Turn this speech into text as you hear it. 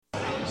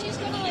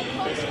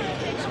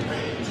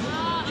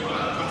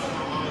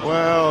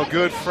Well,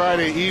 good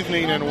Friday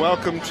evening and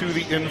welcome to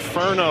the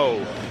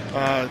Inferno.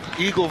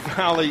 Eagle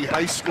Valley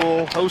High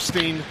School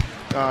hosting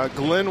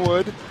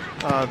Glenwood.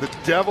 The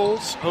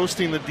Devils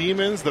hosting the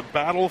Demons. The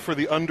battle for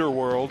the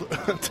underworld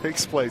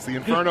takes place. The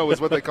Inferno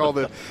is what they call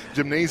the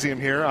gymnasium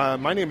here.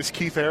 My name is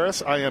Keith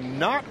Harris. I am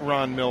not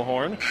Ron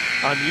Milhorn.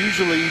 I'm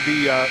usually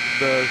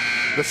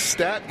the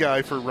stat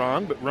guy for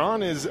Ron, but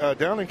Ron is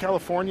down in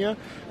California.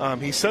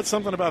 He said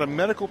something about a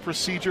medical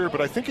procedure, but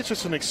I think it's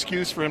just an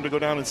excuse for him to go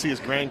down and see his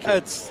grandkids.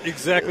 That's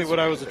exactly what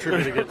I was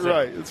attributing it to.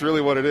 Right, it's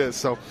really what it is.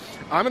 So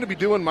I'm going to be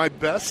doing my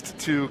best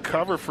to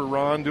cover for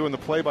Ron, doing the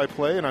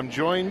play-by-play, and I'm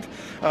joined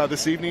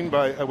this evening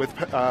by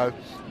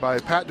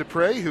Pat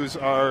Dupre, who's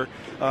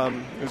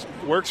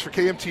works for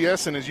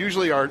KMTS and is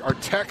usually our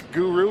tech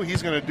guru.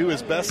 He's going to do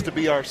his best to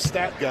be our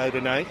stat guy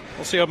tonight.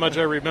 We'll see how much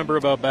I remember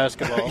about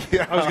basketball.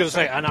 Yeah. I was going to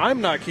say, and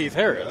I'm not Keith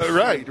Harris.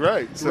 Right.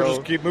 So we'll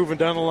just keep moving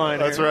down the line.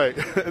 That's right.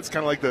 It's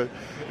kind of like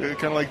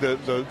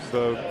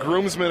the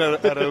groomsman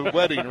at a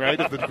wedding, right?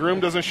 If the groom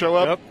doesn't show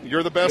up,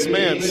 You're the best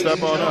man.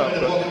 Step on up.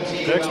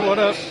 Next one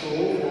up.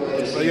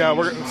 But yeah,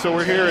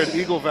 we're here at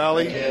Eagle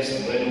Valley,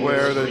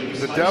 where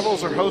the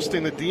Devils are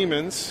hosting the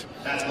Demons.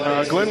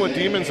 Glenwood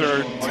Demons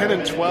are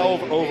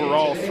 10-12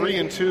 overall,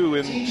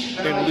 3-2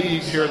 in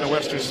league here in the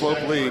Western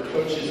Slope League.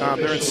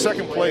 They're in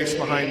second place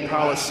behind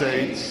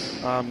Palisade.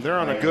 They're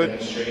on a good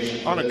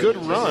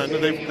run.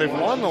 They've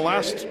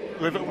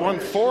won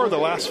 4 of the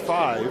last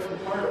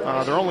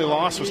 5. Their only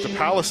loss was to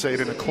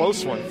Palisade in a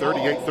close one,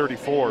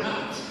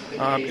 38-34.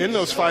 In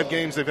those 5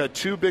 games, they've had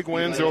 2 big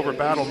wins over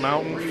Battle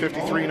Mountain,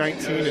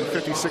 53-19 and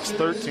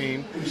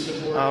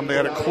 56-13. They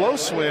had a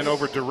close win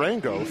over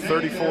Durango,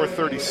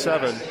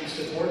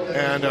 34-37.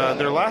 And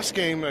their last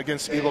game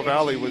against Eagle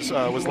Valley was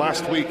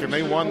last week, and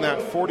they won that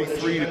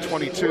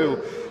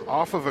 43-22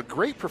 off of a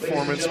great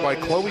performance by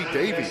Chloe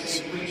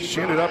Davies.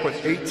 She ended up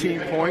with 18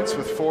 points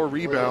with 4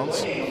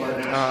 rebounds.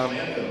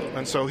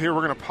 And so here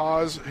we're going to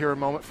pause here a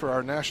moment for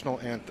our national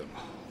anthem.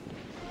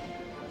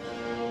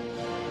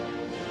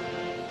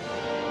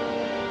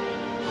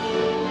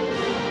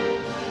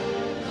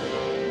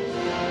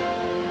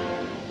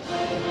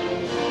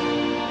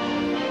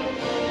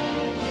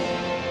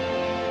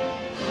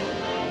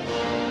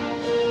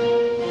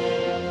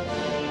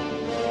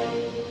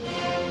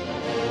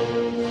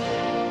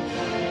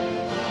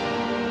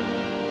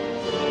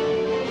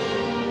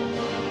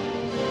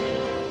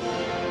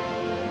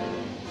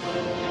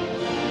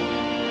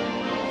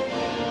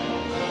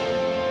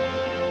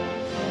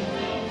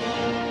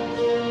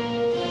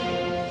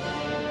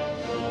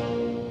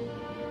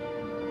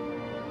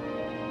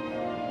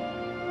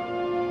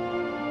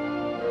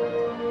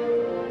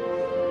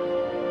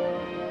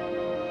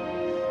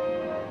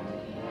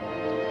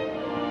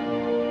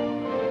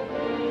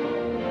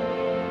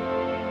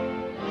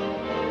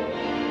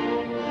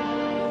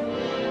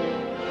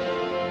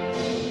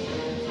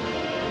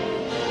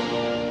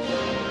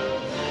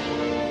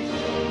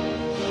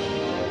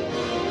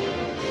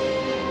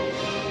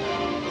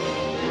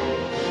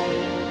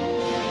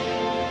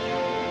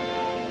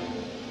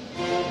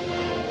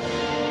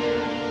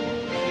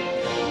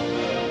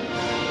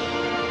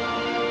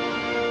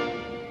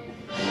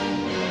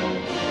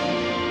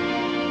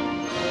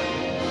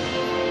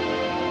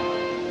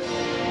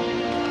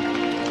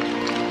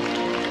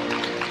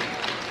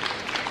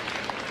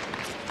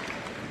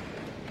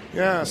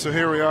 Yeah, so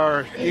here we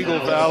are, Eagle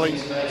Valley.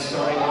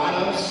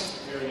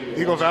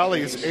 Eagle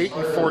Valley is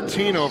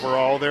 8-14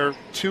 overall. They're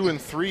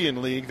 2-3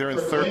 in league. They're in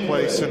third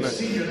place in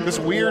this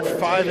weird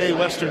 5A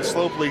Western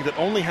Slope League that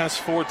only has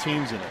 4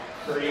 teams in it.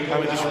 I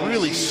mean, just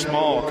really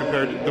small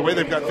compared to the way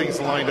they've got things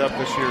lined up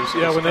this year.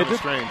 When they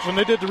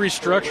did the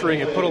restructuring,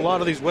 it put a lot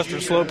of these Western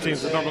Slope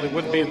teams that normally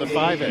wouldn't be in the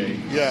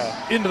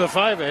 5A into the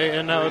 5A,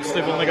 and now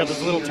they've only got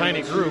this little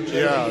tiny group.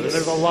 Yeah,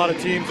 there's a lot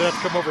of teams that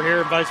have to come over here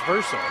and vice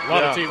versa. A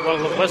lot of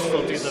Western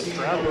Slope teams have to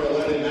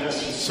travel.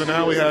 So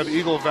now we have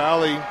Eagle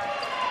Valley.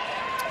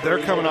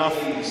 They're coming off.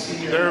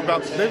 They're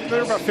about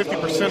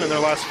 50% in their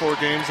last 4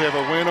 games. They have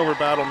a win over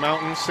Battle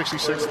Mountain,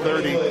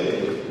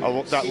 66-30.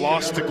 That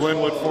loss to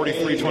Glenwood,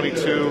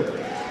 43-22.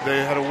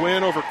 They had a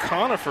win over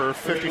Conifer,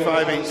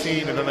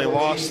 55-18, and then they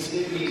lost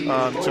to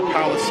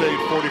Palisade,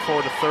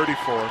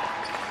 44-34.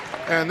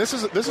 And this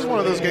is one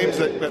of those games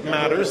that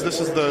matters. This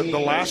is the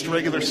last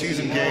regular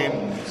season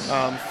game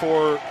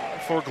for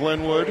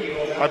Glenwood,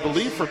 I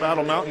believe for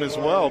Battle Mountain as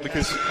well,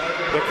 because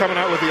they're coming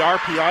out with the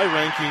RPI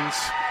rankings.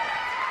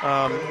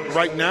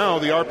 Right now,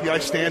 the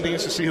RPI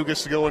standings to see who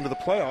gets to go into the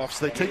playoffs,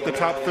 they take the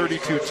top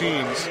 32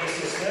 teams.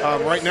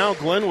 Right now,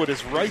 Glenwood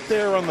is right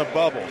there on the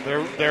bubble.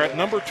 They're at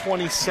number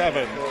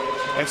 27.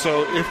 And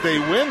so if they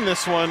win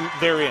this one,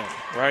 they're in,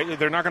 right?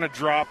 They're not going to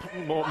drop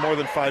more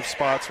than 5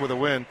 spots with a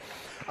win.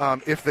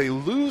 If they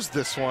lose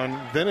this one,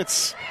 then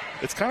it's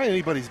kind of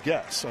anybody's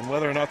guess on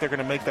whether or not they're going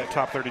to make that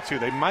top 32.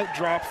 They might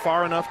drop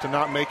far enough to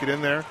not make it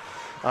in there.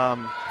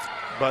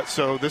 But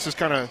so this is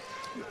kind of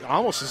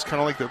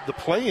like the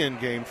play-in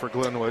game for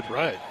Glenwood.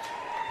 Right.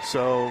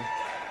 So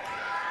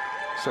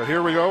So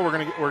here we go.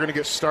 We're gonna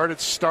get started.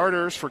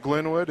 Starters for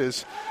Glenwood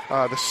is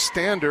the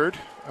standard.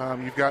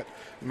 You've got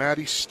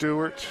Maddie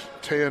Stewart,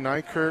 Taya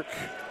Nykirk,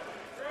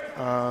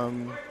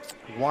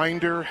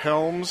 Winder,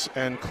 Helms,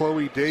 and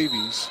Chloe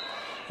Davies.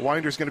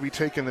 Winder's going to be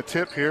taking the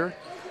tip here.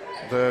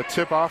 The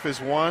tip-off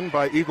is won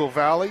by Eagle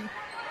Valley.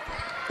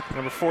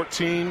 Number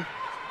 14,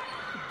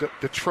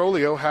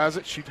 DeTrolio has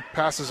it. She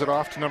passes it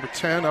off to number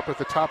 10 up at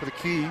the top of the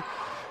key.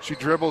 She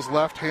dribbles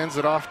left, hands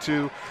it off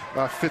to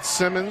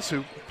Fitzsimmons,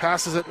 who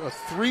passes it a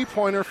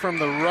three-pointer from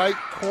the right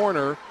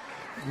corner,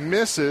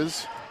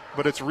 misses,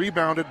 but it's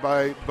rebounded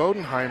by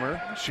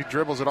Bodenheimer. She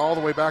dribbles it all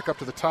the way back up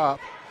to the top,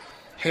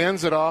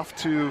 hands it off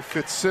to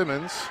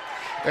Fitzsimmons,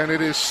 and it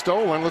is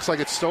stolen. Looks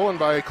like it's stolen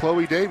by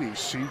Chloe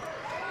Davies. She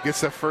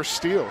gets that first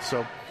steal.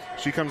 So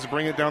she comes to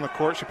bring it down the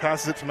court. She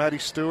passes it to Maddie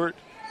Stewart.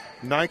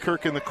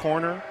 Nykirk in the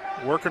corner,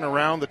 working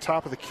around the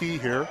top of the key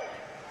here.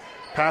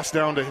 Pass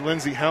down to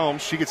Lindsey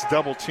Helms. She gets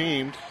double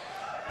teamed.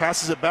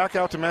 Passes it back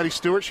out to Maddie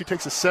Stewart. She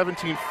takes a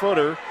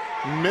 17-footer,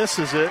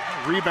 misses it,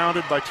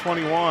 rebounded by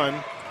 21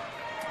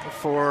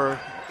 for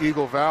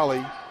Eagle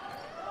Valley.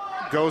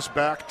 Goes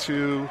back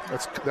to,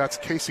 that's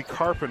Casey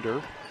Carpenter.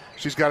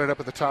 She's got it up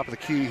at the top of the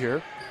key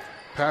here.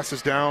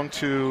 Passes down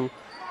to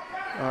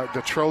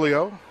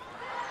DeTrolio.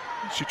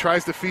 She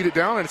tries to feed it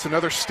down, and it's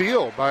another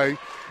steal by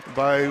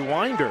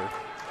Winder.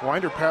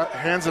 Winder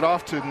hands it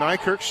off to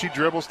Nykirk. She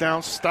dribbles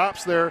down,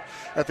 stops there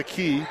at the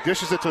key,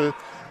 dishes it to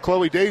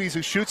Chloe Davies,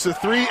 who shoots a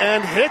three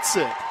and hits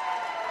it.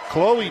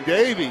 Chloe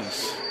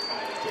Davies.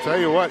 Tell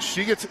you what,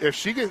 if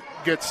she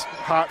gets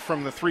hot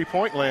from the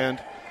three-point land,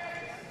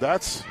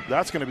 that's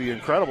going to be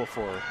incredible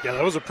for her. Yeah,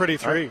 that was a pretty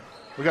three.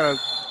 We got a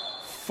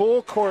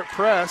full court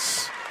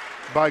press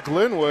by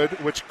Glenwood,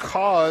 which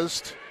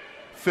caused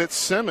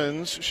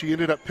Fitzsimmons. She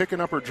ended up picking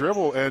up her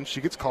dribble, and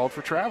she gets called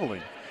for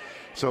traveling.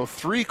 So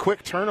 3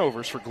 quick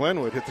turnovers for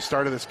Glenwood at the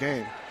start of this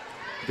game.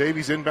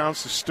 Davies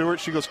inbounds to Stewart.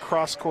 She goes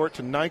cross court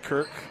to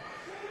Nykirk.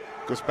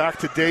 Goes back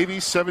to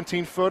Davies,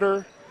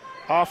 17-footer,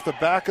 off the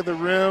back of the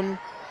rim.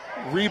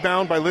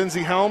 Rebound by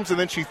Lindsey Helms, and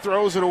then she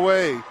throws it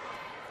away.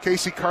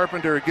 Casey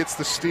Carpenter gets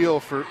the steal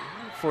for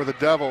the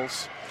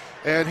Devils.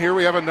 And here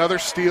we have another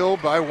steal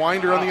by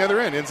Winder on the other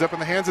end. Ends up in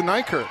the hands of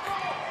Nykirk.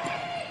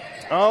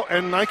 Oh,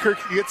 and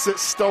Nykirk gets it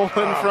stolen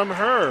from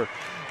her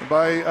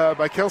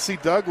by Kelsey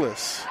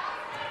Douglas.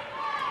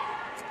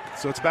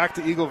 So it's back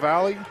to Eagle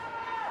Valley.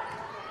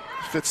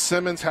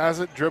 Fitzsimmons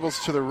has it, dribbles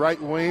to the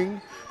right wing.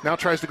 Now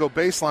tries to go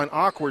baseline.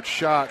 Awkward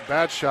shot,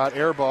 bad shot,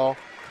 air ball.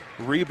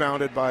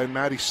 Rebounded by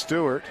Maddie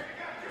Stewart.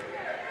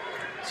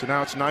 So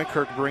now it's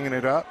Nykirk bringing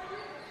it up.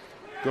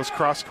 Goes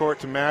cross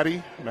court to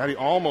Maddie. Maddie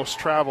almost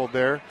traveled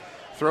there.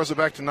 Throws it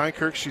back to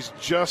Nykirk. She's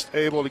just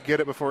able to get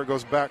it before it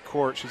goes back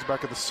court. She's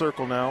back at the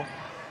circle now.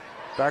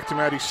 Back to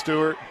Maddie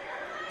Stewart.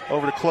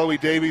 Over to Chloe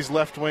Davies,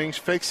 left wing.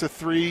 She fakes a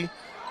three.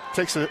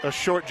 Takes a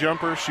short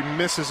jumper. She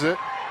misses it.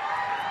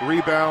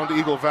 Rebound,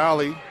 Eagle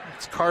Valley.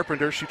 It's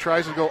Carpenter. She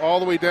tries to go all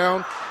the way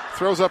down.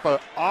 Throws up an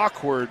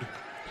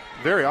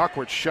very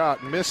awkward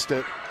shot. Missed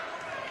it.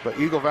 But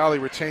Eagle Valley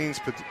retains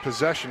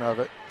possession of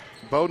it.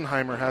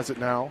 Bodenheimer has it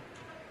now.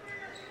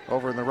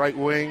 Over in the right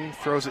wing.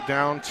 Throws it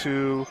down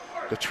to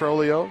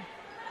DeTrolio.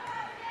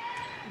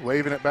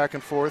 Waving it back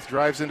and forth.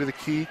 Drives into the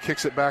key.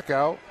 Kicks it back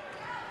out.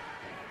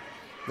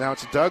 Now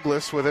it's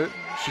Douglas with it.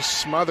 She's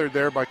smothered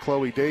there by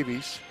Chloe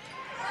Davies.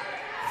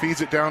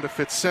 Feeds it down to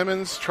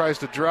Fitzsimmons. Tries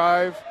to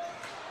drive.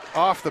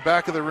 Off the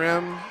back of the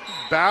rim.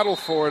 Battle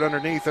for it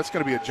underneath. That's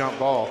going to be a jump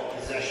ball.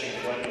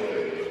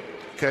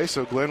 Okay,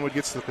 so Glenwood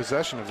gets the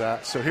possession of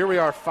that. So here we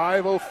are,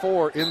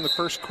 5:04 in the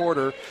first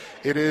quarter.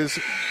 It is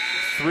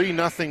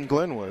 3-0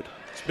 Glenwood.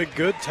 It's been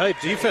good, tight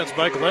defense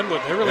by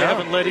Glenwood. They really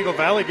haven't let Eagle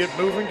Valley get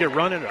moving, get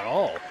running at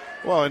all.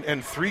 Well,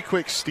 and 3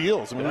 quick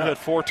steals. I mean, we've had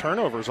 4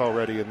 turnovers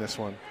already in this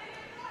one.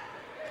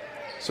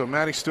 So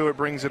Maddie Stewart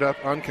brings it up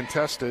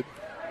uncontested.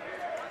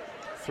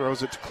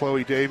 Throws it to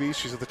Chloe Davies.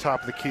 She's at the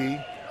top of the key.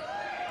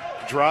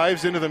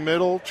 Drives into the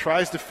middle,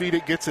 tries to feed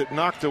it, gets it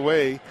knocked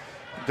away.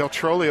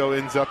 DeTrolio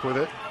ends up with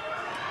it.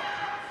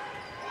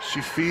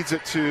 She feeds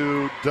it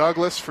to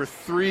Douglas for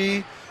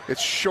 3.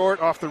 It's short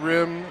off the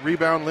rim.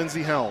 Rebound,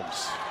 Lindsey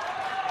Helms.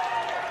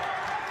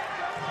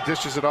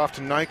 Dishes it off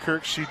to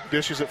Nykirk. She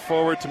dishes it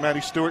forward to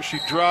Maddie Stewart. She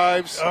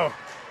drives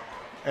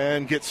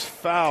and gets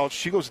fouled.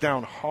 She goes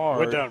down hard.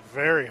 Went down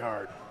very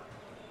hard.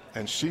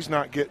 And she's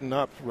not getting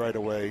up right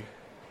away.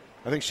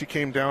 I think she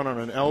came down on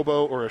an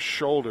elbow or a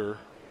shoulder.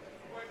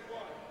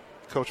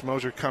 Coach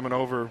Moser coming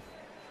over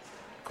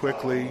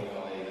quickly.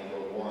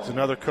 There's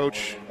another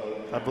coach.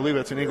 I believe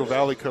that's an Eagle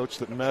Valley coach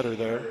that met her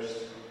there.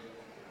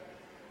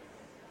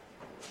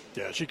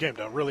 Yeah, she came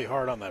down really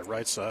hard on that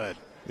right side.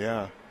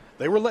 Yeah.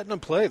 They were letting them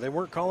play. They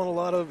weren't calling a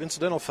lot of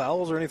incidental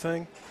fouls or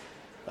anything.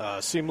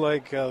 Seemed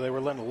like they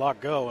were letting a lot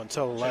go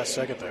until the last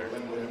second there.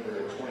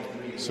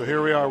 So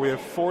here we are. We have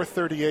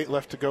 4:38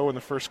 left to go in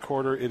the first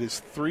quarter. It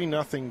is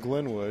 3-0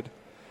 Glenwood.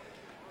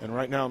 And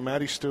right now,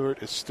 Maddie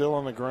Stewart is still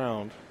on the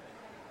ground.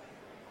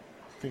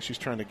 I think she's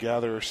trying to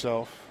gather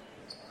herself.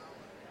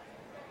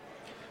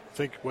 I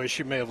think the way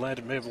she may have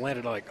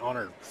landed like on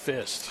her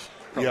fist.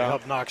 Probably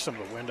helped knock some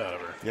of the wind out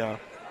of her. Yeah.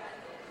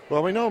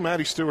 Well, we know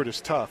Maddie Stewart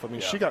is tough. I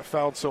mean, she got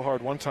fouled so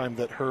hard one time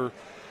that her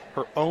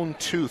own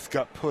tooth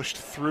got pushed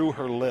through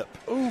her lip.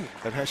 Ooh.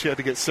 And she had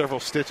to get several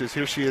stitches.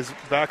 Here she is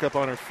back up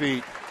on her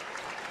feet.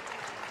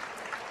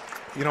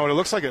 You know, it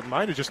looks like it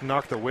might have just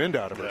knocked the wind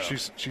out of her. Yeah.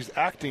 She's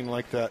acting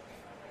like that,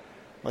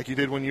 like you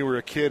did when you were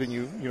a kid and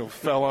you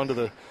fell onto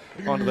the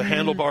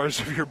handlebars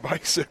of your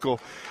bicycle.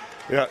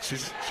 Yeah,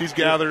 she's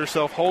gathered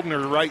herself, holding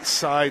her right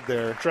side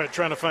there.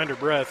 Trying to find her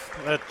breath.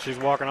 She's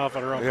walking off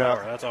at her own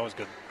power. That's always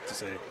good to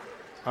see.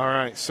 All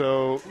right,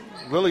 so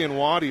Lillian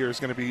Wadier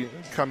is going to be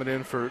coming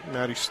in for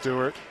Maddie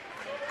Stewart.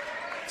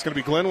 It's going to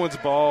be Glenwood's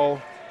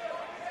ball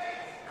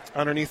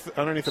underneath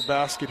the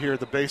basket here at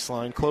the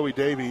baseline. Chloe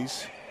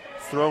Davies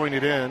throwing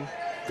it in.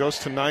 Goes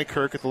to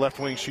Nykirk at the left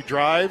wing. She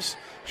drives,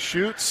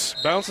 shoots,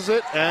 bounces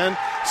it, and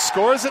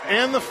scores it,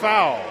 and the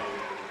foul.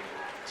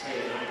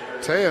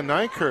 Taya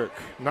Nykirk,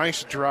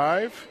 nice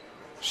drive.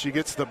 She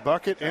gets the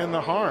bucket and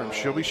the harm.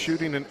 She'll be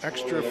shooting an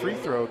extra free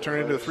throw, turn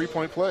it into a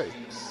three-point play.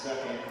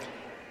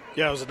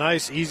 Yeah, it was a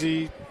nice,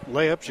 easy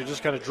layup. She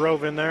just kind of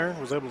drove in there,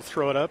 was able to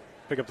throw it up,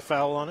 pick up the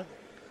foul on it.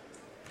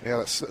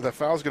 Yeah, that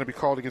foul is going to be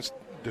called against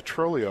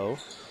DeTrolio,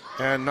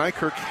 and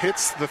Nykirk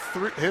hits the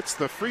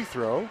free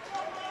throw.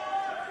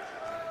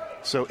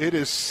 So it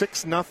is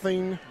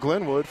 6-0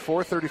 Glenwood,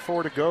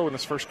 4:34 to go in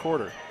this first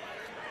quarter.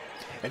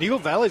 And Eagle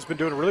Valley's been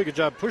doing a really good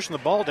job pushing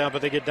the ball down,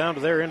 but they get down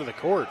to their end of the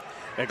court,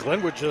 and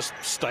Glenwood just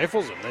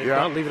stifles them. They're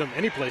not leaving them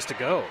any place to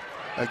go.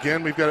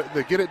 Again,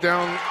 they get it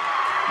down.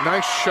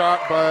 Nice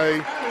shot by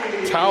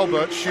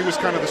Talbot. She was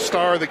kind of the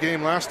star of the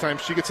game last time.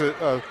 She gets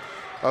a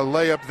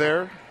layup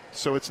there.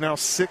 So it's now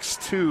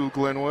 6-2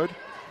 Glenwood.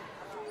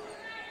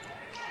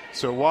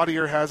 So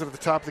Wadier has it at the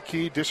top of the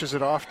key, dishes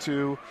it off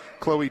to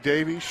Chloe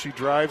Davies. She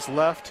drives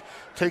left,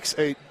 takes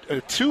a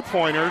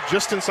two-pointer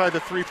just inside the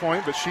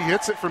three-point, but she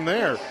hits it from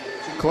there.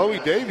 Chloe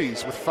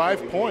Davies with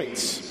 5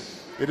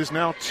 points. It is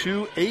now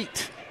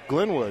 2-8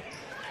 Glenwood.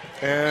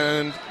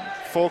 And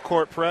full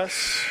court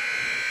press.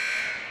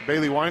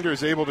 Bailey Winder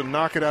is able to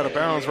knock it out of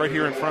bounds right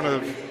here in front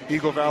of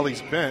Eagle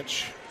Valley's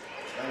bench.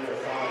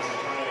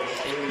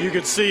 You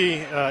could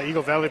see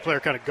Eagle Valley player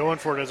kind of going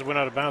for it as it went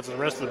out of bounds, and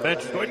the rest of the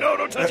bench is going, no,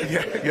 don't touch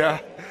it. Yeah.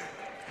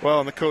 Well,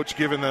 and the coach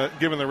giving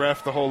the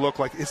ref the whole look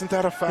like, isn't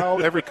that a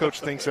foul? Every coach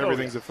thinks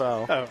everything's a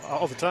foul.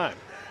 All the time.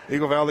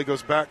 Eagle Valley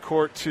goes back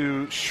court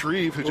to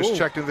Shreve, who just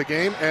checked into the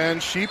game,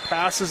 and she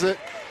passes it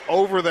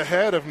over the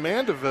head of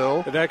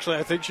Mandeville. And actually,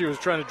 I think she was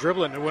trying to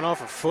dribble it, and it went off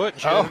her foot,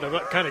 and she ended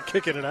up kind of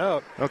kicking it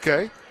out.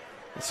 Okay.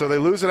 So they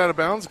lose it out of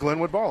bounds.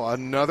 Glenwood ball.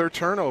 Another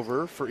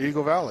turnover for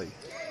Eagle Valley.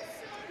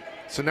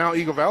 So now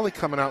Eagle Valley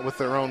coming out with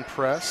their own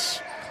press.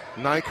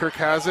 Nykirk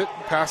has it,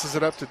 passes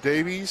it up to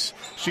Davies.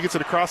 She gets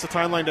it across the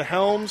timeline to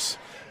Helms.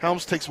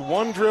 Helms takes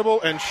one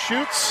dribble and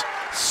shoots,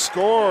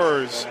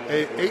 scores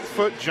a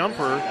 8-foot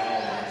jumper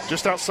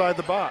just outside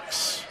the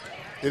box.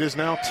 It is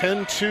now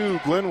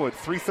 10-2 Glenwood,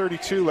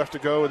 3:32 left to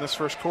go in this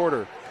first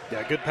quarter.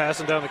 Yeah, good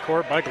passing down the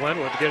court by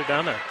Glenwood to get it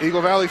down there.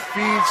 Eagle Valley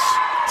feeds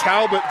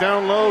Talbot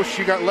down low.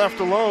 She got left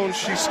alone.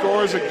 She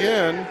scores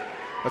again.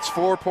 That's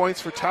 4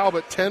 points for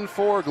Talbot,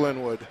 10-4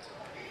 Glenwood.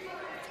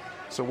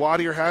 So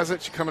Wadier has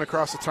it. She's coming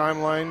across the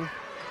timeline.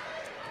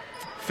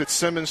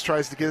 Fitzsimmons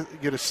tries to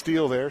get a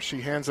steal there.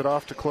 She hands it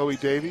off to Chloe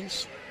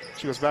Davies.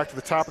 She goes back to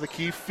the top of the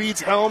key,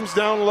 feeds Helms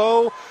down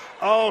low.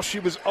 Oh, she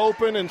was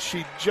open, and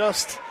she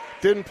just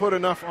didn't put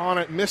enough on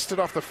it. Missed it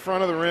off the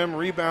front of the rim.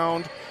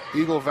 Rebound,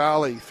 Eagle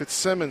Valley.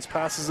 Fitzsimmons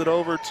passes it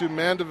over to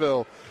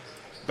Mandeville.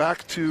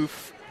 Back to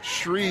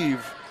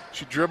Shreve.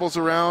 She dribbles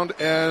around,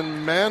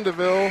 and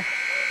Mandeville,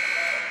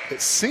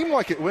 it seemed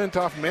like it went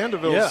off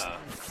Mandeville's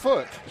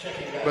foot,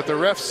 but the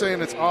ref's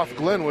saying it's off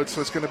Glenwood,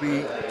 so it's going to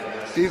be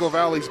Eagle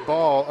Valley's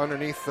ball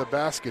underneath the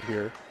basket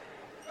here.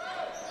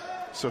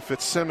 So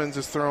Fitzsimmons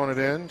is throwing it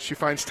in. She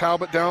finds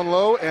Talbot down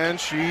low, and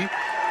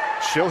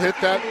she'll hit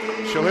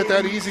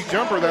that easy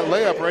jumper, that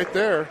layup right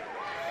there.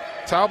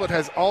 Talbot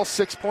has all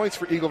 6 points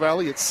for Eagle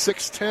Valley. It's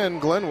 6-10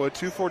 Glenwood,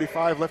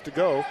 2:45 left to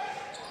go.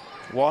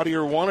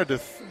 Wadier wanted to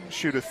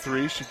shoot a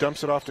three. She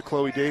dumps it off to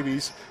Chloe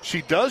Davies.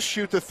 She does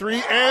shoot the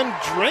three and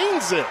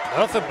drains it.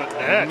 Nothing but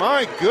net.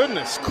 My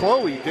goodness,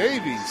 Chloe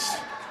Davies.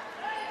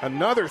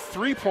 Another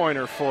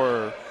three-pointer for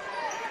her.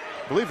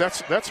 I believe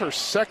that's her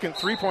second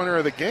three-pointer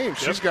of the game.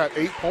 She's got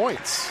 8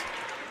 points.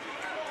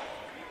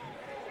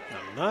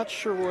 I'm not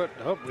sure what.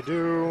 Oh, we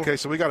do. Okay,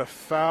 so we got a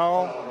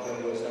foul.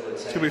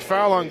 It's going to be a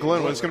foul on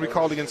Glenwood. It's going to be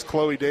called against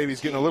Chloe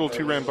Davies, getting a little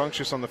too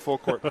rambunctious on the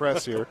full-court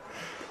press here.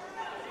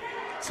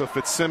 So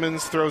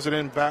Fitzsimmons throws it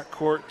in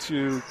backcourt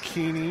to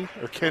Kenny,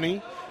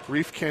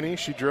 Reef Kenny.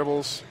 She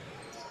dribbles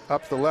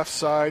up the left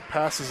side,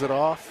 passes it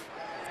off.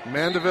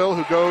 Mandeville,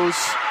 who goes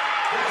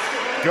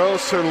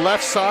to the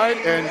left side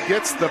and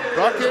gets the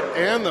bucket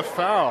and the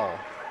foul.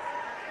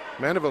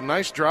 Mandeville,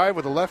 nice drive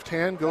with the left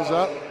hand, goes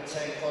up.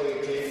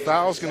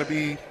 Foul's going to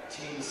be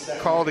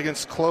called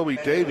against Chloe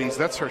Davies.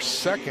 That's her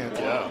second.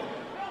 Yeah.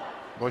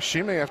 Boy,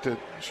 she's going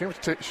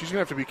to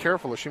have to be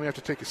careful, or she may have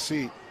to take a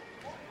seat.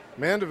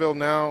 Mandeville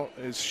now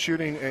is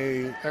shooting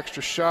a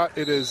extra shot.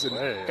 It is an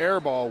air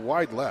ball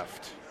wide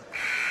left.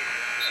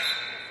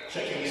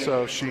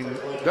 So she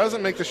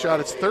doesn't make the shot.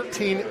 It's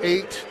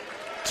 13-8,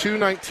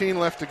 2:19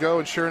 left to go,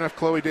 and sure enough,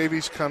 Chloe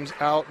Davies comes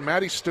out.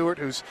 Maddie Stewart,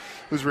 who's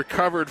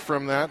recovered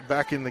from that,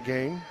 back in the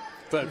game.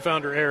 But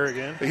found her air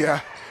again.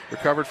 Yeah,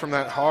 recovered from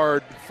that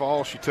hard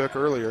fall she took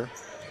earlier.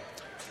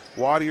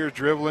 Wadier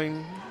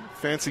dribbling,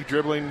 fancy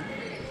dribbling,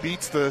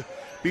 beats the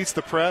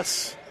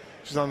press.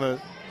 She's on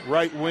the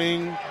right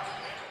wing,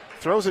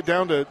 throws it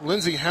down to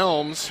Lindsay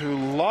Helms, who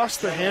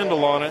lost the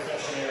handle on it,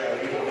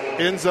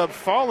 ends up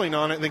falling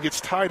on it, and then gets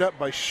tied up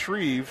by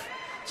Shreve.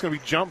 It's going to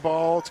be jump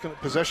ball.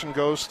 Possession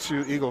goes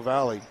to Eagle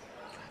Valley.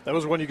 That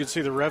was one you could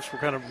see the refs were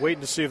kind of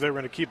waiting to see if they were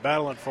going to keep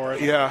battling for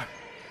it. Yeah.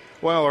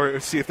 Well, or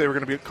see if they were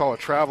going to call a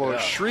travel. Yeah.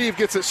 Shreve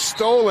gets it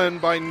stolen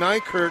by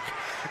Nykirk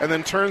and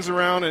then turns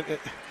around. And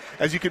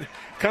as you could,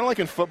 kind of like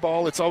in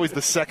football, it's always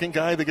the second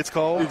guy that gets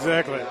called.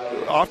 Exactly.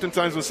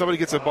 Oftentimes when somebody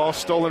gets a ball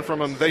stolen from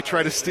them, they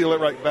try to steal it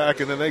right back,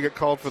 and then they get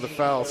called for the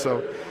foul.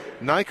 So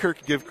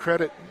Nykirk, give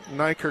credit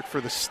Nykirk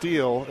for the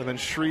steal, and then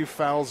Shreve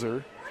fouls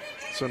her.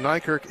 So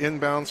Nykirk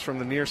inbounds from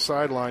the near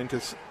sideline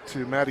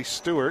to Maddie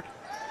Stewart.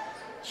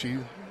 She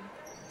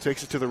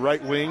takes it to the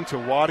right wing to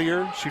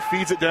Wadier. She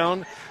feeds it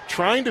down,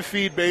 trying to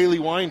feed Bailey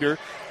Winder.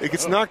 It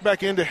gets knocked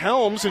back into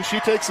Helms, and she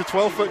takes a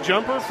 12-foot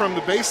jumper from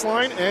the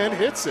baseline and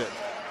hits it.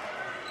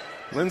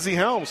 Lindsay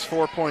Helms,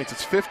 4 points.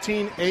 It's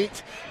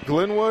 15-8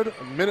 Glenwood,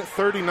 a minute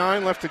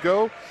 39 left to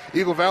go.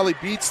 Eagle Valley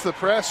beats the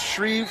press.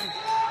 Shreve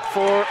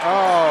for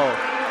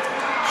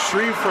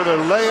the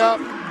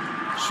layup.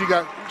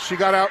 She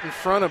got out in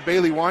front of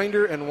Bailey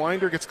Winder, and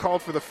Winder gets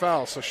called for the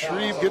foul. So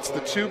Shreve gets the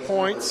 2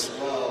 points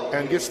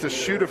and gets to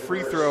shoot a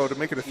free throw to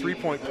make it a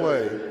 3-point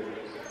play.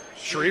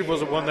 Shreve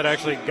was the one that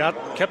actually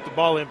kept the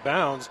ball in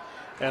bounds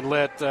and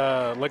let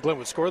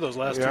Glenwood score those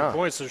last 2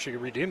 points so she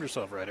could redeem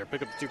herself right here,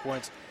 pick up the 2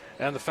 points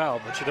and the foul,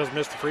 but she does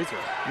miss the free throw.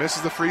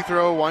 Misses the free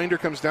throw. Winder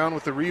comes down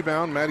with the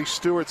rebound. Maddie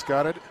Stewart's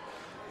got it.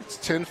 It's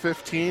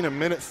 10-15, a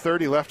minute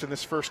 30 left in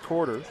this first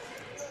quarter.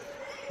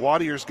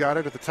 Wadier's got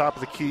it at the top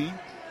of the key.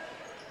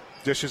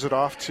 Dishes it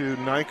off to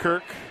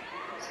Nykirk.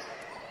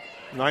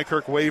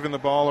 Nykirk waving the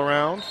ball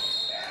around.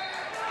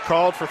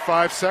 Called for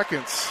 5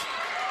 seconds.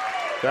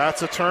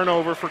 That's a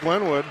turnover for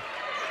Glenwood.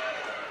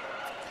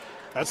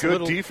 That's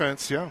good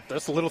defense, yeah.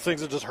 That's the little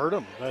things that just hurt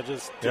them.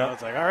 It's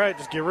like, all right,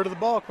 just get rid of the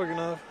ball quick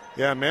enough.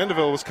 Yeah,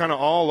 Mandeville was kind of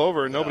all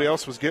over, and nobody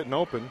else was getting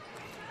open.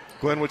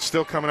 Glenwood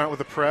still coming out with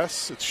the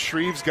press. It's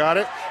Shreve's got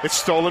it. It's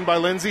stolen by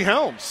Lindsay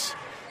Helms.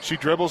 She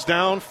dribbles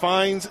down,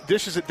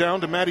 dishes it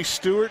down to Maddie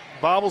Stewart,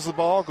 bobbles the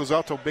ball, goes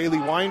out to Bailey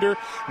Winder.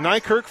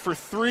 Nykirk for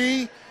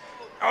 3.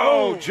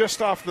 Oh,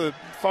 just off the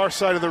far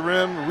side of the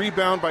rim.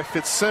 Rebound by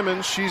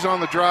Fitzsimmons. She's on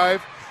the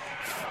drive.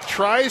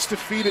 Tries to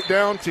feed it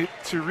down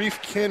to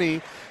Reef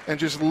Kinney and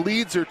just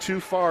leads her too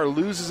far,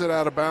 loses it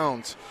out of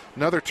bounds.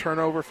 Another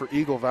turnover for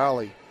Eagle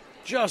Valley.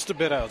 Just a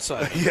bit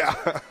outside.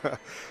 Yeah,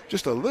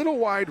 just a little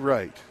wide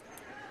right.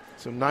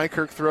 So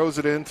Nykirk throws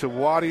it in to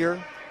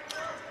Wadier.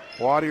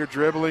 Wadier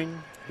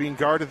dribbling, being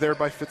guarded there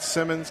by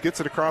Fitzsimmons. Gets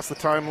it across the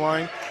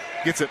timeline.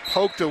 Gets it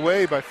poked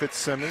away by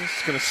Fitzsimmons.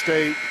 It's going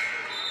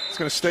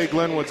to stay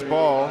Glenwood's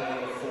ball.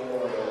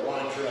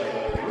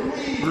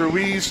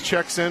 Ruiz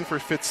checks in for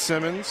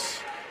Fitzsimmons.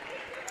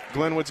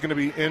 Glenwood's going to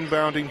be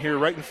inbounding here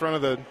right in front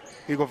of the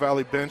Eagle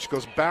Valley bench.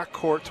 Goes back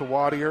court to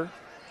Wadier.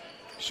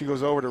 She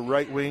goes over to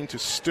right wing to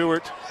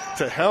Stewart,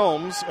 to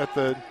Helms at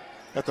the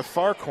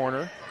far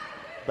corner.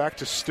 Back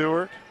to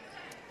Stewart.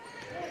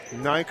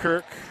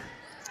 Nykirk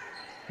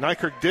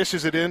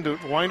dishes it in to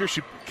Winder.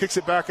 She kicks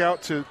it back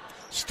out to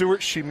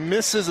Stewart. She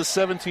misses a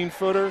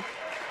 17-footer,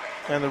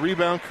 and the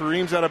rebound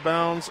careens out of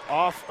bounds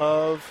off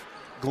of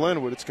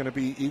Glenwood. It's going to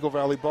be Eagle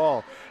Valley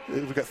ball.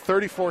 We've got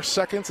 34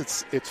 seconds.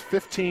 It's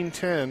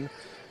 15-10.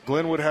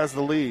 Glenwood has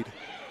the lead.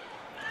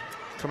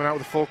 Coming out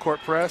with a full court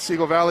press.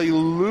 Eagle Valley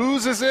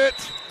loses it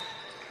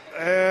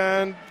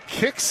and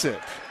kicks it.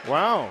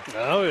 Wow.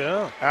 Oh,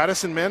 yeah.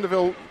 Addison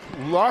Mandeville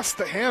lost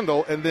the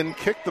handle and then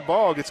kicked the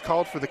ball. Gets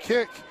called for the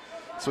kick.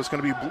 So it's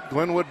going to be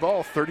Glenwood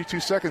ball. 32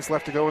 seconds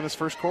left to go in this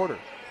first quarter.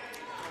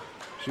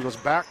 She goes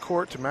back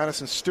court to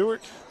Madison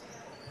Stewart.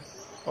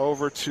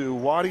 Over to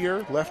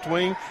Wadier, left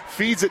wing.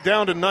 Feeds it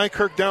down to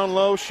Nykirk down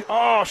low.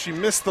 She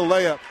missed the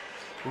layup.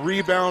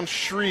 Rebound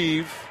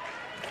Shreve.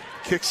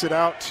 Kicks it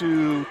out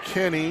to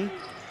Kenny.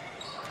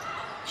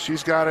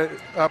 She's got it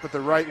up at the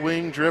right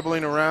wing,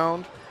 dribbling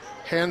around.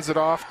 Hands it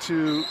off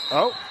to,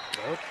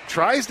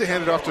 tries to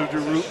hand it off to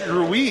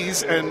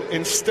Ruiz, and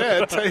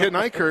instead, Taya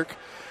Nykirk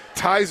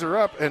ties her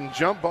up, and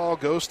jump ball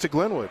goes to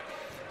Glenwood.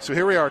 So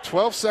here we are,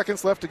 12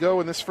 seconds left to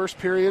go in this first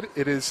period.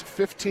 It is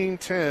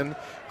 15-10.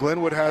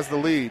 Glenwood has the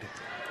lead.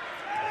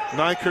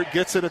 Nykirk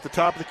gets it at the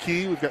top of the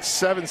key. We've got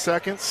 7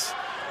 seconds.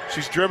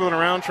 She's dribbling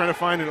around trying to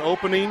find an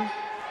opening.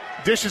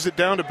 Dishes it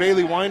down to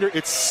Bailey Winder.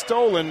 It's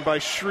stolen by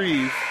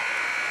Shreve.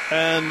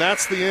 And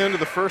that's the end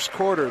of the first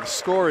quarter. The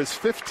score is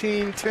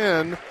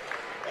 15-10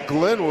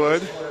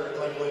 Glenwood.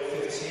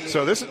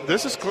 So this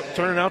is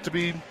turning out to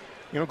be,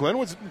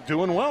 Glenwood's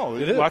doing well.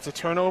 Lots of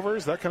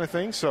turnovers, that kind of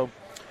thing. So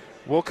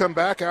we'll come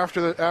back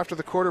after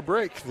the quarter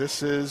break.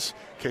 This is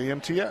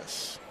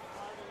KMTS.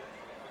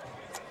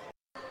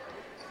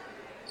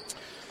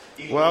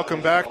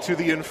 Welcome back to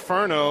the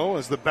Inferno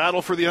as the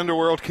battle for the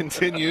underworld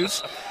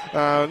continues. We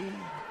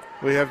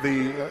have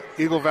the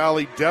Eagle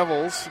Valley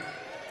Devils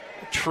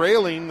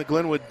trailing the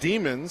Glenwood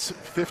Demons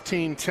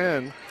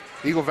 15-10.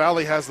 Eagle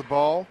Valley has the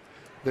ball.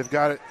 They've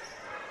got it.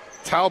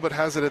 Talbot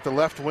has it at the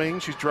left wing.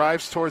 She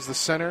drives towards the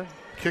center,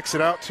 kicks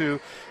it out to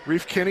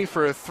Reef Kinney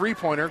for a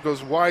three-pointer,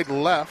 goes wide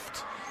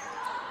left.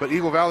 But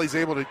Eagle Valley's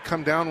able to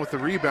come down with the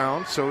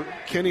rebound, so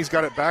Kinney's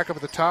got it back up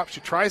at the top. She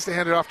tries to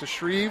hand it off to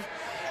Shreve,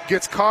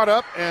 gets caught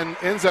up, and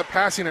ends up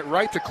passing it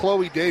right to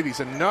Chloe Davies.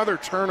 Another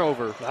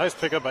turnover. Nice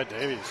pickup by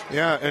Davies.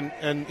 Yeah,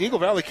 and Eagle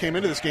Valley came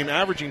into this game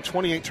averaging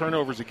 28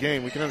 turnovers a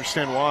game. We can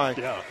understand why.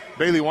 Yeah.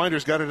 Bailey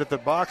Winder's got it at the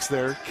box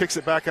there, kicks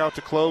it back out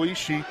to Chloe.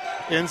 She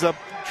ends up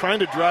trying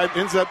to drive,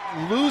 ends up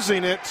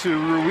losing it to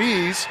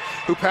Ruiz,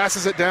 who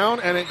passes it down,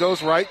 and it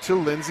goes right to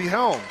Lindsey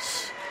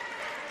Helms.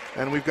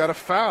 And we've got a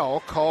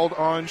foul called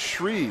on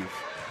Shreve.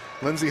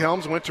 Lindsey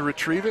Helms went to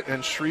retrieve it,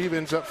 and Shreve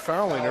ends up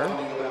fouling her.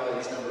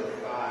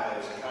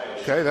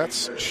 Okay,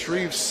 that's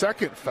Shreve's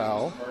second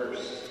foul.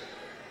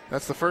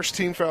 That's the first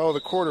team foul of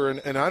the quarter,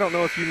 and I don't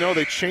know if you know,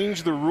 they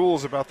changed the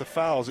rules about the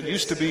fouls. It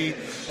used to be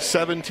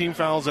 7 team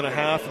fouls and a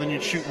half, and then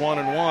you'd shoot 1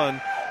 and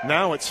 1.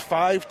 Now it's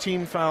 5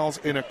 team fouls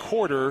in a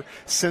quarter,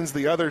 sends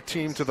the other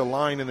team to the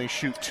line, and they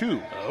shoot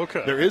 2.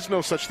 Okay. There is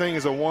no such thing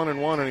as a 1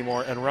 and 1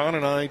 anymore, and Ron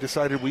and I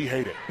decided we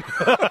hate it.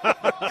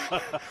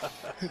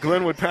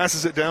 Glenwood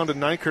passes it down to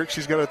Nykirk.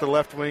 She's got it at the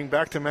left wing.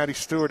 Back to Maddie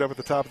Stewart up at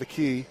the top of the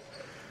key.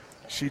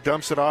 She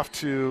dumps it off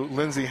to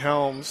Lindsey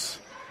Helms.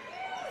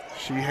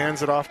 She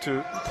hands it off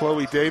to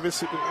Chloe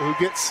Davis, who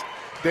gets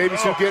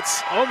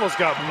almost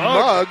got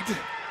mugged.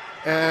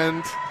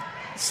 And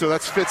so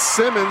that's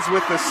Fitzsimmons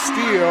with the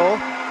steal,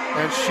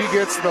 and she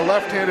gets the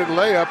left-handed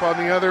layup on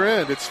the other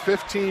end. It's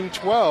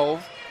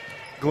 15-12,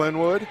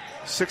 Glenwood,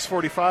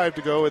 6:45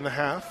 to go in the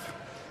half.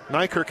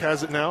 Nykirk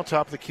has it now,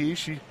 top of the key.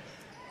 She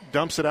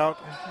dumps it out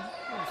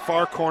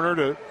far corner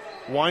to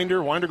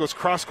Winder. Winder goes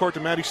cross-court to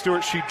Maddie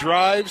Stewart. She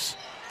drives,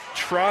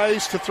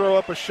 tries to throw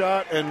up a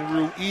shot, and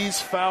Ruiz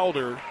fouled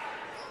her.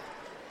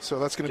 So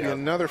that's going to be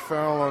another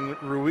foul on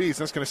Ruiz.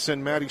 That's going to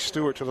send Maddie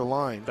Stewart to the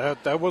line.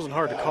 That wasn't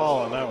hard to call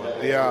on that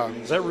one. Yeah.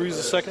 Is that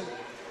Ruiz's second?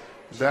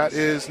 That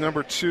is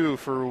number 2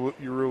 for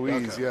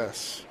Ruiz, okay.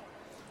 Yes.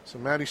 So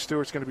Maddie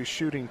Stewart's going to be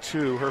shooting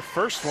 2. Her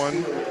first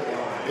one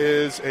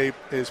is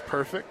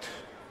perfect.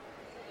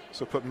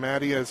 So put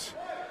Maddie as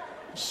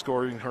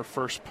scoring her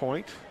first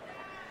point.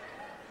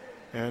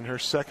 And her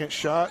second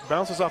shot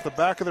bounces off the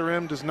back of the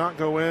rim, does not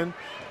go in.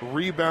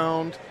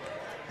 Rebound,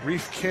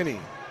 Reef Kinney.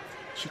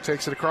 She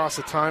takes it across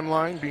the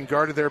timeline, being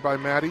guarded there by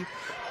Maddie.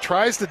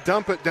 Tries to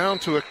dump it down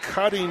to a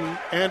cutting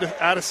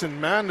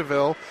Addison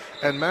Mandeville,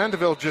 and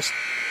Mandeville just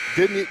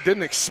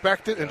didn't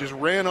expect it and just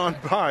ran on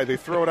by. They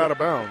throw it out of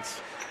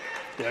bounds.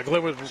 Yeah,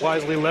 Glenwood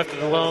wisely left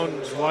it alone,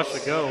 just watched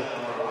it go.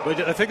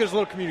 But I think there's a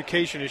little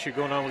communication issue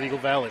going on with Eagle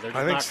Valley. They're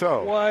just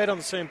not quite on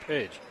the same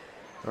page.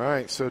 All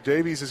right, so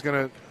Davies is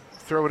going to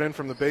throw it in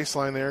from the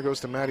baseline there. Goes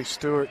to Maddie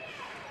Stewart.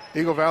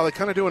 Eagle Valley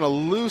kind of doing a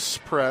loose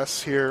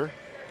press here.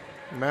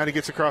 Maddie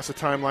gets across the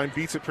timeline,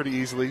 beats it pretty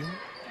easily.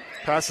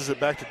 Passes it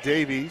back to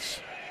Davies.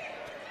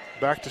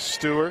 Back to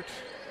Stewart.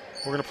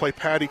 We're going to play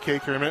patty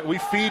cake here in a minute. We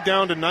feed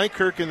down to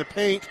Nykirk in the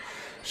paint.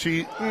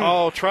 She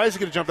tries to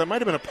get a jump. That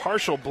might have been a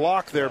partial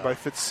block there by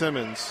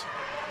Fitzsimmons.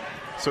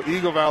 So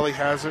Eagle Valley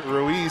has it.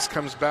 Ruiz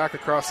comes back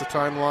across the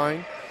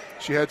timeline.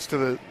 She heads to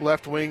the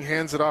left wing,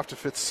 hands it off to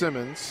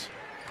Fitzsimmons.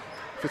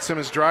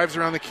 Fitzsimmons drives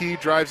around the key,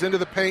 drives into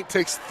the paint,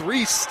 takes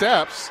 3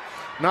 steps,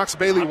 knocks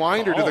Bailey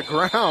Winder to the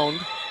ground,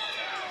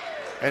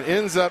 and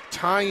ends up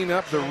tying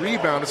up the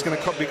rebound. It's going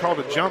to be called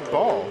a jump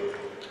ball.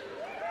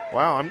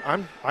 Wow,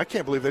 I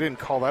can't believe they didn't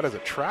call that as a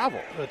travel.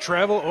 A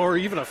travel or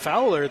even a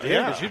foul there at the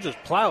end, because she just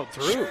plowed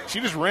through. She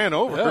just ran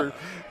over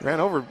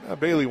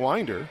Bailey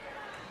Winder.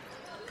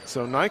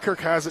 So Nykirk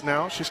has it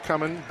now. She's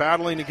coming,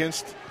 battling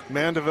against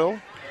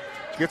Mandeville.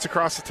 She gets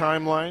across the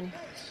timeline,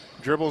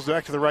 dribbles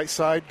back to the right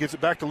side, gives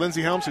it back to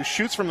Lindsey Helms, who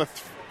shoots from the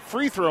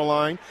free throw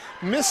line,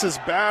 misses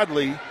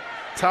badly.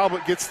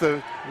 Talbot gets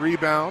the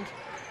rebound.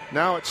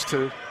 Now it's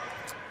to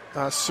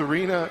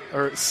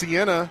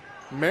Sienna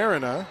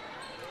Marina.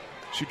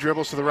 She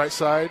dribbles to the right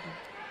side,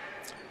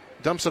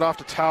 dumps it off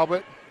to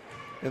Talbot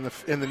in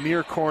the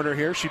near corner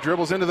here. She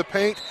dribbles into the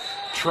paint,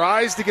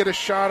 tries to get a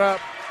shot up.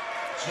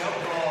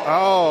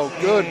 Oh,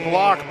 good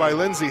block by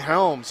Lindsey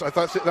Helms. I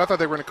thought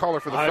they were going to call her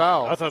for the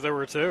foul. I thought they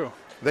were too.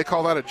 They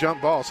call that a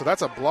jump ball, so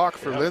that's a block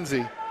for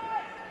Lindsey.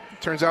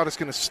 Turns out it's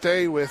going to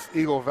stay with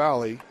Eagle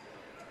Valley.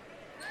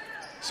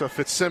 So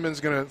Fitzsimmons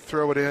going to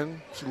throw it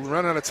in. She'll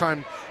run out of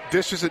time,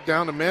 dishes it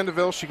down to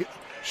Mandeville. She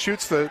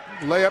shoots the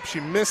layup. She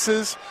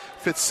misses.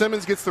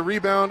 Fitzsimmons gets the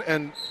rebound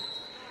and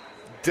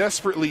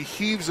desperately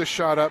heaves a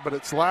shot up, but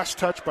it's last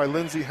touch by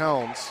Lindsey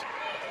Helms.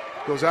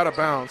 Goes out of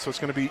bounds, so it's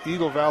going to be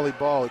Eagle Valley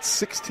ball.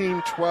 It's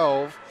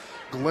 16-12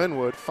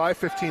 Glenwood,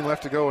 5:15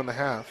 left to go in the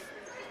half.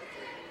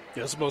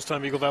 Yeah, it's the most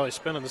time Eagle Valley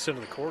spent on this end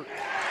of the court.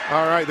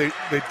 All right, they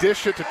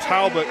dish it to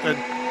Talbot,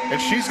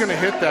 and she's going to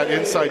hit that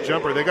inside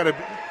jumper.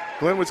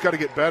 Glenwood's got to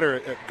get better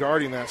at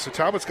guarding that. So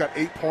Talbot's got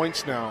 8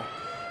 points now.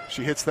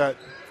 She hits that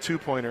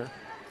two-pointer.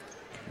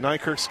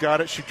 Nykirk's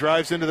got it. She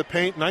drives into the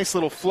paint. Nice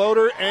little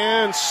floater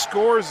and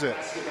scores it.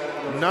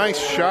 Nice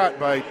shot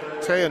by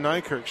Taya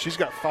Nykirk. She's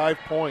got 5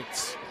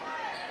 points.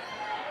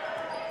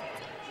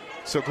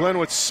 So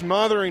Glenwood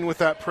smothering with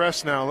that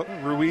press now.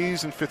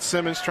 Ruiz and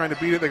Fitzsimmons trying to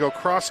beat it. They go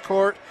cross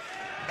court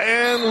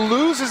and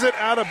loses it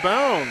out of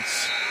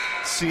bounds.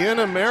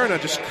 Sienna Marina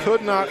just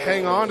could not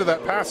hang on to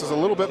that pass. Is a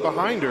little bit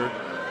behind her.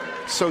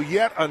 So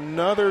yet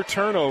another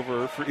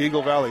turnover for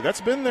Eagle Valley.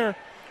 That's been their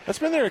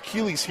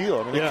Achilles heel.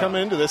 I mean, they come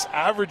into this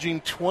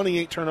averaging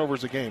 28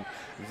 turnovers a game.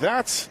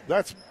 That's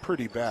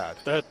pretty bad.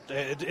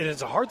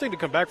 It's a hard thing to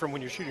come back from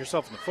when you're shooting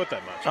yourself in the foot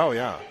that much. Oh,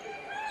 yeah.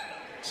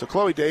 So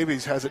Chloe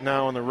Davies has it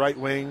now on the right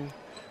wing.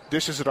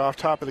 Dishes it off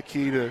top of the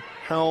key to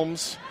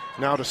Helms.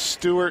 Now to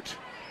Stewart.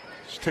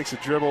 She takes a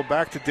dribble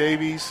back to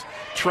Davies.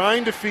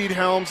 Trying to feed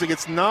Helms. It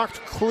gets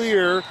knocked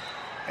clear.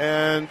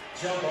 And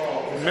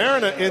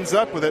Marina ends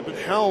up with it, but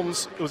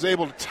Helms was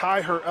able to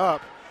tie her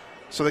up.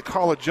 So they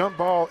call a jump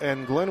ball,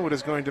 and Glenwood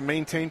is going to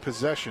maintain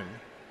possession.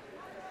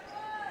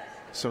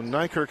 So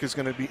Nykirk is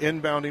going to be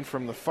inbounding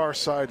from the far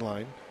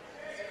sideline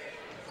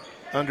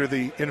under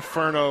the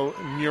Inferno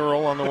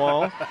mural on the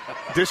wall.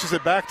 Dishes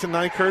it back to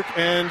Nykirk,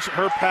 and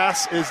her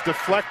pass is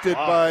deflected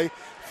by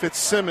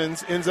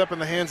Fitzsimmons, ends up in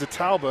the hands of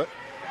Talbot.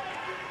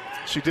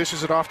 She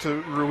dishes it off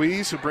to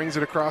Ruiz, who brings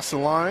it across the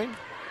line.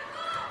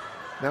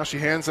 Now she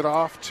hands it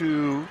off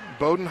to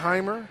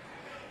Bodenheimer.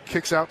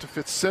 Kicks out to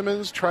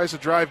Fitzsimmons, tries to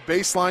drive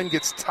baseline,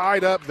 gets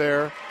tied up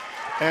there,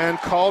 and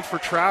called for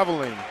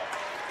traveling.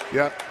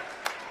 Yeah,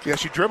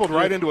 she dribbled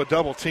right into a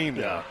double team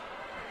there. Yeah.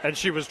 And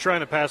she was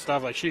trying to pass it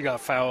off like she got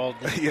fouled.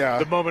 Yeah.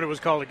 The moment it was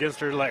called against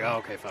her, like, oh,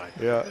 okay, fine.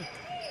 Yeah.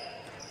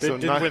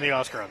 Didn't win the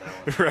Oscar on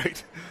that one.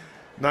 Right.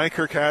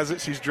 Nykirk has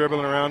it. She's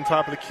dribbling around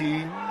top of the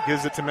key,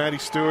 gives it to Maddie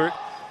Stewart.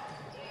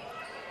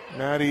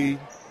 Maddie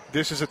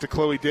dishes it to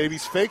Chloe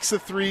Davies, fakes the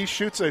three,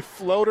 shoots a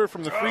floater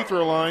from the free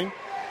throw line,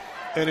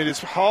 and it is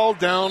hauled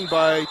down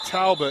by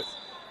Talbot.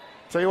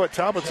 Tell you what,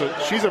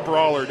 she's a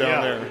brawler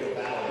down there.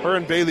 Her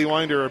and Bailey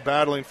Winder are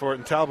battling for it,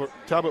 and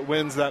Talbot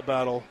wins that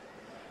battle.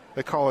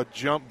 They call it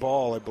jump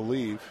ball, I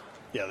believe.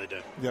 Yeah, they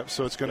did. Yep,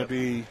 so it's going to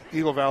be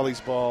Eagle Valley's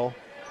ball.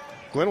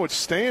 Glenwood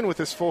staying with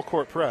this full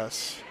court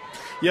press.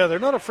 Yeah, they're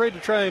not afraid to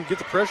try and get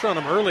the pressure on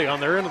them early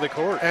on their end of the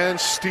court. And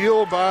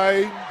steal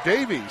by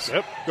Davies.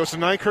 Yep. Goes to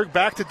Nykirk,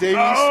 back to Davies.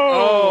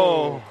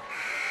 Oh!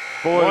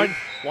 Boy.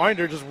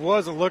 Winder just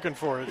wasn't looking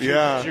for it.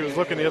 She was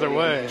looking the other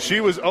way.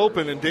 She was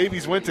open, and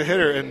Davies went to hit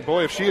her. And,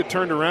 boy, if she had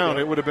turned around,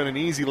 it would have been an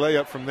easy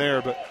layup from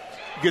there. But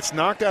gets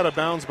knocked out of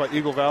bounds by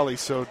Eagle Valley.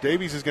 So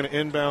Davies is going to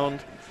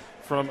inbound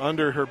from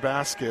under her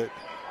basket.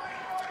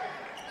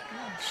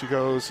 She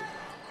goes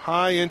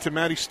high into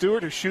Maddie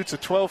Stewart, who shoots a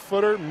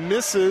 12-footer,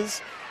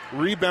 misses.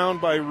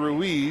 Rebound by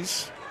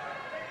Ruiz.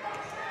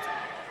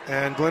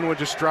 And Glenwood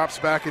just drops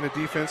back into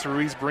defense.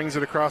 Ruiz brings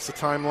it across the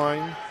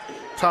timeline.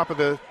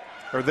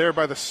 There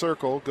by the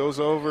circle. Goes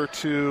over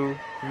to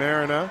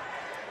Marina.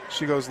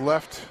 She goes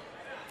left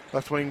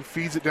wing,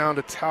 feeds it down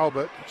to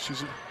Talbot.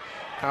 She's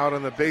out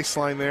on the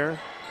baseline there.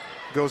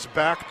 Goes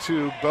back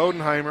to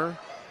Bodenheimer.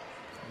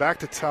 Back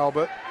to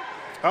Talbot.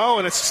 Oh,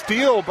 and a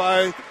steal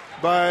by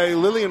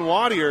Lillian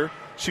Wadier.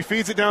 She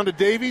feeds it down to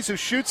Davies, who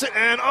shoots it,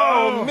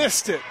 and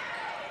missed it.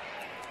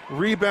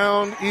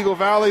 Rebound, Eagle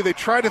Valley. They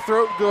try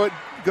to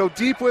go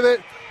deep with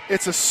it.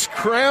 It's a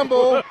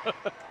scramble,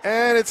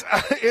 and it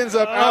ends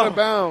up out of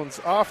bounds,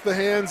 off the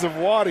hands of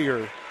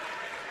Wadier.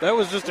 That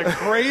was just a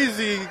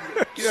crazy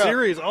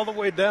series all the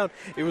way down.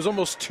 It was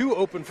almost too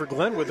open for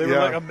Glenwood. They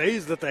were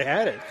amazed that they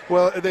had it.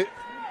 Well,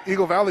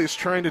 Eagle Valley is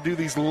trying to do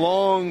these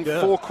long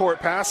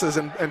full-court passes,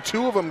 and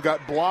two of them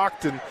got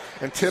blocked and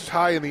tipped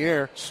high in the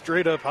air.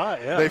 Straight up high,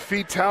 yeah. They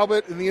feed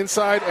Talbot in the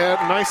inside, and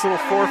a nice little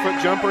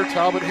 4-foot jumper.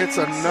 Talbot hits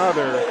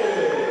another.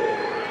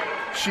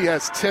 She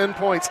has 10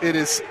 points. It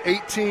is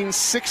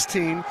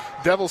 18-16.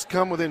 Devils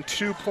come within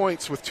 2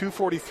 points with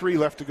 2:43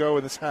 left to go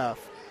in this half.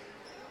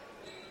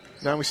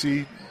 Now we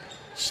see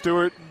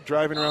Stewart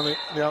driving around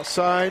the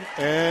outside,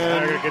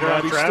 and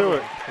Maddie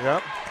Stewart.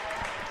 Yep.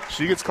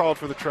 She gets called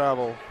for the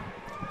travel.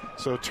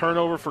 So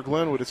turnover for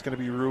Glenwood. It's going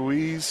to be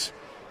Ruiz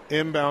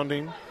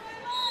inbounding.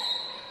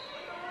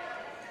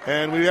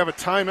 And we have a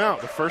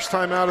timeout, the first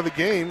timeout of the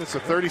game. It's a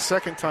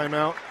 30-second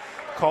timeout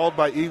called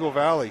by Eagle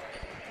Valley.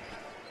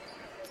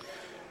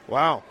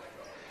 Wow.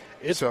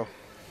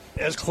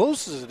 As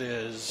close as it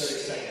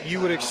is, you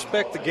would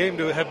expect the game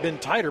to have been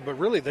tighter, but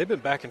really they've been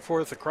back and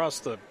forth across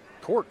the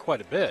court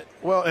quite a bit.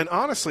 Well, and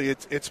honestly,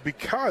 it's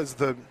because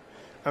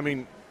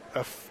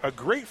a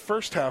great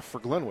first half for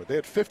Glenwood. They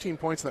had 15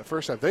 points in that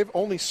first half. They've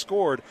only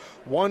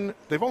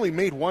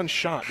made one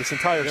shot this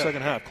entire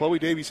second half. Chloe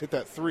Davies hit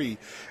that three,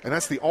 and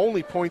that's the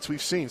only points we've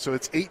seen. So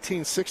it's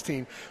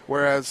 18-16,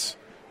 whereas,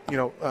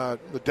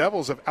 the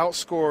Devils have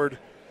outscored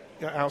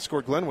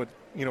Glenwood,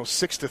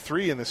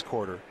 6-3 in this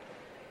quarter.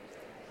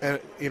 And,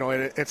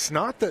 it's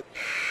not that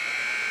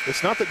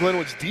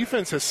Glenwood's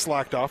defense has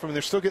slacked off. I mean,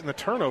 they're still getting the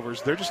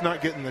turnovers. They're just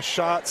not getting the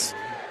shots.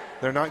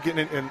 They're not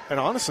getting it. And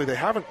honestly, they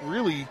haven't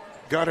really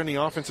got any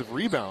offensive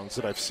rebounds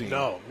that I've seen.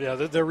 No, yeah,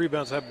 their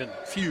rebounds have been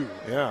few.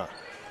 Yeah.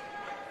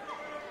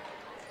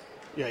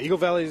 Yeah, Eagle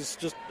Valley's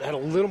just had a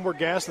little more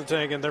gas in the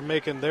tank, and they're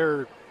making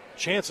their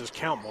chances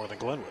count more than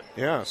Glenwood.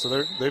 Yeah,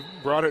 so they've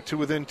brought it to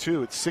within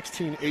 2. It's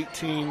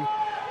 16-18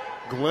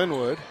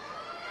 Glenwood.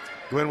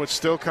 Glenwood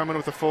still coming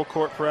with a full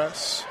court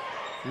press.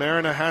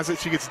 Marina has it.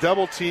 She gets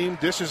double teamed,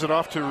 dishes it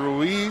off to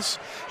Ruiz.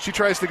 She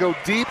tries to go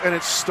deep, and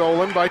it's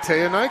stolen by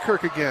Taya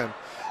Nykirk again.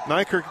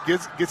 Nykirk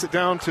gets it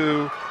down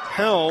to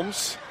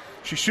Helms.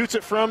 She shoots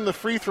it from the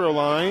free throw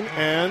line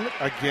and,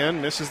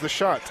 again, misses the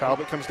shot.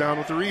 Talbot comes down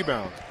with the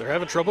rebound. They're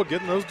having trouble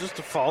getting those just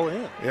to fall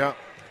in. Yeah.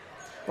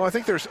 Well, I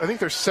think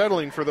they're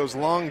settling for those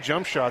long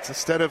jump shots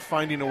instead of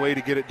finding a way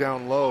to get it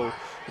down low,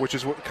 which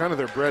is kind of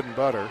their bread and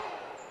butter.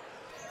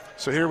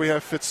 So here we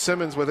have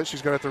Fitzsimmons with it.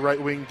 She's got it at the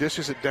right wing,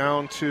 dishes it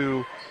down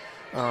to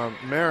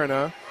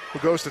Marina, who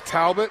goes to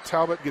Talbot.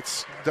 Talbot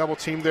gets double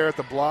teamed there at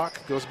the block,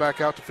 goes back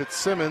out to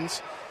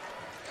Fitzsimmons.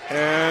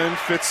 And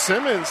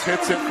Fitzsimmons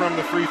hits it from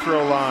the free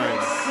throw line.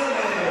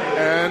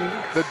 And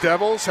the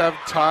Devils have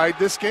tied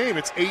this game.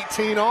 It's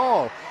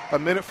 18-all,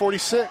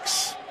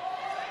 1:46.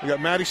 We got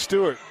Maddie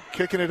Stewart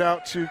kicking it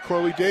out to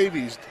Chloe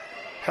Davies.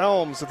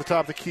 Helms at the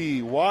top of the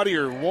key.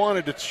 Wadier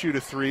wanted to shoot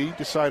a 3,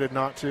 decided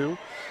not to.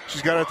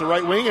 She's got it at the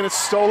right wing, and it's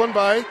stolen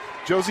by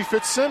Josie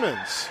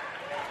Fitzsimmons.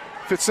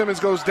 Fitzsimmons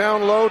goes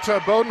down low to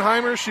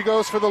Bodenheimer. She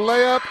goes for the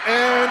layup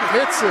and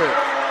hits it.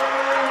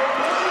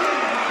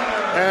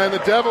 And the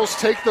Devils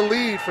take the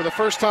lead for the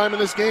first time in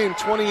this game,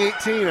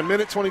 20-18,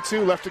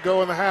 1:22 left to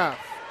go in the half.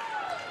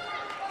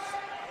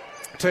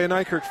 Taya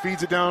Nykirk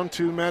feeds it down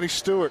to Maddie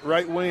Stewart,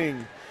 right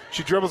wing.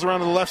 She dribbles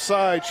around to the left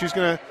side. She's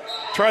going to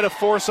try to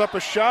force up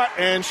a shot,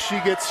 and she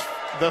gets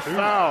the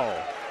foul.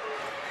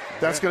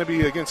 That's going to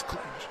be against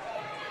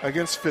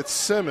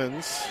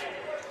Fitzsimmons.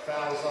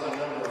 Fouls on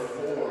number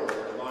 4.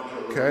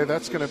 Okay,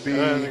 that's going to be...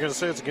 they're going to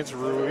say it's against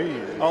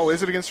Ruiz. Oh,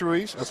 is it against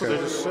Ruiz? That's what they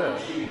just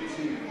said.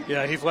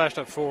 Yeah, he flashed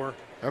up 4.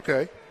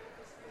 Okay.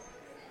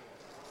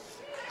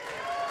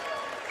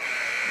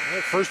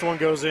 The first one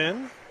goes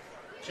in.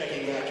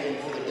 Checking back in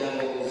for the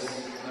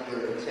Devils,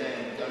 number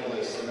 10,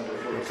 Douglas, number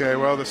 14. Okay,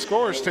 well, the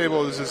scorer's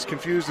table is as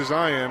confused as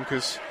I am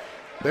because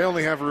they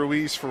only have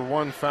Ruiz for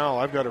 1 foul.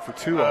 I've got her for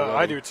 2 already.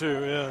 I do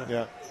too, yeah.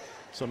 Yeah.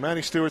 So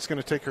Maddie Stewart's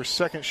going to take her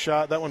second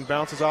shot. That one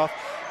bounces off.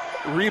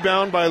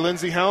 Rebound by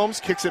Lindsay Helms.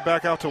 Kicks it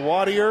back out to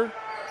Wadier.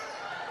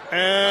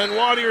 And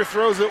Wadier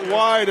throws it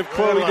wide of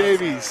Chloe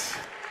Davies.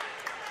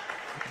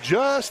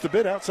 Just a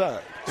bit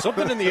outside.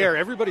 Something in the air.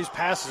 Everybody's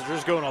passes are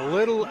just going a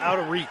little out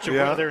of reach of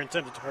where their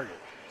intended target.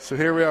 So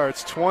here we are.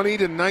 It's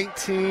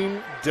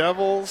 20-19.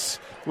 Devils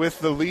with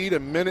the lead.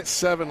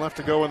 1:07 left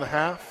to go in the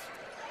half.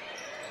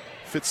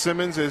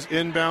 Fitzsimmons is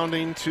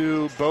inbounding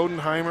to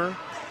Bodenheimer.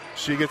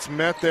 She gets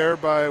met there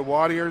by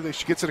Wadier.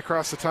 She gets it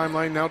across the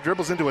timeline. Now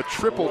dribbles into a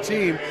triple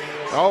team.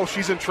 Oh,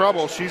 she's in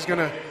trouble. She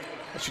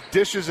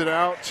dishes it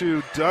out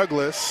to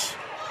Douglas,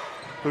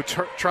 who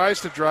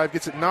tries to drive,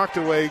 gets it knocked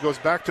away, goes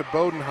back to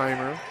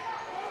Bodenheimer.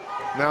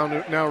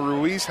 Now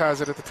Ruiz has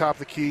it at the top of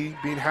the key,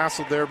 being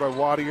hassled there by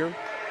Wadier.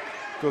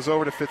 Goes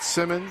over to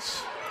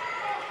Fitzsimmons,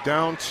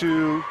 down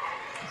to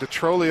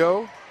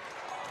DeTrolio,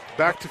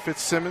 back to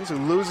Fitzsimmons, who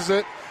loses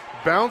it,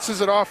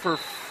 bounces it off her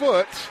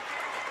foot.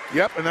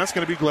 Yep, and that's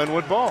going to be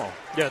Glenwood ball.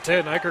 Yeah,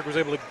 Ted Nykirk was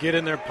able to get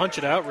in there, punch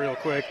it out real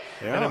quick,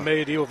 and it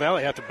made Eagle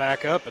Valley have to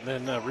back up, and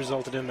then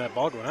resulted in that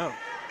ball going out.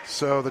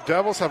 So the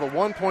Devils have a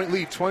 1-point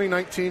lead,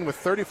 20-19, with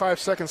 35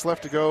 seconds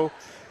left to go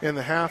in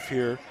the half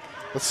here.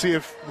 Let's see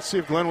if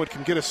Glenwood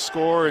can get a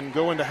score and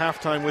go into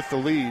halftime with the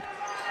lead.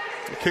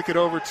 We'll kick it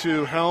over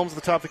to Helms, the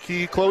top of the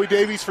key. Chloe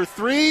Davies for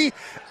 3.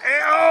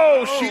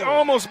 Oh, she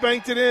almost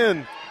banked it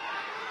in.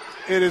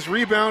 It is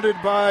rebounded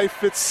by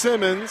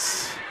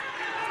Fitzsimmons.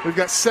 We've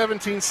got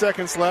 17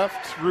 seconds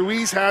left.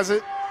 Ruiz has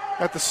it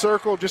at the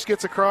circle, just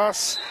gets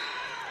across.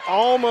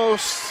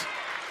 Almost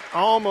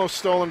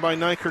stolen by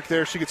Nykirk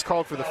there. She gets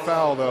called for the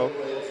foul, though.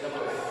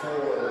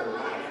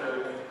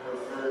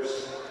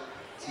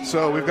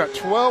 So we've got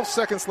 12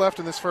 seconds left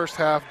in this first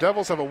half.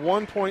 Devils have a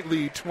 1-point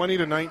lead,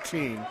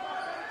 20-19.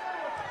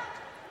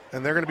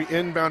 And they're going to be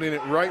inbounding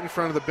it right in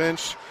front of the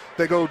bench.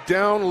 They go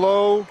down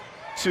low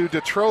to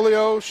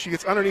DeTrolio. She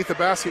gets underneath the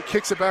basket,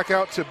 kicks it back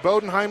out to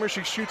Bodenheimer.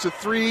 She shoots a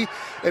 3.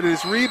 It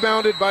is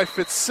rebounded by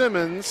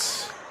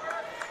Fitzsimmons,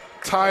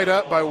 tied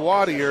up by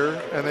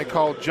Wadier, and they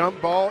call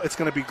jump ball. It's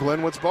going to be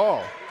Glenwood's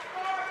ball.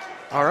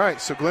 All right,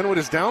 so Glenwood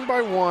is down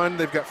by 1.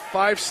 They've got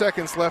 5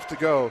 seconds left to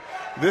go.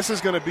 This is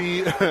going to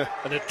be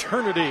an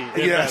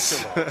eternity in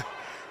basketball.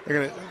 They're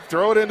going to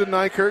throw it into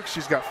Nykirk.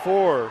 She's got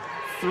 4,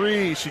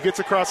 3. She gets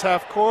across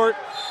half court,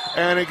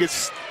 and it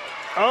gets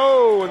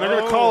and they're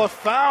going to call a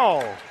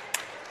foul.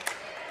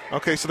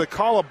 Okay, so they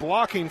call a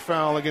blocking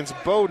foul against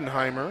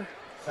Bodenheimer.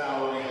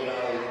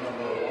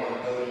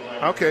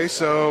 Okay,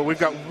 so we've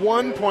got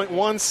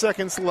 1.1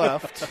 seconds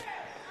left.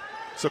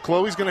 So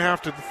Chloe's going to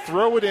have to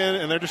throw it in,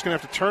 and they're just going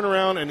to have to turn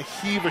around and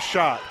heave a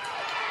shot.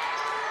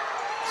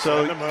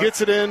 So gets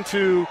it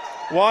into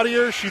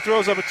Wadier. She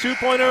throws up a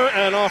 2-pointer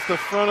and off the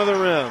front of the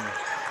rim.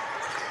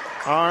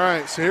 All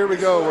right, so here we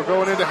go. We're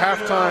going into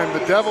halftime. The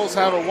Devils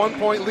have a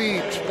 1-point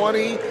lead,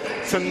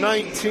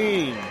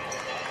 20-19.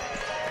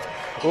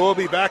 We'll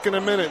be back in a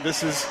minute.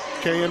 This is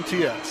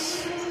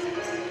KMTS.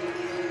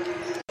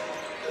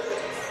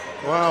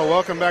 Wow,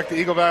 welcome back to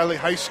Eagle Valley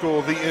High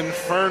School, the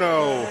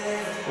Inferno,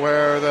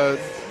 where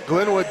the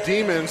Glenwood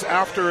Demons,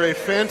 after a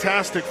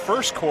fantastic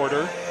first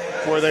quarter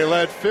where they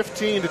led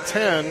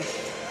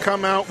 15-10,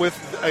 come out with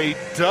a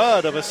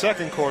dud of a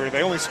second quarter.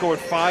 They only scored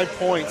 5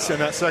 points in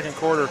that second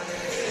quarter.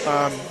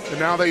 And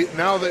now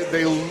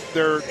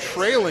they're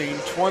trailing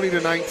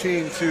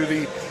 20-19 to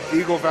the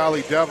Eagle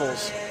Valley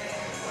Devils.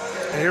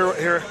 And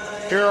here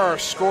are our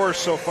scores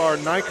so far.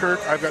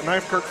 Nykirk, I've got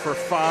Nykirk for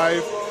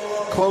 5.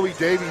 Chloe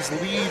Davies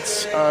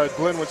leads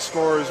Glenwood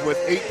scores with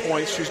 8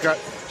 points. She's got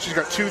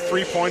 2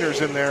 3-pointers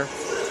in there.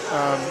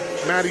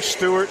 Maddie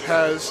Stewart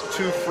has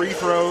 2 free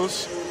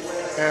throws,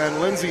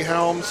 and Lindsay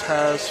Helms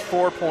has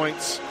 4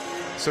 points.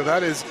 So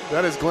that is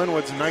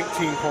Glenwood's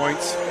 19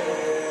 points.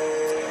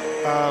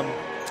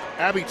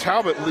 Abby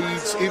Talbot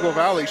leads Eagle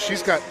Valley.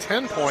 She's got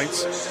 10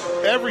 points.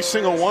 Every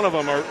single one of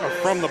them are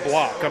from the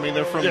block. I mean,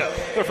 they're from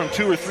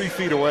 2 or 3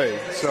 feet away.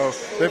 So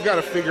they've got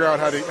to figure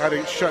out how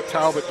to shut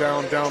Talbot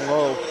down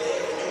low.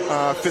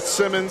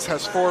 Fitzsimmons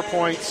has 4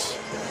 points.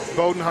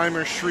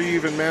 Bodenheimer,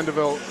 Shreve, and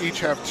Mandeville each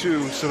have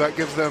 2, so that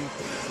gives them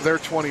their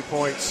 20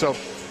 points. So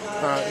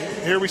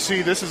here we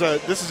see this is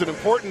an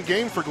important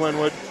game for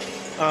Glenwood.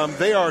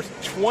 They are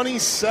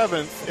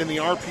 27th in the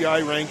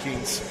RPI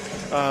rankings.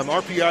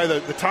 RPI,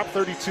 the top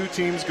 32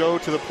 teams go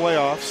to the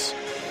playoffs.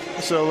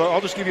 So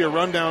I'll just give you a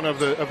rundown of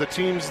the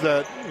teams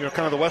that,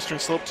 kind of the Western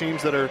Slope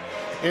teams that are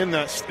in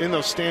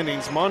those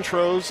standings.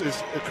 Montrose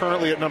is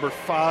currently at number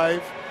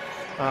 5.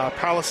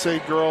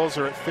 Palisade Girls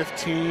are at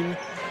 15.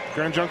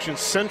 Grand Junction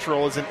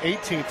Central is in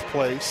 18th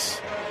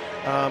place.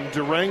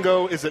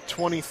 Durango is at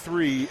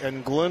 23,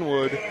 and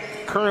Glenwood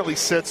currently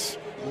sits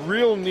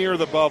real near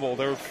the bubble.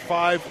 They're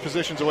 5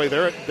 positions away.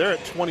 They're at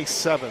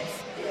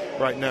 27th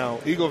right now.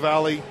 Eagle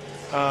Valley,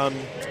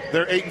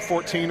 they're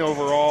 8-14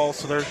 overall,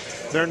 so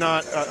they're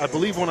not. I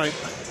believe when I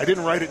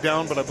didn't write it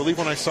down, but I believe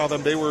when I saw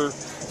them, they were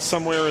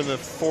somewhere in the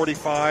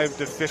 45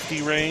 to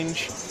 50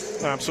 range.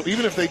 So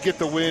even if they get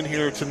the win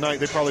here tonight,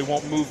 they probably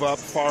won't move up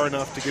far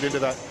enough to get into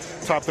that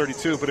top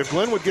 32. But if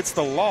Glenwood gets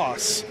the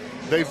loss,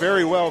 they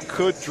very well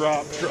could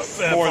drop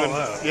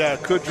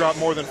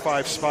more than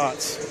 5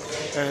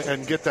 spots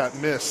and get that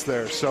miss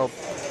there. So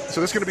this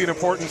is going to be an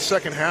important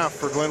second half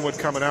for Glenwood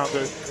coming out.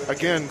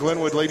 Again,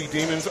 Glenwood Lady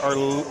Demons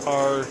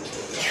are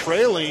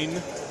trailing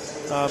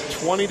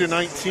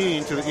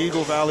 20-19 to the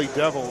Eagle Valley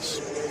Devils.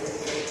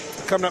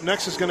 Coming up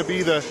next is going to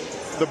be the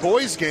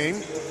boys'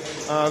 game.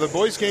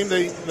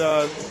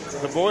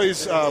 The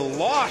boys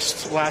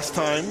lost last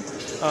time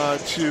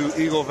to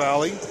Eagle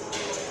Valley,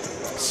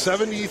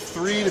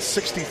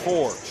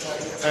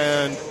 73-64,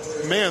 and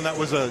man, that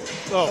was a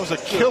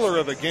killer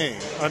of a game.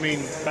 I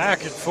mean,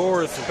 back and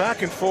forth,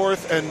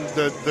 and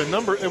the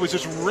number, it was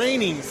just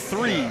raining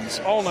threes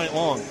all night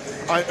long.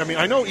 I mean,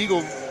 I know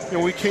Eagle.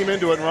 We came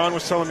into it, and Ron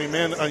was telling me,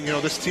 man,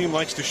 this team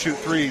likes to shoot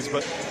threes,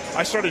 but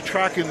I started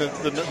tracking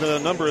the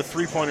number of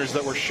 3-pointers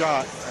that were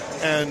shot.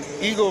 And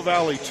Eagle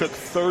Valley took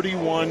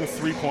 31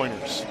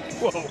 3-pointers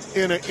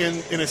in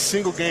a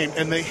single game,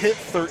 and they hit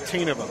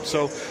 13 of them.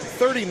 So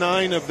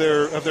 39 of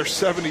their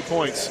 70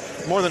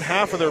 points, more than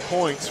half of their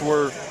points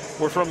were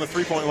from the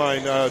 3-point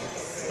line. I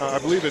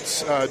believe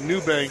it's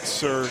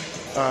Newbanks or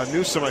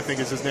Newsom, I think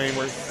is his name,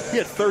 where he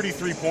had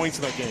 33 points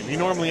in that game. He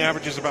normally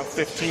averages about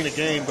 15 a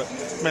game, but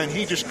man,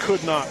 he just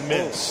could not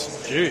miss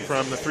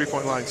from the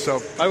 3-point line.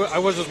 So I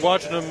was just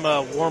watching them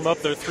warm up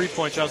their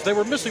 3-point shots. They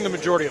were missing the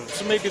majority of them,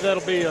 so maybe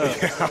that'll be an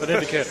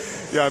indicator.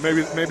 Yeah,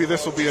 maybe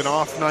this will be an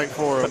off night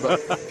for them.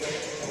 But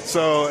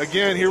so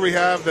again, here we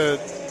have the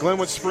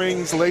Glenwood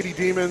Springs Lady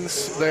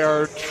Demons. They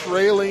are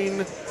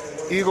trailing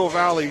Eagle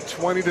Valley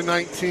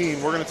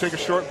 20-19. We're going to take a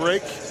short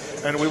break,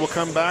 and we will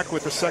come back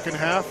with the second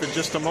half in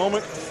just a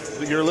moment.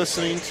 You're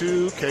listening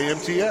to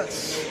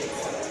KMTS.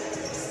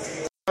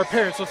 Our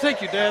parents, so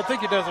thank you, Dad.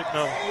 Thank you, Dad.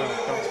 No,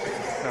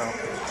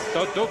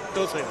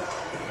 don't say that.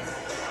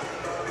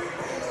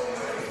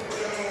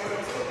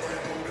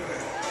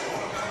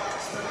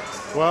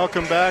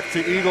 Welcome back to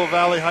Eagle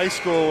Valley High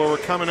School, where we're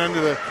coming into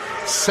the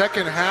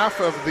second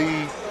half of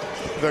the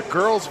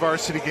girls'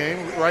 varsity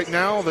game. Right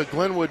now, the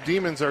Glenwood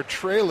Demons are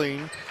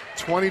trailing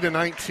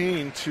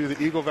 20-19 to the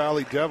Eagle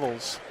Valley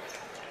Devils.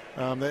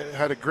 They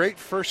had a great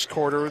first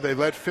quarter. They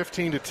led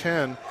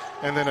 15-10,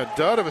 and then a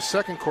dud of a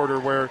second quarter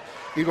where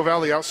Eagle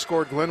Valley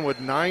outscored Glenwood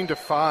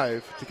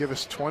 9-5 to give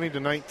us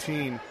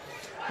 20-19.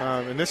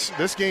 And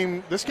this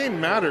game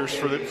matters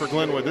for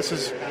Glenwood. This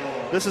is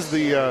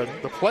the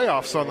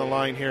playoffs on the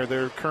line here.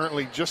 They're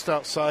currently just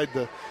inside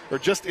the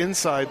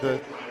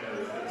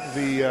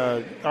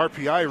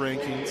RPI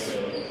rankings.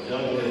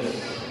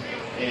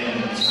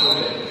 So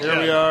here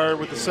we are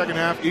with the second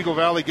half. Eagle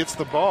Valley gets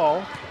the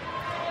ball.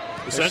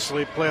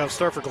 Essentially, playoff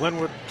start for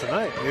Glenwood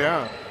tonight.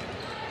 Yeah.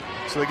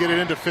 So they get it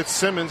into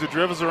Fitzsimmons, who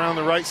dribbles around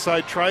the right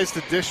side, tries to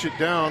dish it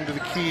down to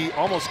the key,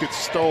 almost gets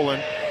stolen,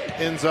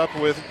 ends up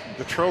with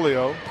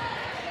Petrolio.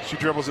 She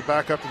dribbles it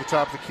back up to the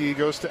top of the key,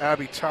 goes to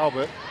Abby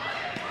Talbot.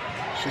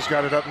 She's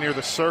got it up near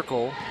the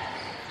circle.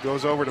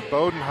 Goes over to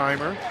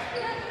Bodenheimer.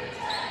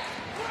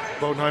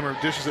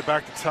 Bodenheimer dishes it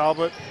back to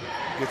Talbot.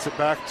 Gets it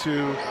back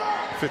to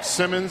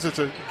Fitzsimmons. It's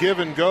a give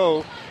and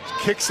go.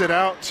 Kicks it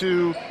out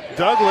to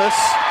Douglas.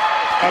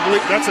 I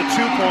believe that's a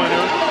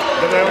two-pointer.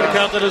 Did they only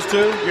count that as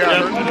two?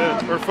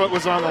 Yeah, her foot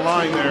was on the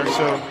line there.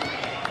 So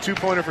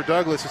two-pointer for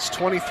Douglas. It's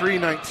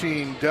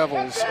 23-19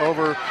 Devils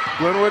over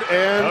Glenwood.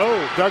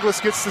 And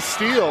Douglas gets the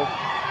steal.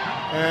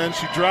 And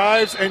she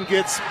drives and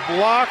gets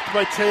blocked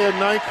by Taya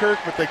Nykirk,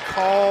 but they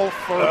call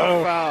for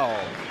a foul.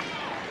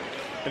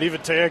 And even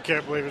Taya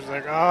can't believe it. She's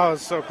like, oh,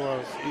 it's so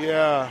close.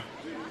 Yeah.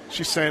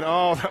 She's saying,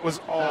 oh, that was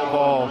all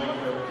ball.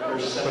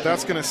 But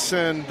that's going to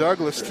send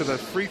Douglas to the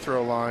free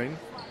throw line.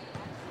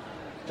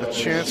 A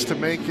chance to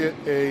make it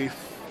a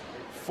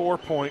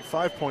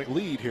 5-point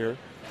lead here.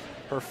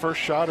 Her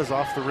first shot is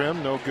off the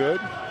rim, no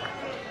good.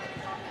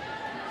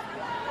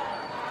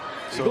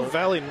 Eagle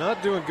Valley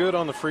not doing good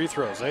on the free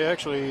throws. They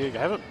actually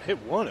haven't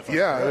hit one.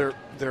 They're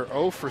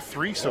 0 for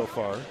 3 so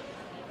far.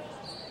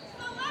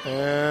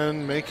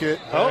 And make it.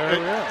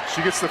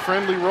 She gets the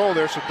friendly roll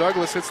there, so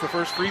Douglas hits the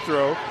first free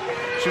throw.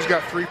 She's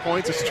got 3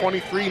 points. It's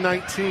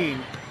 23-19.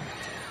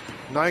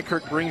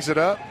 Nykirk brings it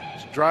up,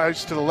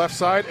 drives to the left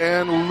side,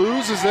 and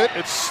loses it.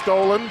 It's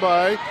stolen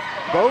by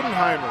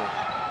Bodenheimer.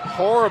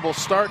 Horrible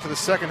start to the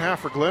second half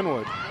for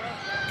Glenwood.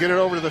 Get it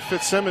over to the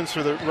Fitzsimmons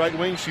for the right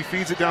wing. She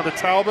feeds it down to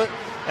Talbot,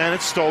 and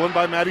it's stolen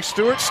by Maddie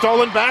Stewart.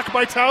 Stolen back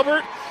by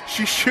Talbot.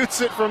 She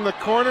shoots it from the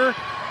corner,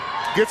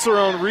 gets her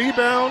own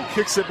rebound,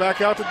 kicks it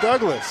back out to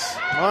Douglas.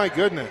 My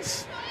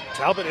goodness.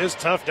 Talbot is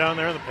tough down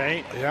there in the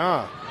paint.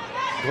 Yeah.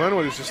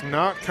 Glenwood is just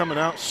not coming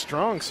out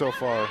strong so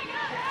far.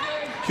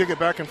 Kick it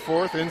back and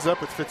forth, ends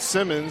up with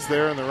Fitzsimmons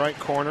there in the right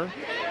corner.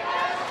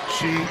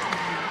 She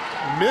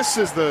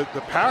misses the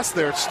pass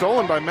there. It's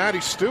stolen by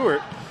Maddie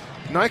Stewart.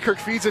 Nykirk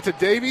feeds it to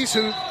Davies,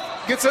 who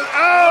gets it.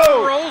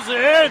 Oh! Rolls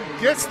in.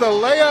 Gets the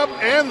layup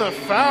and the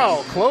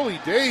foul. Chloe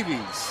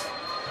Davies.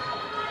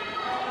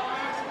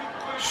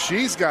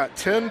 She's got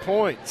 10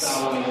 points.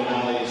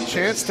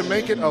 Chance to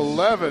make it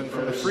 11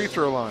 from the free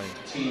throw line.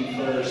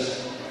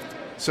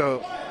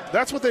 So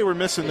that's what they were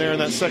missing there in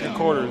that second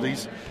quarter.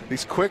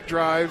 These quick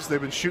drives. They've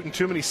been shooting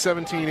too many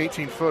 17,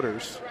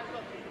 18-footers.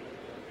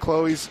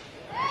 Chloe's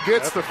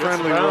gets the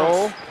friendly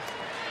roll.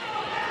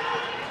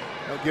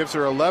 That gives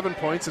her 11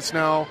 points. It's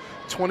now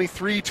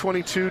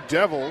 23-22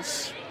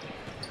 Devils.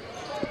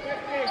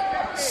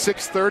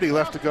 6:30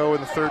 left to go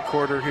in the third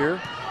quarter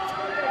here.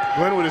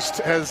 Glenwood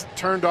has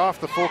turned off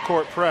the full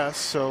court press,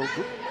 so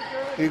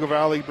Eagle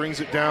Valley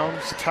brings it down.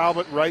 So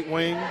Talbot, right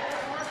wing,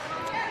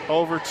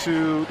 over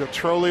to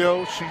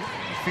Detrolio. She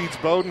feeds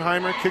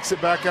Bodenheimer, kicks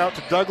it back out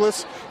to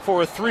Douglas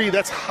for a three.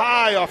 That's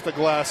high off the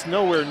glass,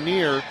 nowhere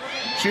near.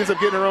 She ends up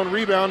getting her own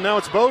rebound. Now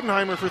it's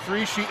Bodenheimer for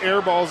three. She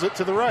airballs it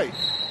to the right.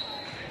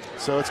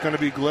 So it's going to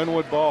be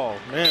Glenwood ball.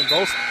 Man,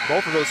 both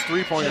of those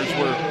three-pointers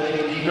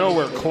were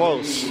nowhere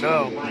close.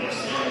 No.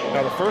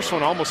 Now the first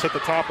one almost hit the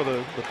top of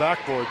the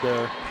backboard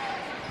there.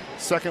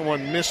 Second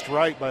one missed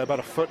right by about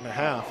 1.5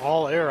 feet.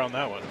 All air on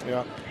that one.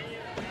 Yeah.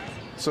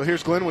 So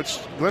here's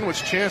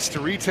Glenwood's chance to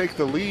retake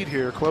the lead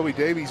here. Chloe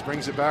Davies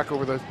brings it back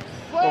over the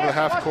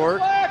half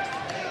court.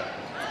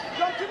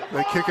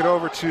 They kick it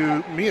over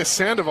to Mia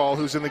Sandoval,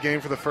 who's in the game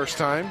for the first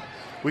time.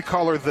 We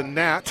call her the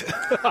Gnat.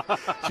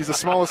 She's the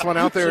smallest one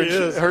out there.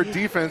 Her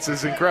defense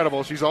is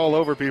incredible. She's all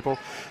over people.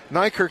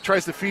 Nykirk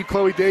tries to feed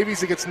Chloe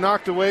Davies. It gets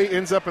knocked away,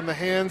 ends up in the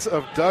hands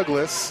of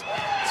Douglas.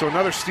 So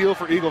another steal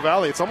for Eagle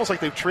Valley. It's almost like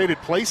they've traded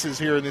places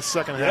here in this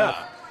second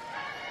half.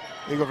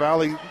 Eagle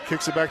Valley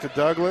kicks it back to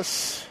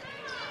Douglas.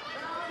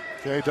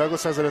 Okay,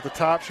 Douglas has it at the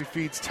top. She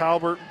feeds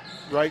Talbot,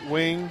 right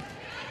wing.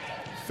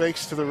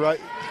 Fakes to the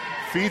right.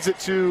 Feeds it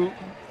to,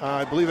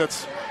 I believe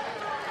that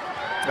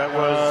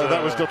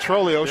was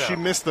Detrolio. Yeah. She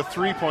missed the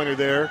three-pointer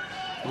there.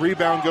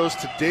 Rebound goes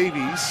to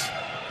Davies.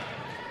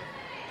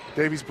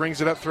 Davies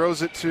brings it up,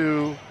 throws it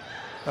to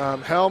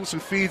Helms, who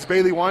feeds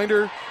Bailey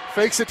Winder.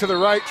 Fakes it to the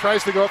right,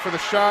 tries to go up for the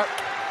shot.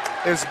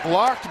 Is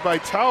blocked by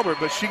Talbot,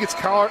 but she gets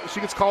called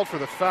for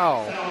the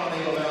foul.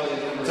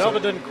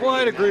 Talbot didn't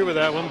quite agree with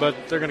that one, but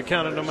they're going to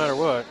count it no matter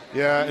what.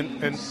 Yeah,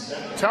 and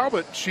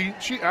Talbot, she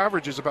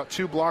averages about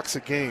 2 blocks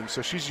a game,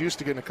 so she's used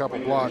to getting a couple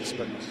blocks.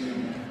 But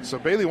so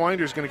Bailey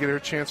Winder is going to get her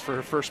chance for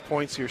her first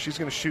points here. She's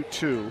going to shoot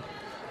 2.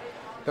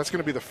 That's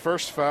going to be the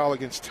first foul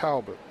against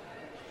Talbot.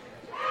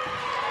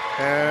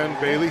 And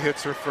Bailey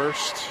hits her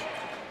first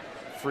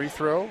free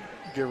throw.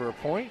 Give her a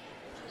point.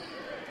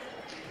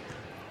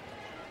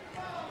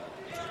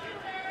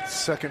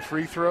 Second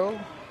free throw.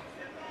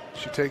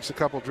 She takes a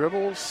couple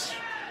dribbles.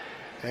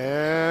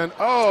 And,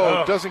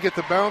 doesn't get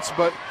the bounce,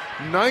 but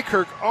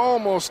Nykirk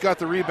almost got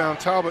the rebound.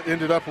 Talbot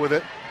ended up with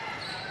it.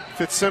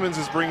 Fitzsimmons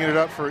is bringing it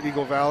up for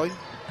Eagle Valley.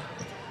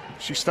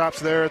 She stops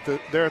there at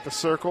the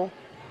circle.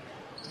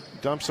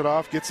 Dumps it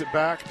off, gets it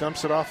back,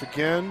 dumps it off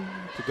again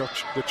to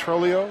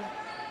Detrolio.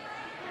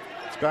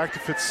 It's back to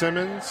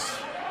Fitzsimmons.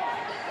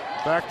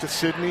 Back to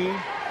Sydney.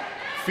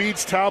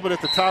 Feeds Talbot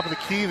at the top of the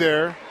key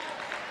there.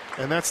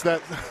 And that's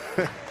that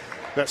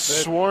that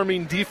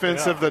swarming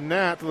defense of the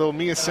Nat, little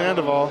Mia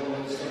Sandoval.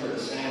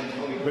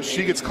 But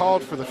she gets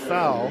called for the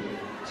foul.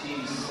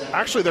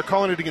 Actually, they're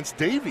calling it against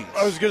Davies.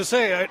 I was going to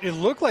say, it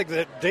looked like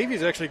that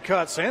Davies actually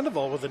caught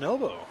Sandoval with an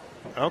elbow.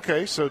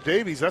 Okay, so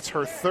Davies, that's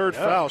her third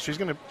foul. She's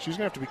gonna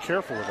have to be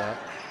careful with that.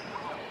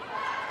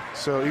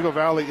 So Eagle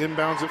Valley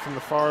inbounds it from the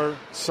far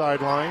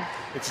sideline.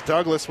 It's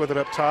Douglas with it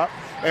up top,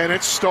 and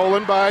it's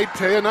stolen by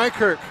Taya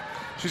Nykirk.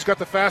 She's got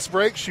the fast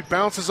break. She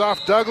bounces off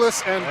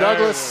Douglas, and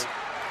Douglas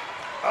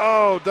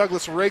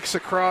rakes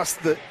across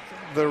the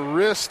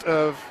wrist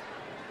of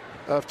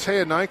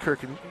Taya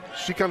Nykirk, and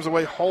she comes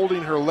away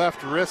holding her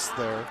left wrist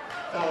there.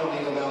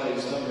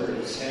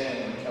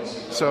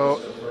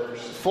 So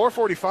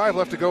 4:45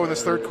 left to go in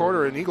this third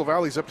quarter, and Eagle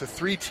Valley's up to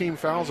 3 team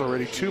fouls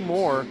already, 2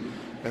 more,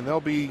 and they'll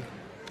be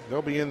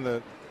in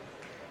the.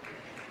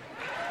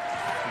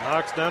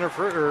 Knocks down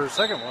her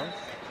second one.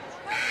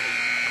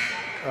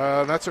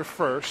 That's her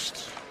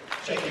first.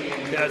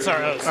 Yeah,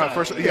 sorry.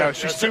 First, yeah,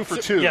 she's 2 for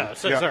 2.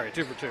 Sorry,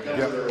 2 for 2.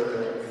 Yeah.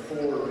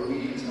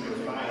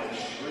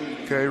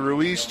 Okay,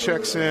 Ruiz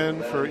checks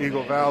in for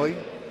Eagle Valley.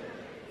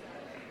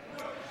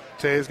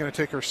 Tay is going to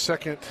take her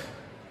second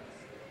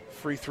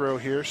free throw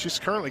here. She's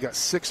currently got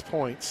 6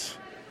 points.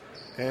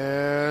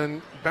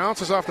 And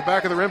bounces off the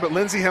back of the rim, but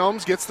Lindsey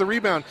Helms gets the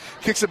rebound.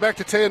 Kicks it back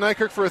to Taya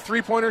Nykirk for a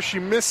three-pointer. She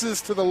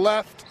misses to the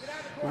left.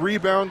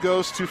 Rebound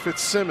goes to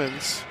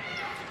Fitzsimmons.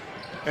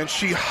 And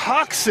she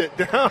hawks it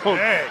down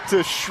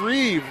to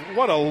Shreve.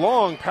 What a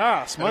long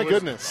pass. My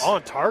goodness.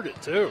 On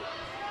target, too.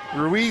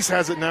 Ruiz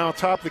has it now,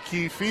 top of the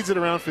key, feeds it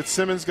around.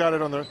 Fitzsimmons got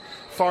it on the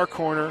far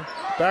corner.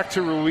 Back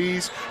to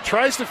Ruiz.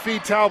 Tries to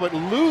feed Talbot,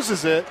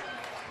 loses it.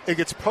 It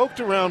gets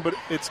poked around, but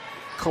it's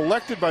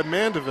collected by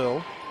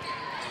Mandeville.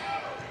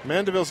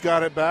 Mandeville's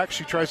got it back.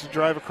 She tries to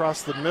drive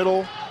across the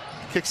middle.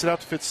 Kicks it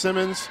out to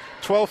Fitzsimmons.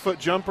 12-foot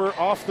jumper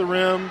off the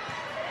rim.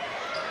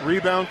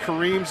 Rebound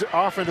Kareem's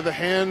off into the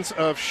hands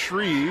of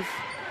Shreve.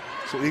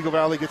 So Eagle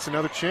Valley gets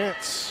another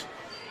chance.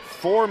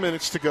 4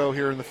 minutes to go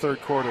here in the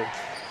third quarter.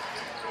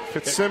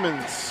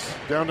 Fitzsimmons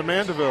down to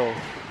Mandeville.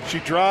 She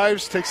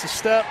drives, takes a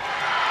step,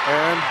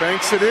 and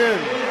banks it in.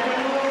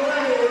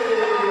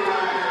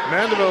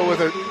 Mandeville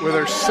with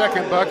her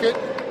second bucket.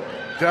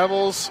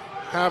 Devils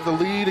have the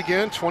lead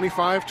again,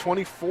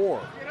 25-24.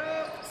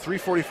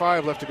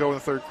 3:45 left to go in the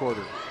third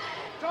quarter.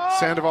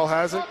 Sandoval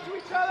has it,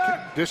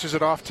 dishes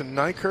it off to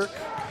Nykirk.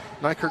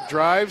 Nykirk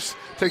drives,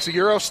 takes a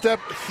Euro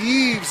step,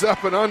 heaves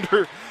up an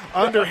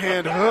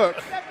underhand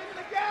hook.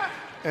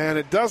 And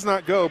it does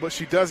not go, but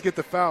she does get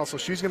the foul, so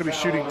she's going to be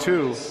shooting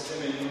 2.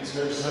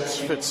 That's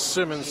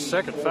Fitzsimmons'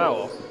 second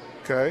foul.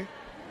 Okay.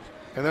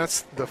 And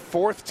that's the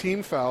 4th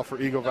team foul for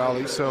Eagle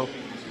Valley. So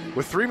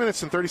with 3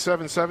 minutes and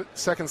 37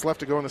 seconds left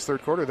to go in this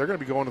third quarter, they're going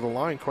to be going to the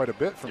line quite a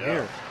bit from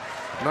here.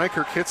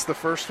 Nykirk hits the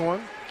first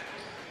one.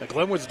 And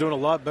Glenwood's doing a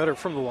lot better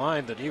from the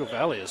line than Eagle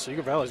Valley is, so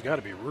Eagle Valley's got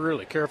to be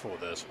really careful with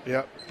this.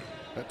 Yep.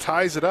 That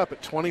ties it up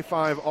at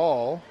 25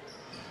 all.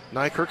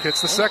 Nykirk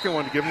hits the second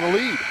one to give them the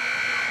lead.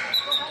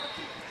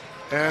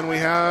 And we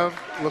have,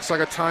 looks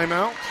like a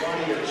timeout.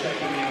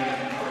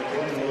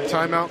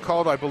 Timeout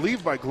called, I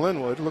believe, by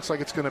Glenwood. Looks like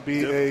it's going to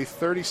be a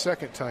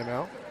 30-second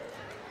timeout.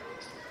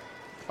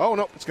 Oh,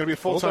 no, it's going to be a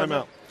full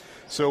timeout.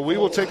 So we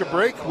will take a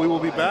break. We will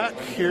be back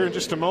here in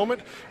just a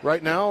moment.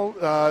 Right now,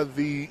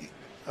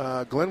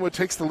 Glenwood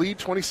takes the lead,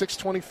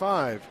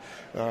 26-25.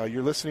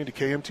 You're listening to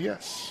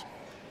KMTS.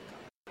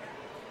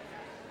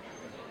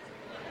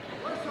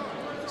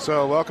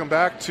 So welcome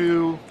back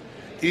to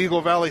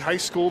Eagle Valley High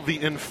School,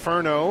 the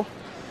Inferno,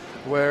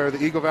 where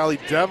the Eagle Valley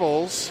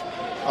Devils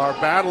are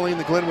battling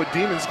the Glenwood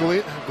Demons.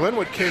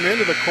 Glenwood came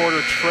into the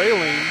quarter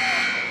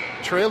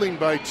trailing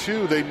by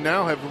 2. They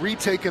now have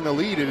retaken the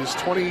lead. It is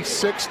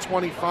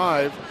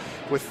 26-25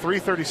 with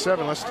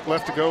 3:37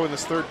 left to go in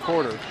this third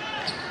quarter.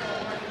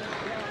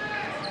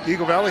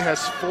 Eagle Valley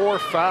has 4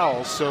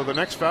 fouls, so the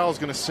next foul is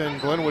going to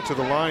send Glenwood to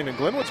the line, and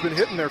Glenwood's been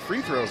hitting their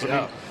free throws. I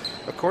mean,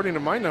 according to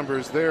my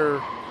numbers,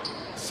 they're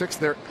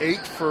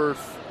 8 for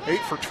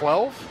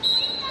 12.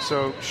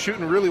 So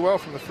shooting really well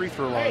from the free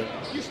throw line.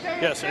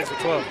 Yes, 8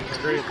 for 12.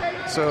 Agreed.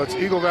 So it's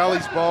Eagle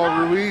Valley's ball.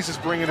 Ruiz is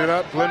bringing it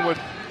up.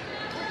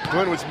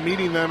 Glenwood's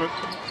meeting them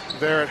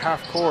there at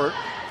half court.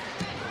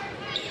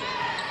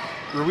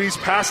 Ruiz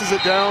passes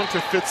it down to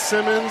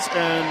Fitzsimmons,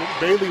 and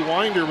Bailey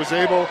Winder was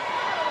able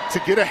to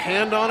get a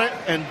hand on it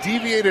and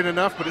deviated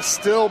enough, but it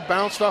still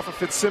bounced off of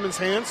Fitzsimmons'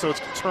 hand, so it's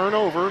a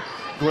turnover,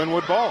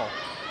 Glenwood ball.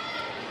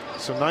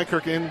 So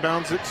Nykirk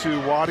inbounds it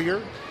to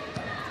Wadier.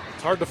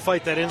 It's hard to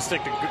fight that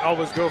instinct to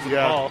always go for the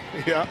ball.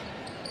 Yeah.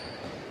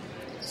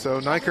 So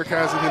Nykirk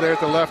has it there at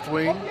the left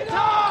wing.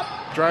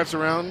 Drives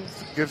around,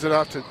 gives it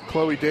off to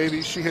Chloe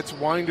Davies. She hits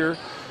Winder,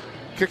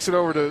 kicks it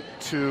over to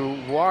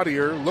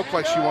Wadier. Looked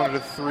like she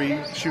wanted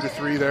shoot a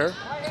three there.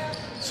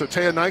 So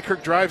Taya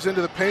Nykirk drives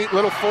into the paint.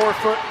 Little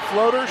 4-foot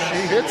floater.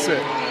 She hits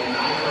it.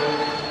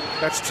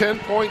 That's 10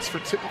 points for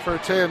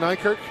Taya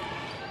Nykirk.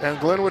 And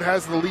Glenwood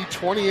has the lead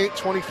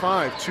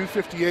 28-25.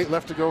 2:58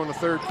 left to go in the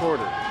third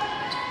quarter.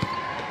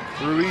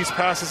 Ruiz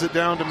passes it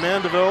down to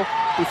Mandeville.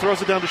 who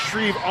throws it down to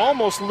Shreve,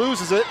 almost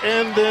loses it,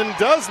 and then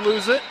does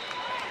lose it.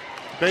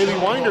 Bailey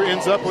Winder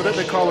ends up with it.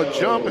 They call a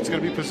jump. It's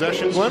going to be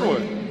possession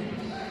Glenwood.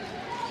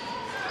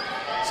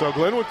 So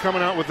Glenwood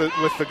coming out with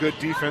the good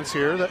defense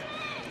here.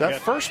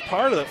 That first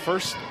part of that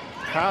first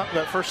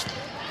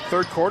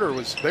third quarter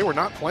they were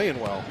not playing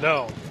well.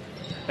 No,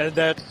 and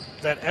that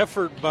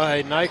effort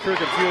by Nykirk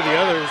and a few of the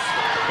others.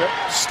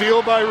 Yep.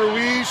 Steal by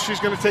Ruiz. She's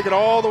going to take it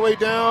all the way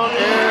down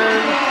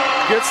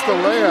and gets the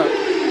layup.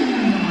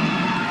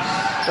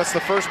 That's the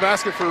first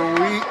basket for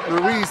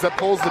Ruiz that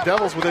pulls the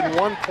Devils within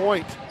 1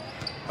 point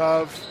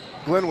of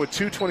Glenwood.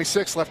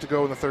 2:26 left to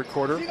go in the third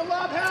quarter.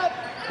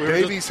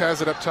 Davies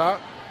has it up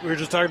top. We were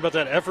just talking about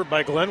that effort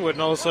by Glenwood,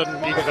 and all of a sudden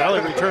Eagle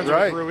Valley returns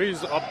with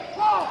Ruiz up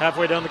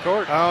halfway down the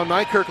court. Oh,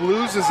 Nykirk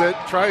loses it,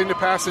 trying to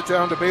pass it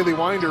down to Bailey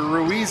Winder.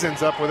 Ruiz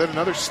ends up with it.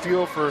 Another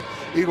steal for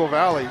Eagle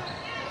Valley.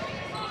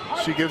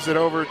 She gives it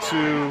over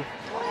to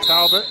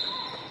Talbot,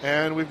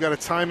 and we've got a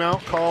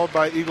timeout called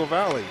by Eagle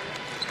Valley.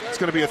 It's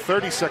going to be a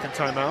 30-second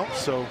timeout,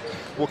 so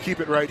we'll keep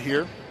it right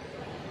here.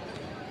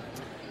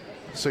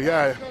 So,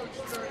 yeah,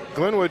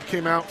 Glenwood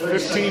came out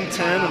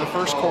 15-10 in the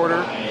first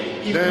quarter.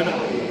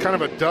 Then kind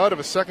of a dud of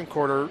a second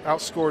quarter,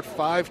 outscored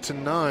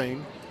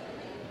 5-9.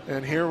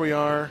 And here we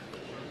are.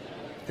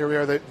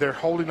 They're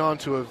holding on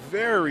to a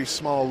very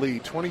small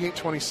lead,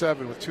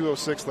 28-27 with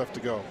 2:06 left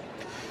to go.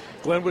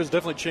 Glenwood's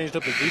definitely changed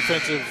up the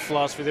defensive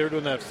philosophy. They were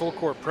doing that full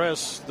court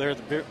press there at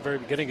the very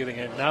beginning of the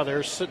game. Now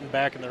they're sitting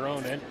back in their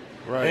own end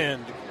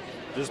and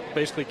just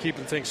basically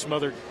keeping things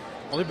smothered.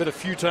 Only been a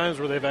few times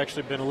where they've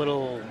actually been a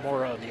little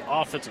more on the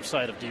offensive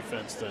side of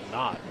defense than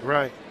not.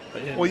 Right.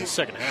 In the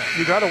second half.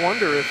 You got to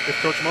wonder if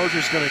Coach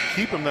Mosier's going to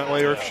keep them that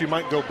way, or if she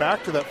might go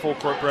back to that full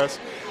court press,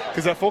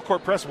 because that full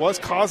court press was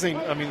causing.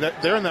 I mean,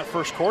 there in that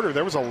first quarter,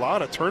 there was a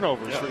lot of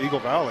turnovers for Eagle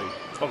Valley.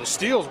 Well, the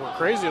steals were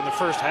crazy in the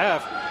first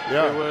half.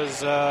 Yeah. It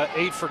was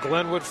 8 for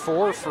Glenwood,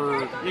 4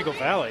 for Eagle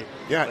Valley.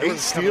 Yeah, 8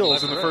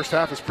 steals in the first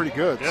half is pretty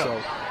good.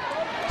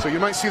 Yeah. So you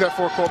might see that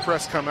full court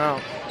press come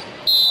out.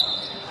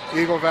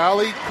 Eagle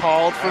Valley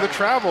called for the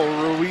travel.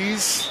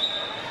 Ruiz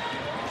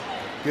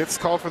gets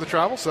called for the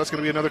travel, so that's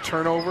going to be another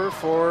turnover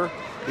for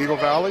Eagle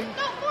Valley.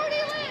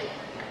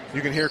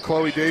 You can hear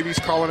Chloe Davies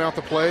calling out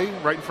the play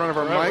right in front of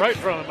our mic. Right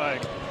in front of the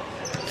mic.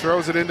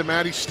 Throws it into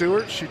Maddie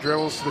Stewart. She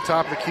dribbles to the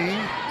top of the key.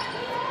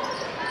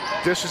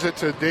 Dishes it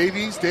to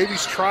Davies.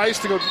 Davies tries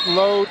to go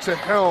low to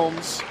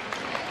Helms.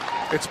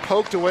 It's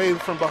poked away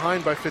from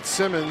behind by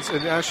Fitzsimmons,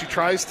 and as she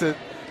tries to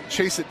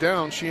chase it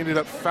down, she ended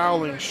up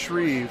fouling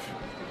Shreve.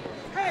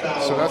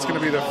 So that's going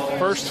to be the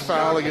first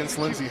foul against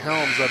Lindsay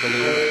Helms, I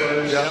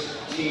believe. Yep.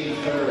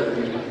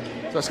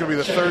 So that's going to be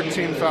the third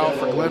team foul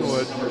for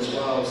Glenwood.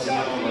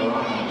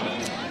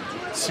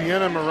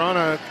 Sienna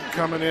Marana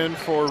coming in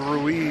for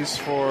Ruiz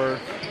for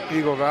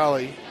Eagle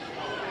Valley.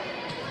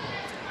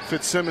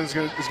 Fitzsimmons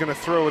is going to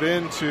throw it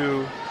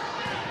into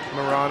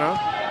Marana.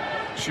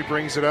 She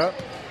brings it up.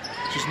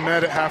 She's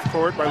met at half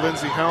court by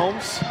Lindsay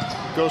Helms.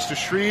 Goes to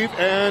Shreve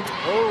and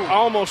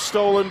almost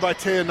stolen by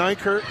Taya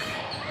Nykirk.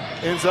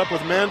 Ends up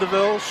with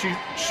Mandeville. She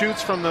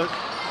shoots from the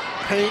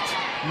paint,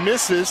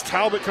 misses.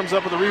 Talbot comes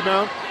up with a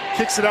rebound,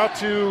 kicks it out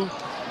to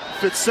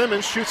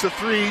Fitzsimmons, shoots a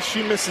three.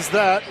 She misses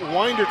that.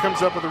 Winder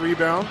comes up with a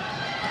rebound,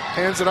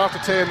 hands it off to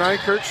Taya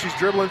Nykirk. She's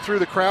dribbling through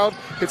the crowd.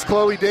 It's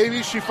Chloe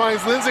Davies. She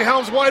finds Lindsay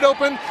Helms wide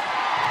open,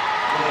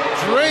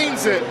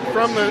 drains it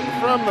from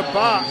the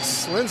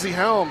box. Lindsay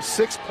Helms,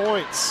 6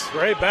 points.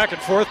 Great back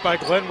and forth by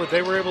Glenwood.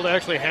 They were able to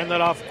actually hand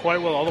that off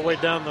quite well all the way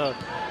down the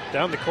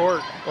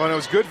court. Well, and it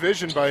was good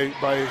vision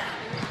by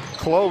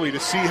Chloe to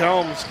see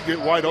Helms get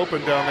wide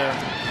open down there.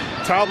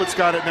 Talbot's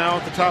got it now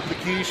at the top of the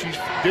key. She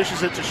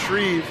dishes it to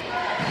Shreve.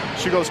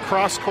 She goes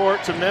cross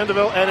court to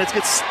Mandeville, and it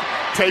gets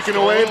taken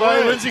away by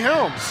Lindsay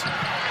Helms.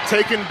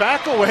 Taken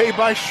back away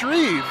by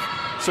Shreve.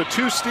 So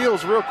 2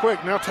 steals real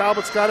quick. Now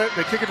Talbot's got it.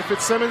 They kick it to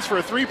Fitzsimmons for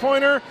a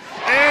three-pointer,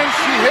 and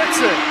she hits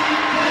it.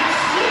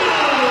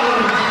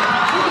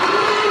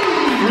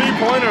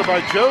 Three-pointer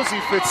by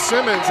Josie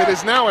Fitzsimmons. It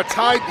is now a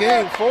tied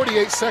game.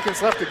 48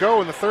 seconds left to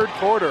go in the third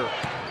quarter.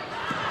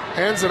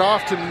 Hands it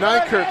off to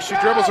Nykirk. She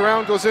dribbles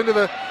around, goes into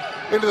the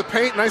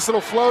paint. Nice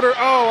little floater.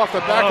 Oh, off the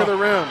back of the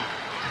rim.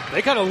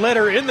 They kind of let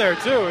her in there,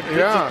 too. It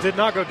just did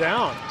not go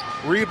down.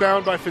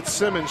 Rebound by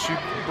Fitzsimmons. She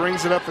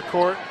brings it up the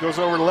court. Goes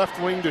over the left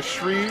wing to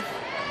Shreve.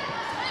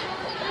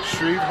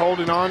 Shreve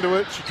holding on to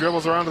it. She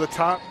dribbles around to the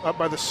top, up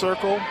by the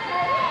circle.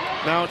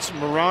 Now it's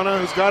Marana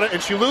who's got it,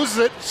 and she loses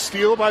it.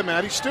 Steal by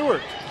Maddie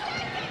Stewart.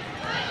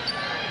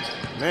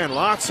 Man,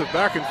 lots of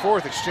back and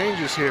forth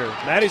exchanges here.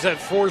 Maddie's had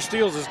 4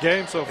 steals this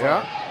game so far.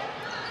 Yeah.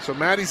 So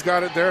Maddie's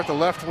got it there at the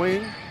left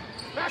wing.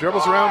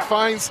 Dribbles around,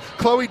 finds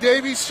Chloe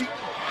Davies. She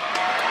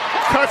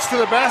cuts to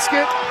the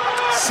basket,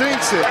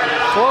 sinks it.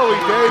 Chloe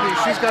Davies,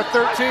 she's got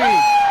 13.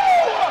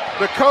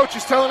 The coach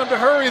is telling them to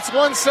hurry. It's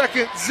 1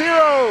 second,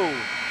 0.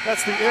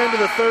 That's the end of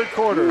the third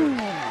quarter.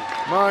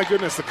 My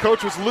goodness, the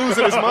coach was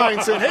losing his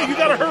mind, saying, hey, you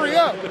got to hurry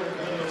up.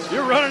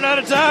 You're running out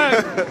of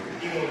time.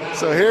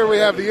 So here we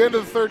have the end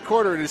of the third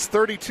quarter. It is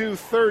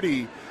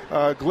 32-30.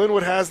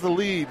 Glenwood has the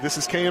lead. This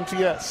is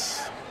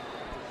KMTS.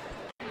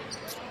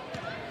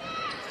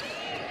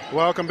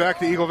 Welcome back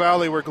to Eagle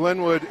Valley, where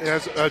Glenwood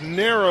has a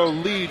narrow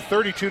lead,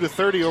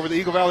 32-30 over the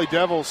Eagle Valley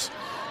Devils.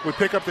 We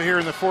pick up here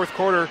in the fourth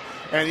quarter,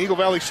 and Eagle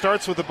Valley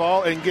starts with the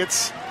ball and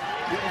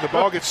the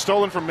ball gets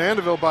stolen from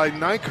Mandeville by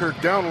Nykirk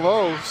down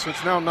low. So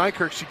it's now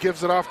Nykirk. She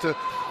gives it off to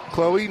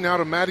Chloe, now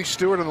to Maddie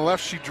Stewart on the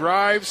left. She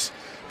drives,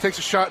 takes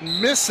a shot,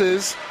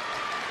 misses.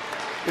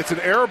 It's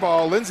an air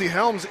ball. Lindsay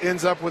Helms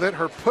ends up with it.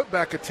 Her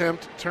putback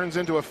attempt turns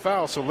into a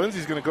foul, so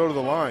Lindsay's going to go to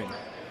the line.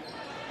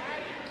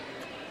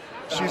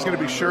 She's going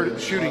to be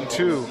shooting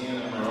 2.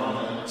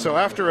 So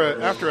after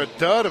a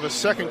dud of a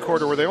second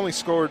quarter where they only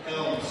scored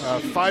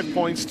 5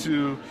 points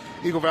to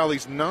Eagle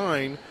Valley's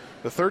 9,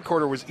 the third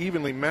quarter was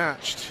evenly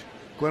matched.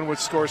 Glenwood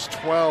scores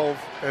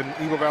 12 and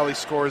Eagle Valley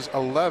scores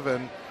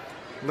 11.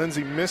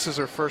 Lindsay misses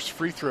her first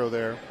free throw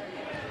there.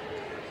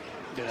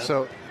 Yeah.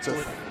 So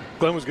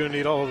Glenwood's going to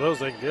need all of those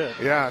they can get.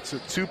 Yeah, it's a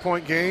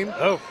 2-point game.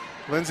 Oh.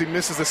 Lindsay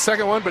misses the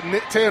second one, but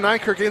Taya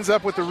Nykirk ends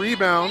up with the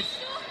rebound.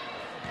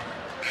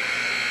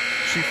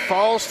 She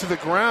falls to the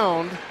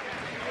ground,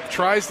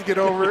 tries to get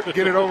it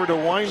over to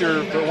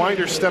Winder, but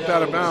Winder stepped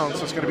out of bounds,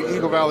 so it's going to be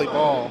Eagle Valley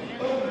ball.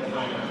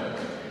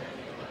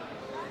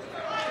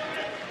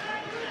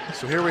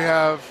 So here we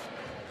have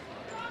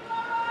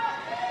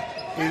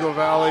Eagle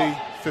Valley.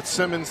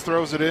 Fitzsimmons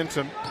throws it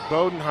into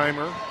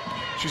Bodenheimer.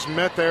 She's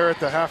met there at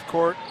the half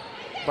court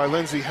by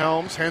Lindsay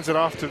Helms, hands it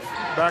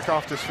back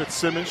off to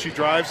Fitzsimmons. She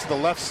drives to the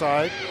left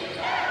side,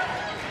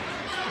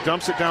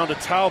 dumps it down to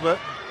Talbot,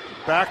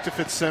 back to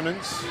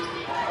Fitzsimmons.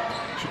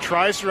 She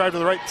tries to drive to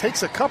the right,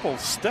 takes a couple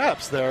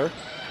steps there.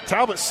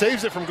 Talbot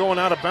saves it from going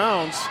out of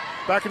bounds.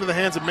 Back into the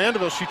hands of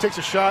Mandeville. She takes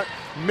a shot,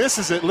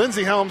 misses it.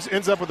 Lindsay Helms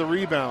ends up with a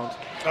rebound.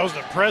 That was an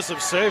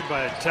impressive save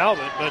by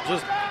Talbot, but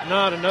just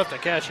not enough to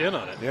cash in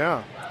on it.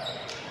 Yeah.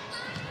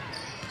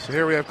 So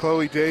here we have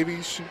Chloe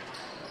Davies. She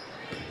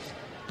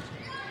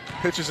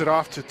pitches it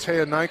off to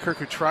Taya Nykirk,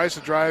 who tries to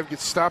drive,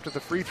 gets stopped at the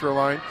free throw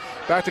line.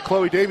 Back to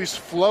Chloe Davies,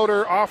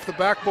 floater off the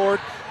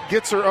backboard,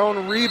 gets her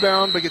own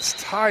rebound, but gets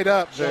tied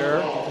up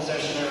there.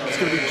 It's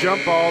going to be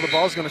jump ball. The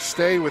ball's going to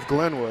stay with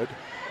Glenwood.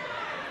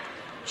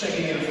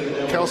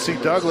 Kelsey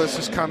Douglas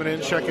is coming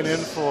in, checking in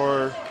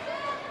for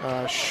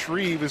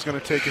Shreve is going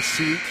to take a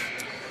seat.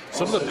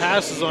 Some of the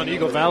passes on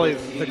Eagle Valley,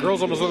 the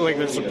girls almost look like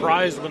they're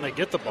surprised when they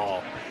get the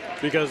ball,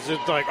 because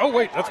it's like, oh,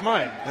 wait, that's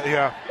mine.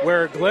 Yeah.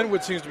 Where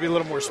Glenwood seems to be a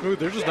little more smooth.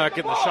 They're just not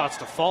getting the shots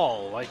to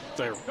fall like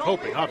they're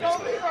hoping,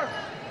 obviously.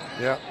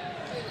 Yeah.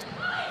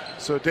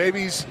 So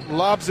Davies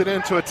lobs it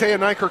into a Taya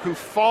Nykirk, who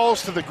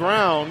falls to the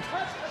ground.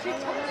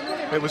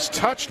 It was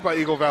touched by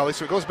Eagle Valley,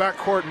 so it goes back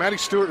court. Maddie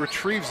Stewart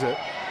retrieves it.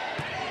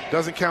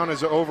 Doesn't count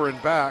as over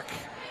and back.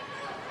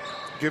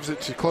 Gives it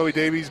to Chloe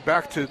Davies,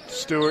 back to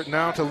Stewart,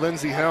 now to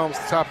Lindsay Helms,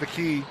 the top of the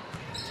key.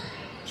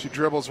 She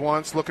dribbles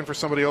once, looking for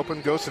somebody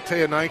open, goes to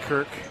Taya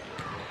Nykirk.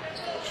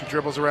 She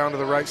dribbles around to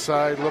the right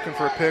side, looking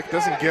for a pick,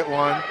 doesn't get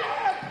one.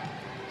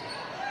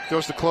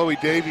 Goes to Chloe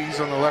Davies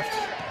on the left.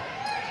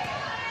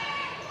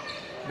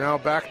 Now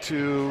back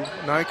to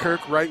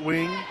Nykirk, right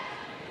wing.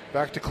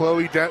 Back to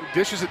Chloe,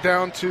 dishes it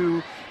down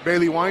to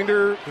Bailey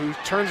Winder, who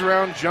turns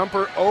around,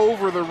 jumper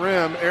over the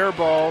rim, air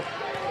ball,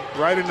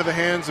 right into the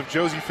hands of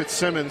Josie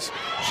Fitzsimmons.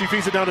 She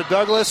feeds it down to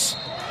Douglas.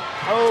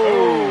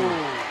 Oh!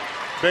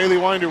 Bailey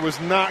Winder was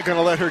not going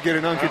to let her get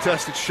an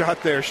uncontested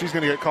shot there. She's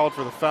going to get called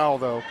for the foul,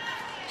 though.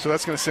 So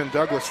that's going to send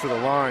Douglas to the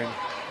line.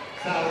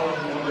 Foul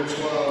number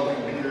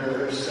 12,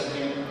 Winder,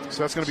 second.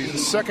 So that's going to be the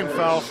second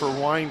foul for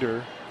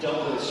Winder.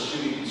 Douglas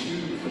shooting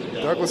 2 for the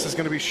Devils. Douglas is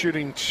going to be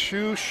shooting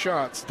 2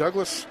 shots.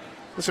 Douglas,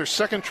 this is her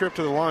second trip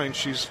to the line.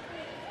 She's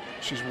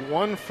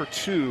 1 for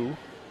 2.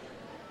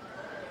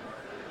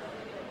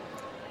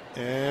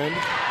 And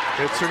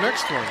it's her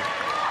next one.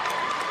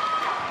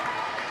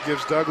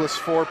 Gives Douglas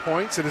 4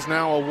 points. It is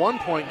now a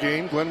 1-point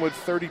game. Glenwood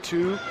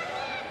 32,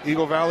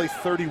 Eagle Valley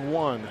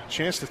 31.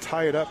 Chance to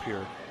tie it up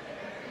here.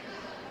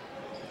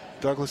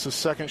 Douglas's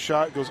second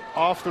shot goes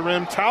off the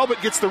rim.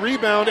 Talbot gets the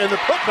rebound and the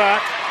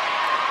putback.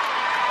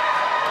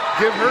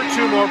 Give her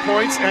 2 more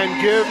points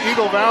and give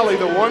Eagle Valley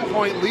the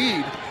 1-point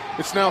lead.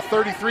 It's now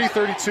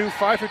 33-32,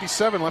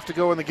 5:57 left to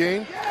go in the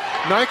game.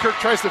 Nykirk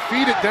tries to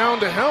feed it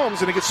down to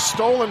Helms, and it gets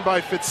stolen by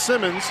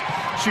Fitzsimmons.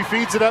 She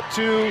feeds it up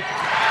to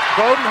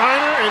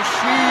Bodenheimer, and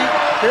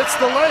she hits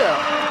the layup.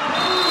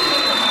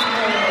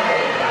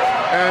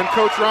 And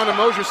Coach Rhonda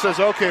Mosier says,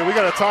 okay, we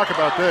got to talk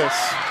about this.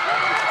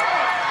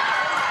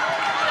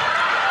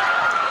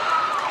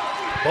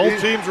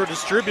 Both teams were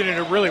distributing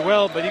it really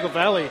well, but Eagle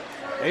Valley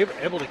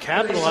able to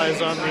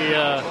capitalize on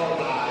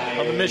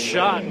the missed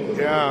shot.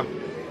 Yeah,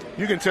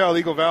 you can tell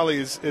Eagle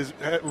Valley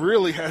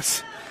really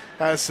has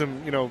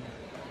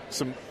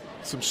some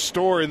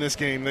store in this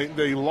game.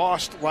 They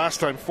lost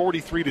last time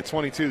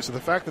 43-22. So the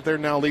fact that they're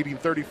now leading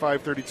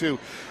 35-32,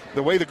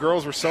 the way the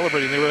girls were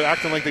celebrating, they were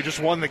acting like they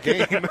just won the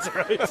game. That's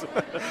right.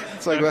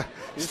 It's like,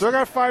 still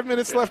got 5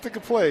 minutes left to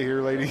play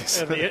here,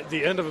 ladies. And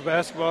the end of a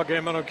basketball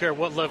game, I don't care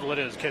what level it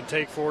is, can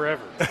take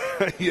forever.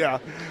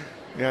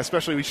 Yeah,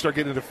 especially we start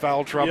getting into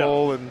foul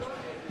trouble and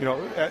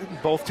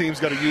both teams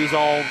got to use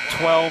all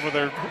 12 of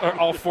their, or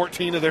all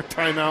 14 of their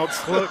timeouts.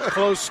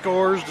 Close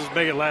scores just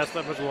make it last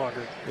that much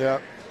longer. Yeah.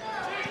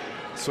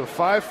 So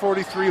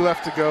 5:43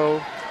 left to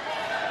go.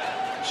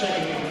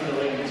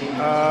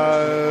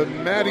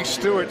 Maddie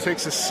Stewart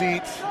takes a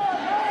seat.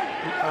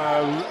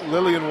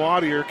 Lillian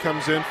Wadier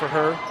comes in for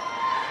her.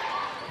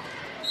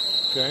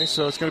 Okay,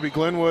 so it's going to be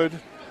Glenwood.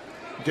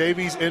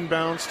 Davies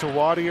inbounds to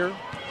Wadier.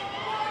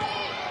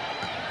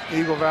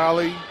 Eagle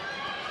Valley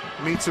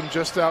meets him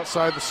just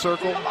outside the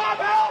circle.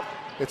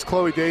 It's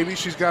Chloe Davies.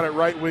 She's got it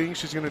right wing.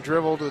 She's going to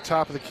dribble to the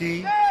top of the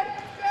key.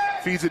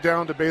 Feeds it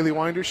down to Bailey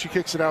Winder. She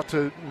kicks it out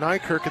to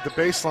Nykirk at the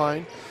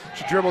baseline.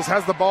 She dribbles,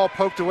 has the ball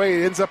poked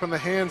away. It ends up in the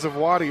hands of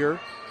Wadier.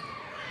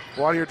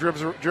 Wadier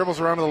dribbles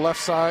around to the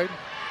left side.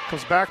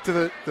 Comes back to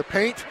the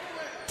paint.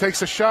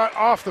 Takes a shot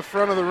off the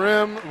front of the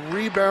rim.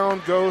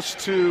 Rebound goes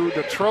to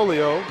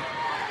DeTrolio.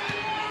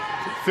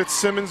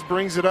 Fitzsimmons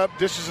brings it up,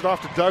 dishes it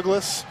off to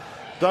Douglas.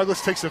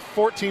 Douglas takes a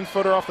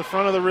 14-footer off the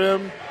front of the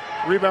rim.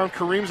 Rebound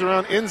careens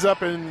around, ends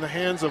up in the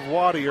hands of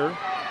Wadier.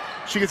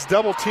 She gets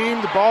double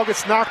teamed. The ball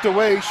gets knocked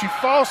away. She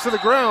falls to the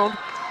ground.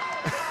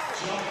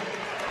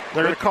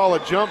 They're going to call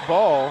a jump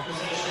ball.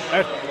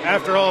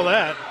 After all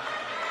that,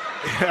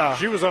 yeah,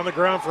 she was on the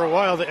ground for a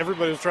while. That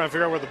everybody was trying to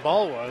figure out where the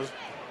ball was.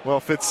 Well,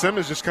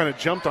 Fitzsimmons just kind of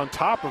jumped on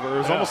top of her. It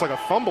was almost like a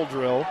fumble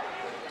drill.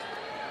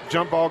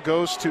 Jump ball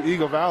goes to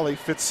Eagle Valley.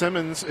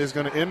 Fitzsimmons is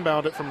going to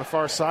inbound it from the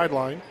far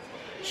sideline.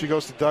 She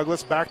goes to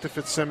Douglas, back to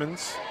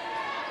Fitzsimmons.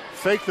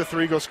 Fake the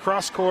three, goes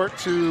cross court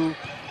to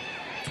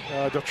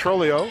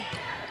DeTrolio.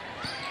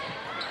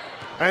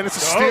 And it's a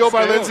steal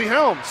by Lindsay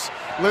Helms.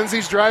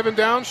 Lindsay's driving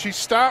down. She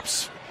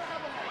stops.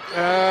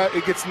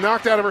 It gets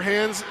knocked out of her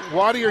hands.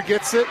 Wadier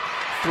gets it,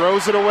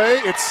 throws it away.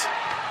 It's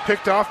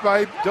picked off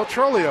by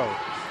DeTrolio.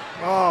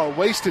 Oh,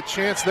 wasted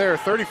chance there.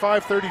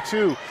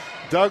 35-32.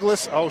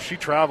 Douglas, she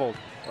traveled.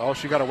 Oh,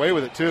 she got away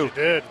with it, too. She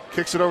did.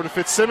 Kicks it over to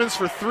Fitzsimmons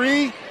for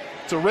three.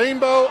 It's a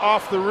rainbow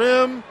off the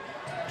rim.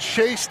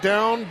 Chased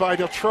down by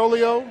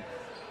DeTrolio.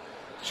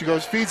 She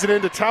feeds it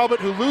into Talbot,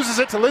 who loses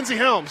it to Lindsay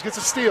Helms. Gets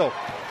a steal.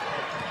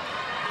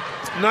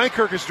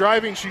 Nykirk is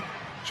driving. She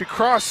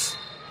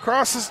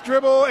crosses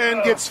dribble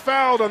and gets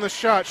fouled on the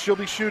shot. She'll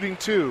be shooting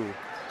two.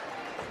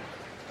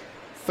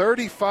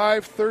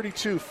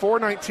 35-32.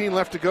 4:19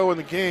 left to go in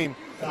the game.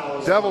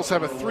 Devils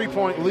have a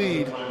 3-point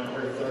lead.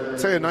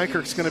 Taya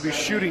Nykirk's going to be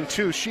shooting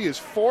two. She is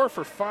 4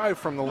 for 5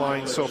 from the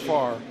line so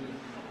far.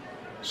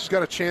 She's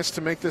got a chance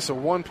to make this a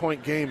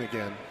 1-point game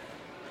again.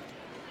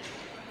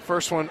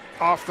 First one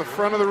off the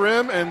front of the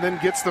rim and then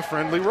gets the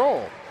friendly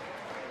roll.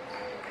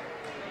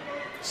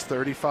 It's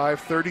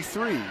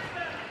 35-33.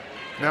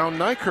 Now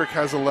Nykirk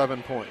has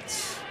 11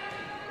 points.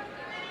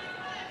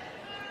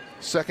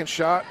 Second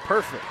shot,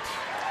 perfect.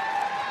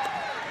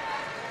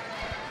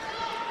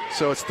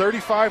 So it's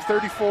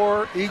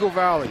 35-34, Eagle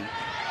Valley.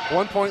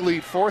 1-point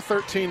lead,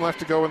 4:13 left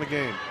to go in the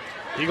game.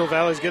 Eagle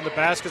Valley's getting the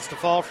baskets to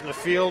fall from the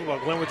field while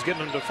Glenwood's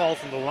getting them to fall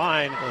from the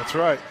line. That's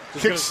right.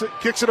 Kicks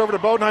it over to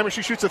Bodenheimer.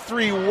 She shoots a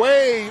three,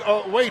 way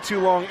too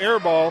long air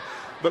ball,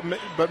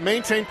 but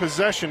maintained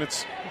possession.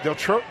 It's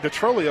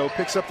DeTrolio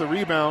picks up the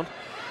rebound,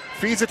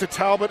 feeds it to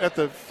Talbot at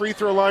the free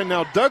throw line.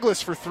 Now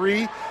Douglas for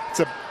three.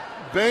 It's a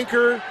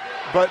banker,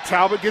 but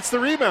Talbot gets the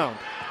rebound.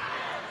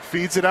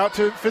 Feeds it out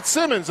to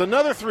Fitzsimmons.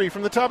 Another three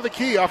from the top of the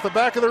key off the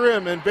back of the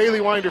rim, and Bailey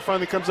Winder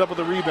finally comes up with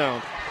a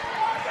rebound.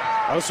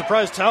 I was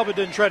surprised Talbot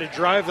didn't try to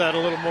drive that a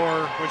little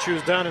more when she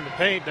was down in the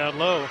paint, down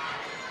low.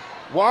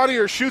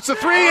 Wadier shoots a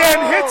three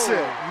and hits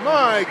it.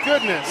 My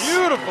goodness.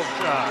 Beautiful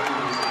shot.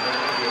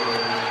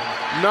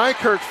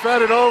 Nykirk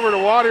fed it over to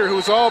Wadier, who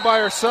was all by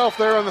herself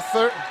there on the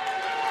third.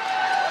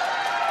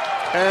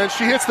 And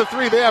she hits the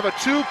three. They have a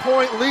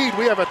 2-point lead.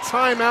 We have a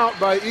timeout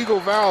by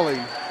Eagle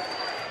Valley.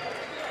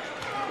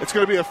 It's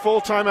going to be a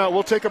full timeout.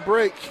 We'll take a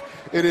break.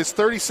 It is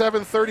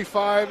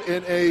 37-35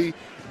 in a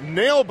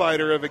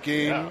nail-biter of a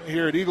game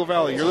here at Eagle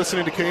Valley. You're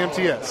listening to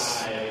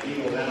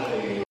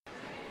KMTS.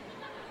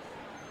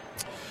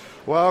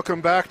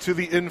 Welcome back to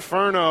the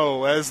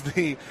Inferno as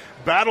the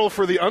battle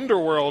for the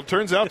underworld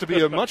turns out to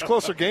be a much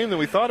closer game than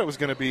we thought it was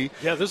going to be.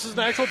 Yeah, this is an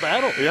actual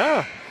battle.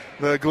 Yeah.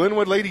 The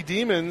Glenwood Lady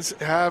Demons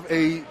have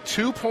a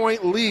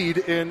 2-point lead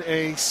in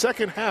a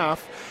second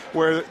half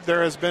where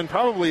there has been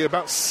probably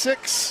about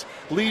 6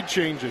 lead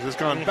changes. It's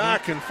gone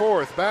back and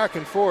forth, back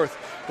and forth.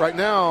 Right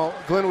now,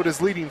 Glenwood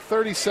is leading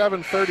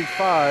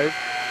 37-35.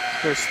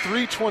 There's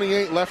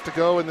 3:28 left to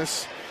go in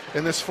this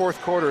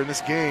fourth quarter in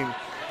this game.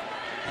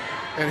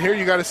 And here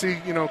you got to see,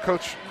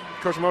 Coach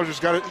Mosier's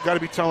got to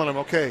be telling them,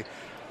 okay,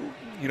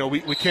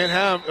 we can't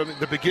have.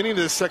 The beginning of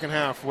the second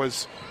half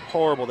was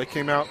horrible. They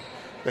came out,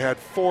 they had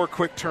 4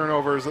 quick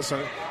turnovers. Let's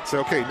say,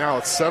 okay, now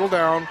let's settle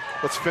down.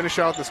 Let's finish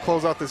out this,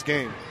 close out this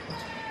game.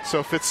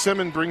 So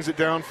Fitzsimmons brings it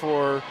down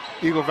for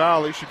Eagle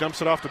Valley. She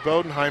dumps it off to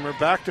Bodenheimer.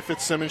 Back to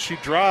Fitzsimmons. She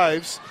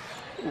drives.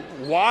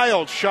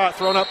 Wild shot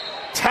thrown up.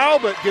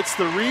 Talbot gets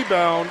the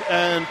rebound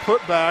and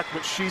put back,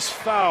 but she's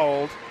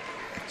fouled.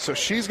 So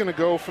she's going to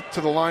go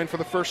to the line for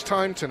the first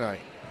time tonight.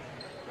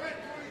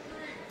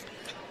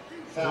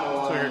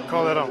 So you're going to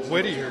call that on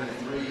Whittier.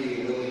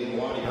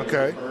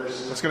 Okay,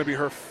 that's going to be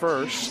her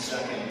first.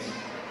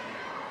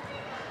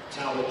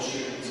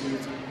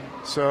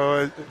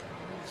 So,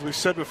 as we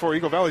said before,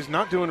 Eagle Valley's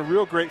not doing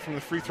real great from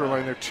the free throw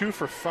line. They're 2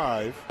 for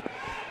 5.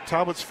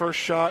 Talbot's first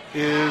shot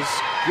is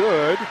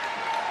good.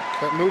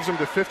 That moves them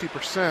to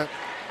 50%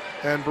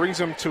 and brings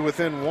them to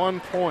within 1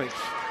 point.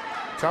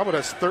 Talbot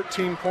has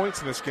 13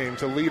 points in this game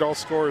to lead all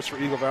scorers for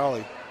Eagle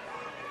Valley.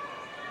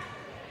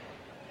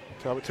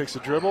 Talbot takes a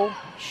dribble,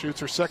 shoots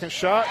her second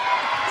shot.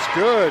 It's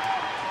good.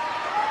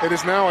 It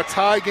is now a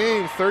tie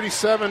game,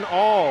 37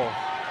 all.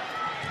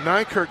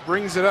 Nykirk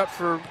brings it up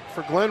for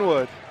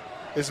Glenwood.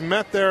 Is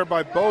met there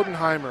by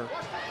Bodenheimer.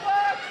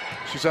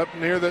 She's up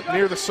near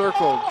the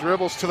circle,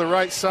 dribbles to the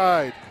right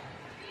side.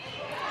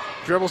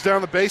 Dribbles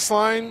down the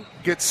baseline,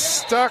 gets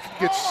stuck,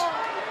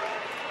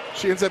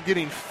 she ends up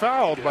getting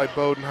fouled by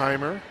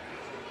Bodenheimer.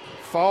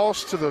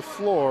 Falls to the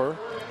floor.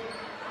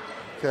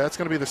 Okay, that's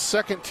going to be the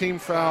second team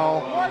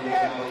foul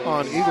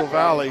on Eagle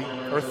Valley,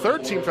 or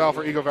third team foul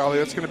for Eagle Valley.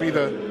 That's going to be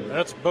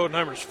That's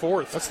Bodenheimer's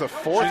fourth. That's the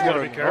fourth She's one.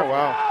 Gotta be careful. Oh,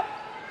 wow.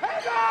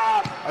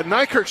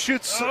 Nykirk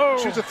shoots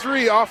a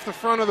three off the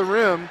front of the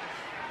rim.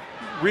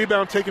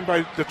 Rebound taken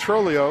by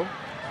DeTrolio.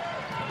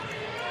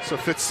 So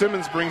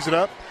Fitzsimmons brings it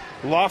up,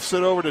 lofts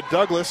it over to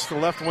Douglas, the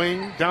left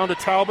wing, down to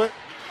Talbot.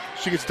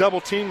 She gets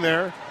double teamed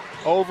there.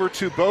 Over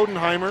to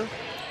Bodenheimer.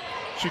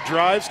 She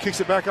drives, kicks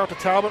it back out to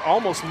Talbot,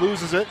 almost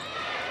loses it.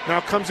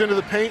 Now comes into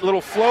the paint,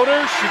 little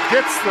floater. She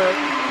gets the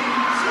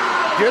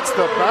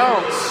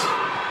bounce.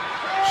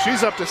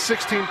 She's up to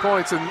 16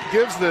 points and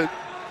gives the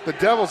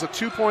Devils a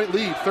 2-point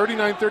lead,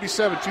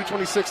 39-37,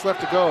 2:26 left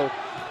to go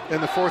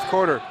in the fourth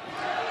quarter.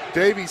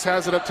 Davies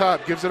has it up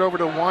top, gives it over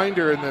to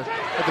Winder at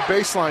the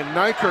baseline.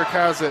 Nykirk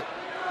has it.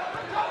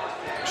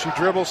 She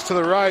dribbles to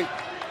the right,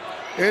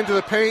 into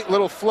the paint,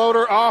 little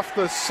floater off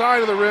the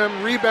side of the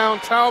rim,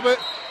 rebound Talbot.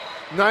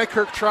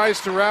 Nykirk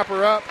tries to wrap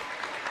her up,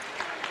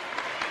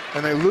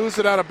 and they lose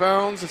it out of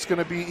bounds. It's going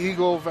to be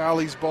Eagle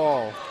Valley's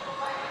ball.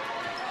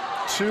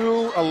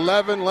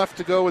 2:11 left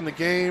to go in the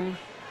game.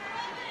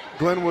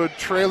 Glenwood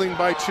trailing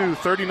by 2,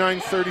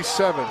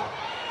 39-37.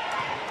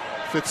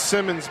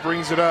 Fitzsimmons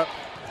brings it up.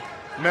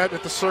 Met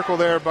at the circle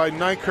there by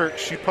Nykirk.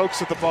 She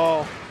pokes at the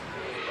ball.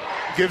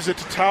 Gives it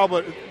to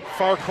Talbot,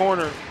 far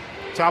corner.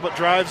 Talbot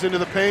drives into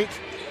the paint.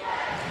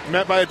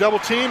 Met by a double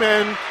team,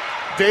 and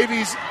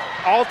Davies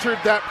altered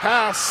that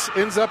pass.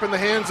 Ends up in the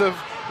hands of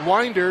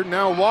Winder,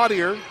 now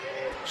Wadier.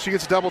 She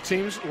gets double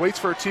teams, waits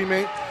for her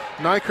teammate.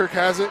 Nykirk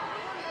has it.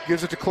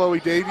 Gives it to Chloe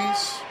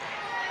Davies.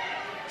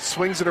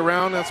 Swings it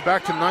around. That's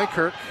back to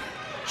Nykirk.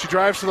 She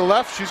drives to the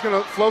left. She's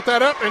going to float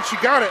that up, and she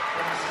got it.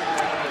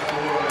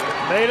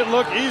 Made it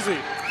look easy.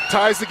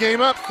 Ties the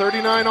game up,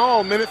 39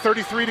 all, minute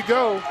 33 to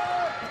go.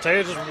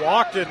 Taya just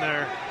walked in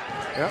there.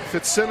 Yeah,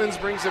 Fitzsimmons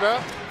brings it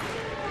up.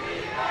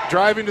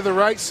 Driving to the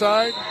right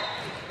side.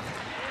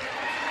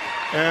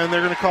 And they're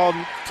going to call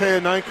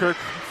Taya Nykirk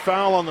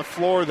foul on the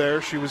floor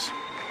there. She was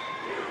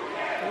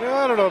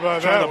I don't know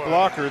about trying that to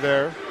block her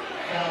there.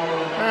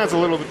 That's a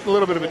little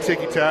bit of a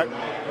ticky-tack.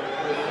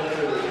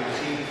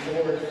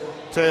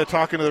 Taya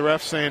talking to the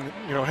ref saying,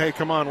 hey,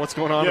 come on, what's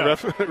going on? Yeah.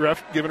 The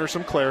ref giving her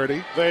some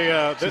clarity. They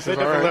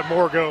definitely let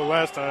more go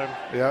last time.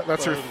 Yeah,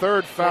 that's her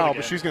third foul,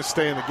 but she's going to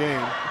stay in the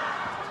game.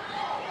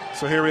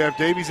 So here we have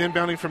Davies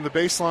inbounding from the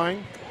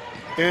baseline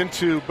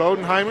into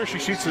Bodenheimer. She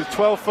shoots a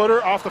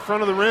 12-footer off the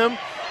front of the rim.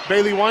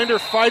 Bailey Winder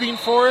fighting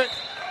for it.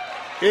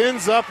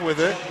 Ends up with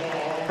it.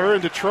 Her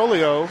and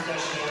DeTrolio.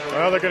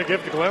 Well, they're going to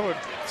give it to Glenwood.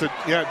 It's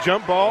a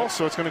jump ball,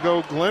 so it's going to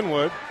go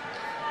Glenwood.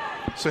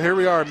 So here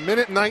we are,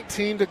 minute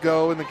 19 to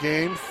go in the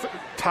game,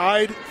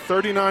 tied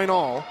 39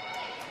 all.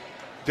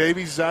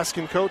 Davies is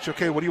asking coach,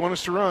 okay, what do you want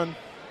us to run?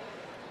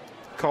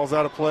 Calls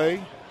out a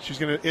play. She's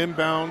going to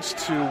inbounds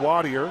to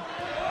Wadier.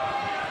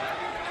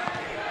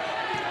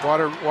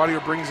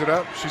 Wadier brings it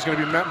up. She's going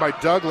to be met by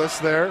Douglas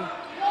there.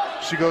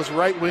 She goes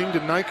right wing to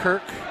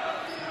Nykirk.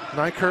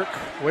 Nykirk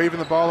waving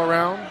the ball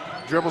around.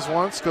 Dribbles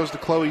once, goes to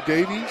Chloe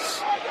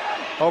Davies.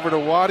 Over to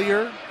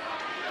Wadier.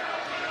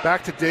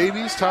 Back to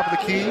Davies, top of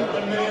the key.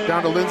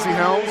 Down to Lindsey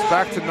Helms.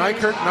 Back to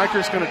Nykirk.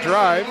 Nykirk's going to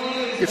drive.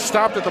 Gets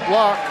stopped at the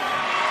block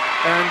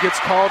and gets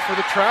called for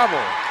the travel.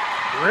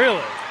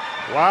 Really?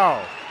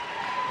 Wow.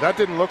 That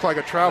didn't look like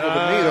a travel to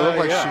me. That looked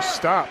like she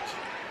stopped.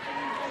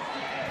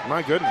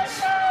 My goodness.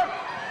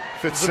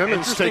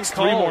 Fitzsimmons takes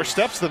 3 more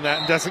steps than that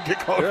and doesn't get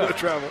called for the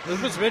travel.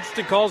 There's been some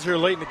interesting calls here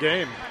late in the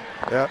game.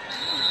 Yeah.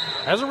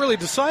 Hasn't really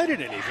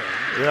decided anything.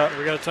 Yeah.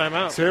 We got a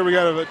timeout. So here we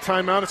got a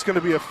timeout. It's going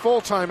to be a full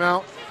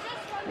timeout.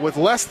 With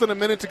less than a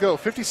minute to go,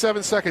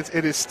 57 seconds,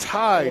 it is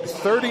tied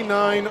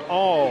 39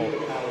 all.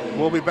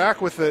 We'll be back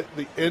with the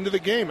end of the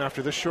game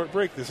after this short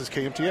break. This is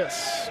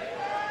KMTS.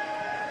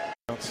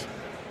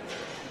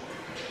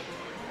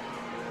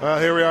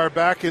 Here we are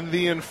back in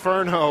the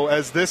Inferno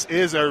as this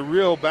is a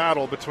real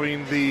battle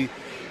between the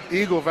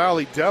Eagle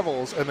Valley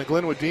Devils and the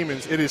Glenwood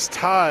Demons. It is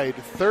tied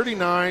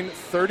 39-39,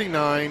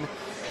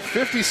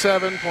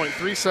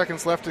 57.3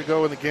 seconds left to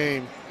go in the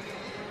game.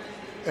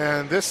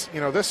 And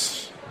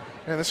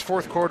this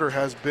fourth quarter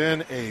has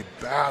been a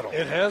battle.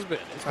 It has been.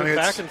 It's been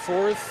back and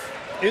forth.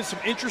 some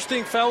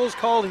interesting fouls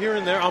called here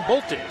and there on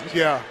both teams.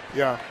 Yeah.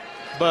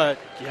 But,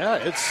 yeah,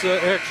 it's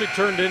actually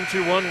turned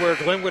into one where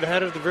Glenwood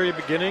had it at the very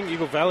beginning.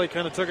 Eagle Valley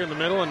kind of took it in the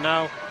middle, and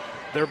now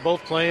they're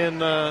both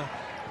playing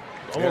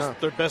almost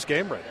their best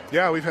game right now.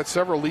 Yeah, we've had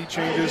several lead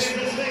changes.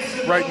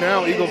 Right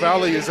now, Eagle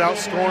Valley is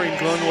outscoring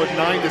Glenwood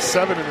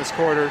 9-7 in this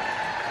quarter.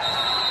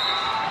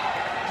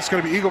 It's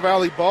going to be Eagle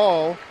Valley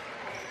ball.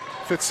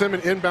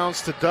 Fitzsimmons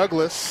inbounds to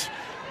Douglas.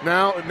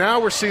 Now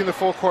we're seeing the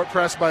full court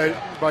press by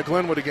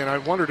Glenwood again. I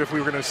wondered if we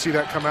were going to see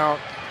that come out.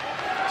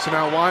 So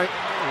now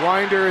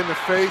Winder in the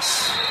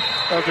face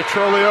of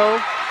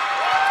DeTrolio.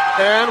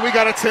 And we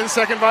got a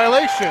 10-second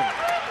violation.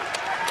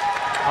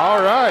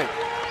 All right.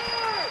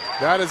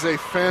 That is a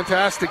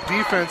fantastic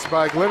defense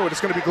by Glenwood. It's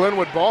going to be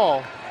Glenwood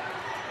ball.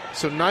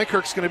 So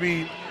Nykirk's going to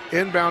be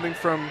inbounding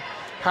from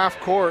half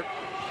court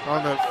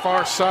on the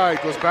far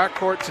side. Goes back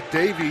court to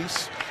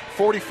Davies.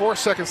 44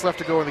 seconds left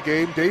to go in the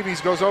game.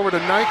 Davies goes over to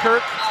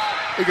Nykirk.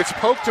 It gets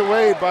poked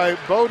away by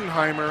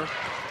Bodenheimer,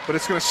 but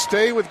it's going to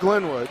stay with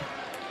Glenwood.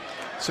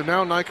 So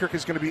now Nykirk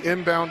is going to be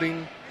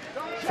inbounding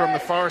from the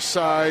far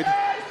side.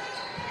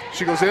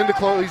 She goes in to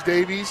close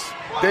Davies.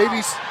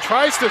 Davies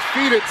tries to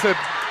feed it to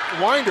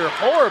Winder.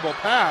 Horrible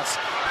pass.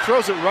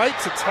 Throws it right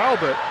to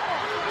Talbot.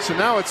 So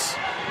now it's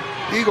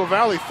Eagle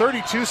Valley.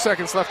 32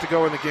 seconds left to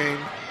go in the game.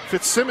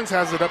 Fitzsimmons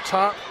has it up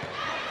top.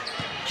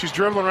 She's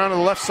dribbling around to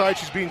the left side.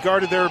 She's being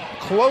guarded there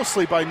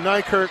closely by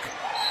Nykirk.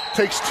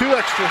 Takes 2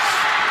 extras.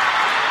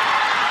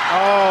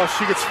 Oh,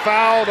 she gets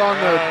fouled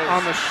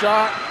on the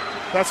shot.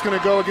 That's going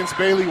to go against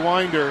Bailey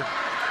Winder.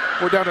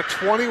 We're down to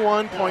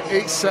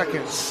 21.8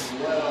 seconds.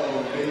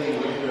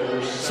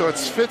 So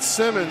it's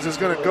Fitzsimmons is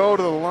going to go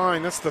to the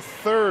line. That's the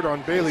third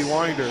on Bailey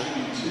Winder.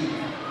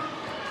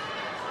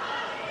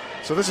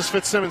 So this is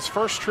Fitzsimmons'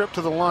 first trip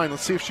to the line.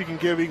 Let's see if she can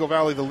give Eagle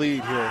Valley the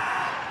lead here.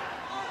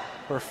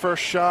 Her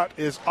first shot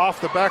is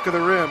off the back of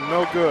the rim.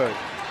 No good.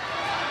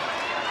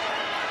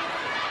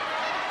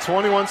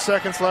 21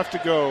 seconds left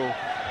to go.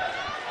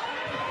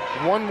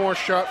 One more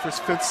shot for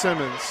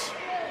Fitzsimmons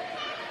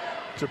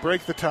to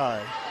break the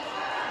tie.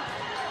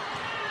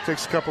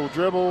 Takes a couple of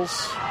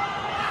dribbles.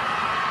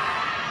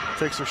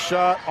 Takes a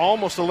shot.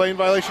 Almost a lane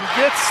violation.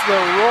 Gets the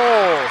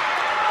roll.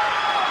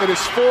 It is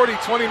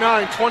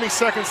 40-29. 20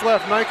 seconds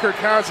left. Nykirk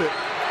has it.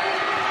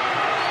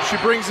 She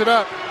brings it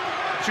up.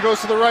 She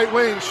goes to the right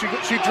wing.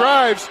 She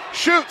drives.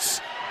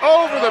 Shoots.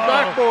 Over the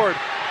backboard.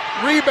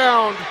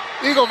 Rebound.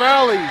 Eagle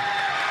Valley.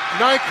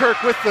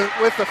 Nykirk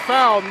with the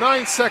foul.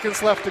 9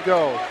 seconds left to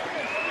go.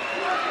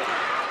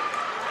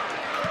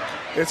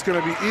 It's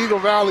going to be Eagle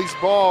Valley's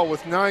ball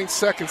with 9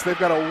 seconds. They've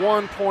got a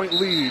 1-point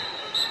lead.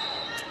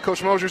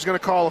 Coach Mosier's going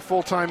to call a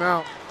full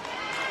timeout.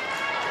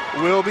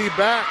 We'll be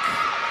back.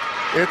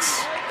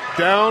 It's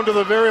down to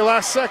the very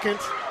last second.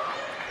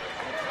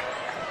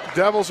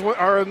 Devils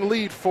are in the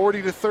lead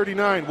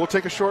 40-39. We'll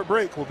take a short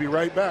break. We'll be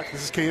right back.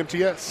 This is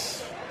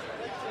KMTS.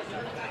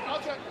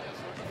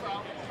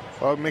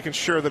 Well, making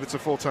sure that it's a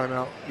full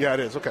timeout. Yeah, it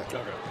is. Okay.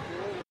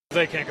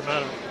 They can't come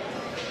out of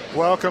it.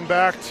 Welcome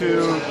back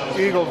to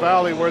Eagle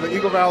Valley, where the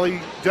Eagle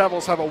Valley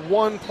Devils have a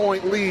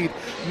 1-point lead.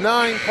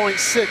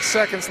 9.6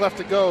 seconds left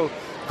to go.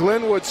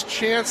 Glenwood's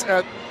chance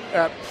at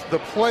the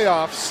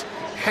playoffs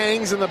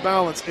hangs in the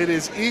balance. It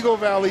is Eagle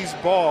Valley's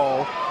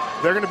ball.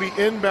 They're going to be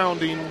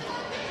inbounding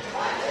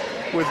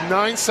with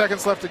 9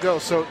 seconds left to go.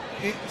 So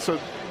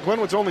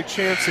Glenwood's only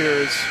chance here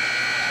is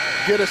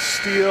get a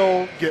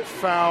steal, get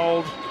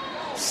fouled,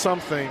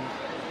 something.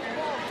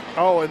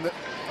 Oh, and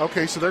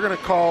okay, so they're going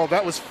to call,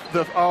 that was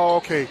the, oh,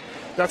 okay.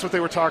 That's what they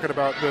were talking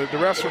about. The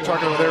refs were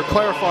talking about, they were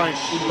clarifying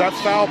that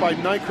foul by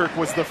Nykirk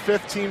was the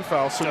 5th team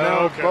foul. So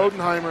now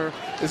Bodenheimer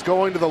is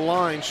going to the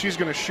line. She's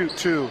going to shoot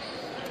 2.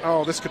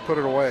 Oh, this could put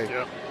it away.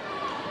 Yep.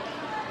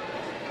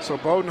 So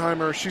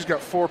Bodenheimer, she's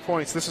got 4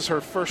 points. This is her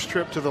first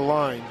trip to the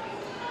line.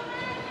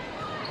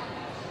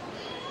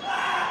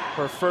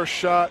 Her first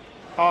shot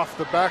off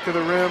the back of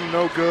the rim,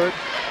 no good.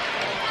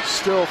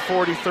 Still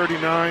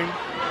 40-39.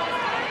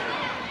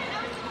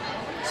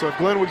 So if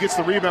Glenwood gets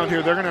the rebound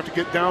here, they're going to have to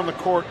get down the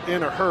court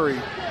in a hurry.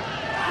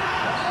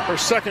 Her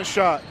second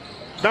shot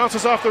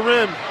bounces off the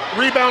rim.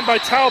 Rebound by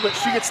Talbot.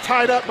 She gets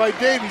tied up by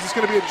Davies. It's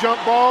going to be a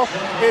jump ball.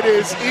 It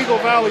is Eagle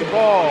Valley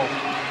ball.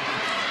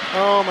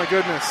 Oh, my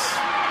goodness.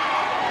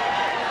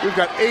 We've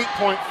got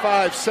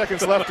 8.5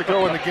 seconds left to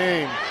go in the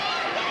game.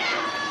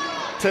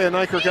 Taya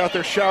Nykirk out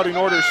there shouting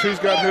orders. Who's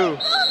got who?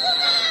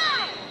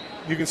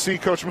 You can see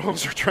Coach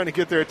Moser trying to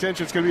get their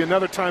attention. It's going to be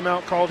another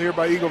timeout called here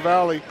by Eagle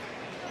Valley.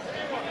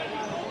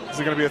 Is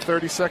it going to be a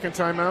 30-second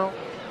timeout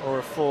or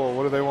a full?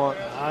 What do they want?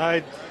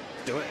 I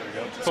do it.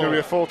 It's going to be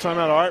a full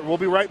timeout. All right, we'll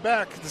be right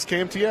back. This is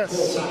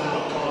KMTS.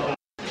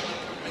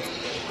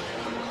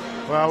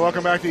 Well,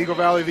 welcome back to Eagle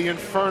Valley, the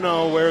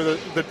Inferno, where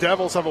the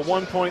Devils have a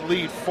 1-point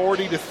lead,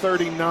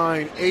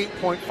 40-39,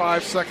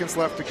 8.5 seconds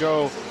left to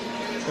go.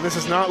 And this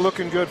is not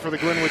looking good for the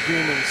Glenwood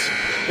Demons.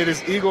 It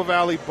is Eagle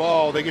Valley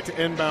ball. They get to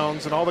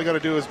inbounds, and all they got to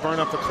do is burn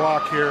up the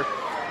clock here.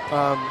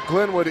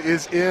 Glenwood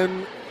is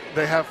in.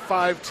 They have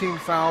 5 team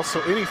fouls,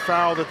 so any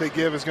foul that they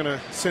give is going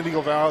to send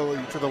Eagle Valley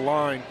to the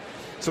line.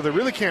 So they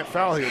really can't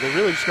foul here. They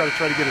really just got to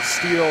try to get a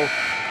steal,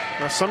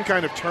 some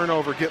kind of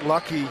turnover, get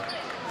lucky.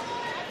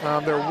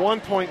 They're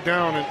 1 point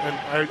down,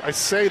 and I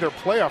say their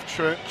playoff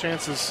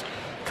chances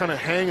kind of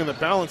hang in the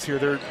balance here.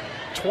 They're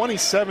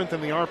 27th in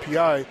the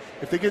RPI.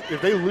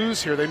 If they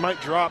lose here, they might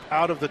drop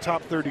out of the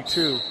top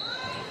 32.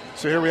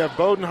 So here we have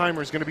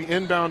Bodenheimer is going to be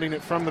inbounding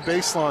it from the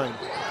baseline.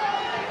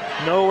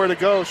 Nowhere to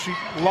go. She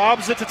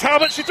lobs it to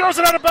Talbot. She throws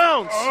it out of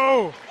bounds.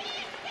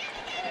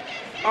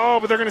 Oh,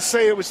 but they're going to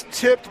say it was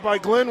tipped by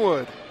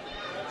Glenwood.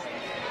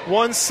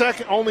 1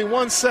 second, only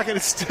 1 second.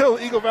 It's still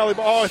Eagle Valley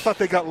ball. Oh, I thought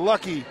they got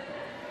lucky.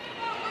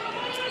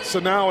 So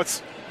now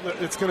it's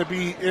going to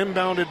be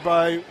inbounded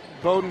by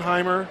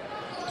Bodenheimer.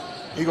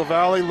 Eagle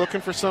Valley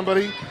looking for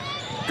somebody.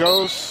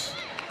 Gets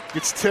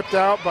tipped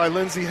out by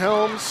Lindsey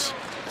Helms.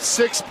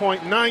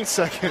 6.9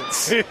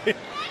 seconds.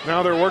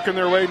 Now they're working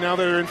their way. Now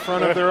they're in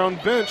front of their own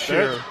bench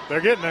here. They're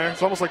getting there.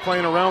 It's almost like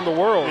playing around the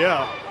world.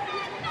 Yeah.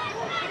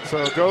 So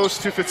it goes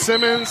to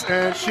Fitzsimmons,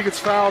 and she gets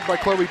fouled by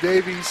Chloe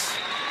Davies.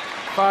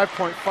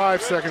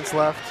 5.5 seconds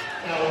left.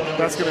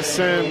 That's going to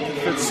send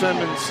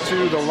Fitzsimmons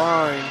to the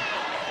line.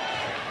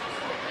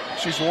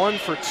 She's 1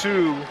 for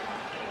 2.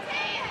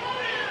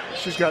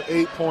 She's got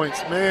 8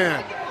 points.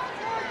 Man,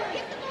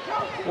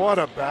 what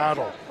a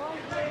battle.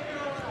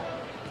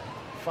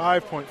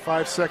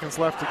 5.5 seconds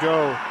left to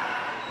go.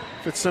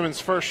 Fitzsimmons'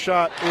 first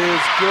shot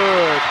is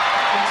good.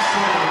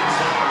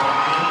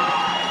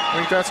 I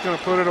think that's going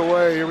to put it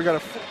away. Here we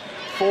got a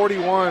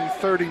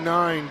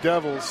 41-39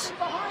 Devils.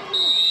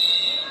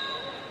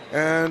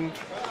 And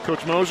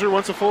Coach Mosier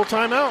wants a full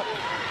timeout.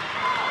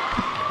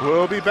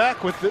 We'll be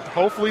back with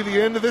hopefully the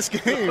end of this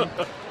game.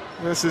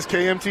 This is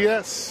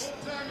KMTS.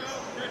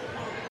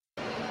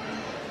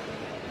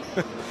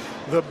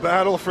 The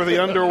battle for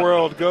the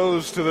underworld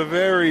goes to the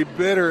very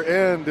bitter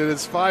end. It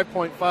is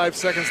 5.5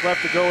 seconds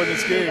left to go in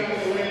this game.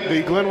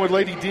 The Glenwood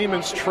Lady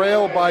Demons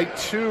trail by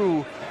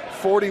 2,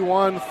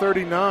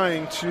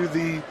 41-39 to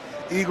the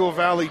Eagle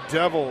Valley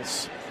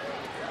Devils.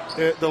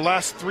 The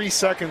last 3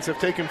 seconds have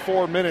taken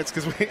 4 minutes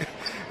because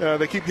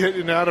they keep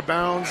getting out of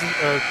bounds.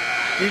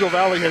 Eagle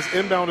Valley has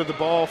inbounded the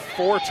ball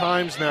 4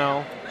 times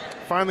now.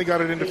 Finally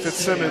got it into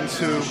Fitzsimmons,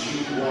 who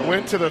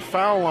went to the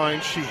foul line.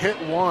 She hit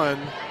one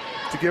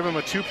to give him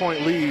a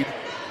 2-point lead.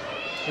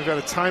 We've got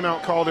a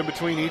timeout called in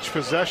between each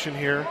possession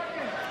here.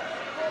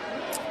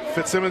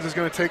 Fitzsimmons is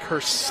going to take her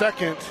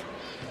second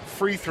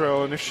free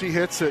throw, and if she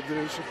hits it,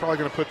 she's probably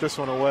going to put this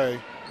one away.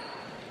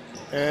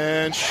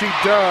 And she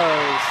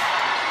does.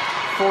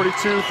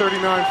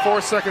 42-39,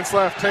 4 seconds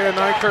left. Taya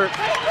Nykirk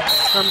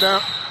come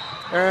down,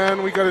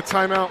 and we got a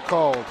timeout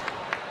called.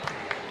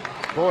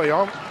 Boy, you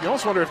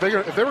almost wonder if they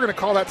were going to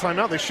call that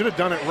timeout, they should have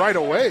done it right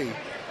away.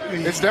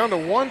 It's down to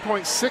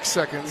 1.6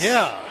 seconds.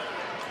 Yeah.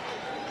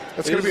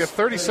 It's going to be a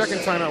 30-second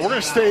timeout. We're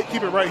going to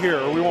keep it right here,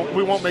 or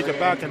we won't make it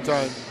back in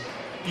time.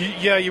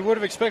 Yeah, you would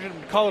have expected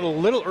them to call it a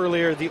little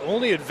earlier. The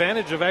only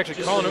advantage of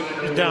actually calling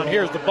it down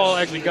here is the ball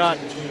actually got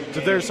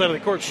to their side of the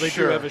court, so they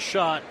do have a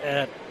shot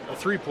at a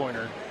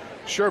three-pointer.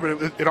 Sure, but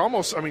it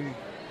almost,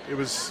 it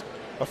was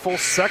a full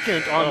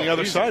second on the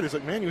other side. It's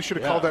like, man, you should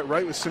have called that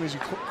right as soon as you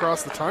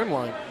crossed the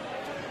timeline.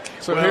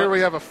 So here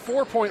we have a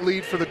 4-point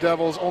lead for the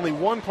Devils, only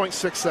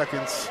 1.6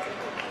 seconds.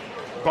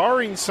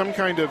 Barring some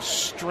kind of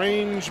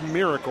strange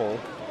miracle.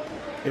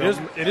 It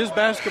is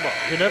basketball.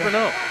 You never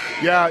know.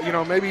 Yeah,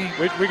 maybe.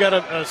 We got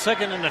a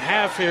second and a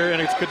half here,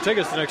 and it could take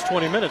us the next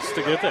 20 minutes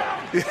to get there.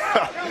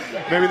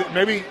 Yeah,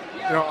 maybe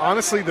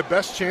honestly, the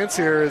best chance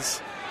here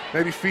is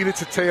maybe feed it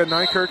to Taya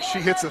Nykirk. She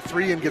hits a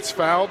 3 and gets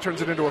fouled,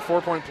 turns it into a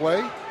 4-point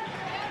play.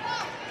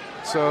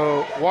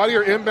 So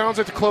Wadier inbounds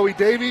it to Chloe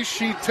Davies.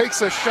 She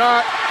takes a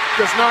shot,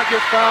 does not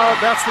get fouled.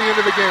 That's the end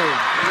of the game.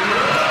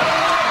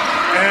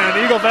 And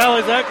Eagle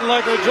Valley's acting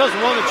like they just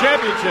won the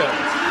championship.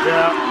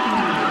 Yeah.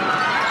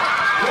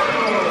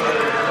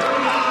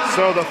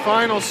 So the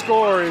final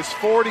score is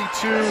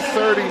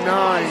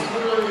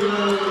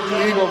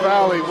 42-39. Eagle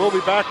Valley. We'll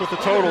be back with the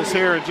totals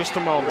here in just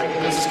a moment.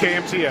 This is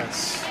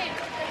KMTS.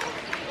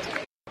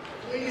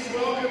 Please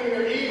welcome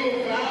your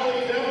Eagle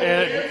Valley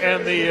Devils.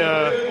 And the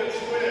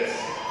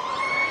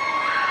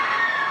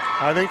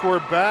I think we're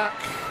back.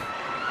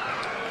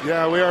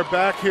 Yeah, we are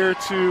back here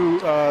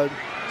to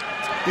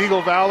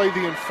Eagle Valley,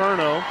 the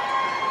Inferno,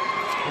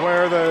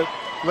 where the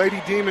Lady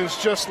Demons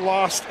just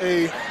lost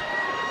a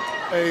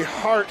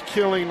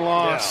heart-killing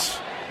loss.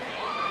 Yeah.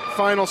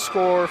 Final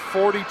score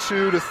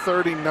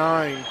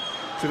 42-39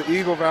 to the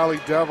Eagle Valley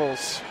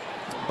Devils.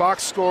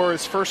 Box score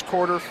is first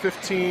quarter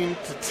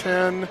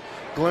 15-10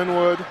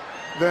 Glenwood.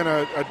 Then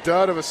a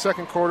dud of a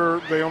second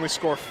quarter. They only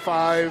score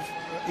 5.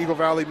 Eagle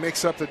Valley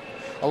makes up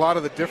a lot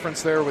of the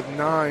difference there with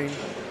 9.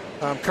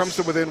 Comes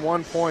to within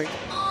 1 point.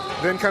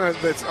 Then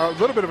it's a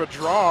little bit of a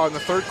draw in the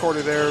third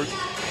quarter there.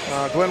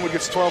 Glenwood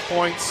gets 12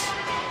 points.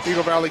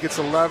 Eagle Valley gets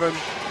 11.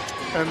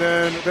 And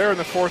then there in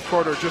the fourth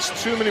quarter, just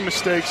too many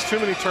mistakes, too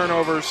many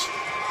turnovers.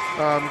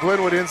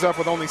 Glenwood ends up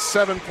with only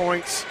 7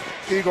 points.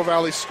 Eagle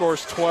Valley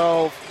scores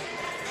 12.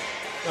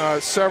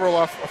 Several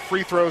off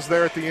free throws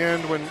there at the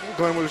end when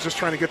Glenwood was just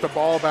trying to get the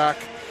ball back.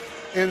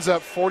 Ends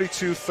up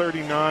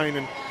 42-39.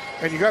 And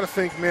And you got to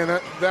think, man,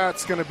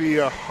 that's going to be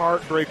a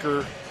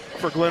heartbreaker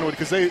for Glenwood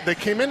because they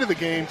came into the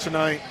game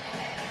tonight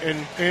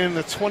in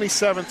the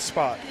 27th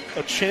spot,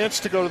 a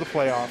chance to go to the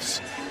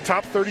playoffs.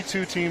 Top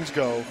 32 teams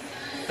go.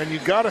 And you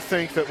got to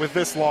think that with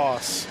this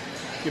loss,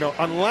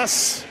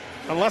 unless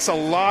a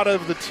lot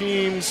of the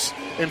teams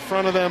in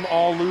front of them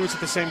all lose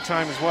at the same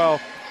time as well,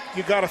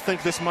 you got to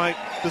think this might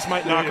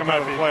knock them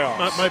out of the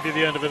playoffs. Might be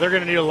the end of it. They're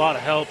going to need a lot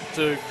of help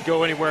to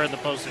go anywhere in the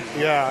postseason.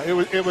 Yeah,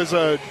 it was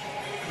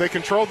they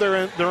controlled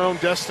their own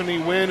destiny,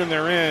 win, and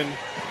they're in,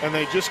 and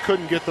they just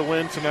couldn't get the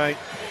win tonight.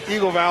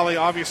 Eagle Valley,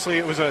 obviously,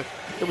 it was an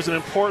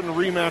important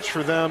rematch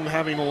for them,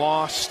 having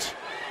lost,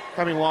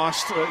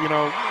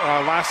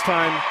 last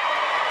time,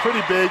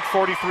 pretty big,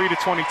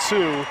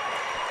 43-22,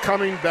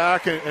 coming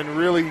back and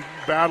really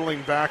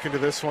battling back into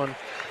this one.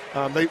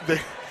 They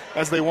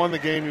as they won the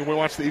game, we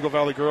watched the Eagle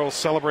Valley girls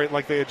celebrate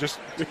like they had just,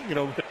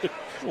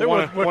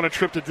 won a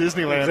trip to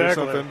Disneyland or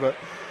something. But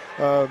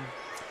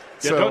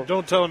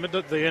don't tell them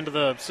the end of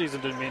the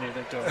season didn't mean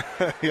anything to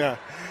them. Yeah.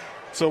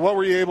 So what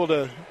were you able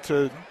to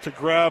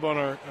grab on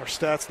our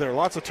stats there?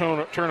 Lots of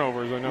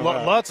turnovers, I know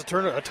that. A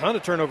ton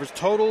of turnovers.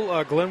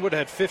 Total, Glenwood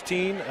had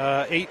 15,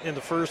 8 in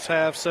the first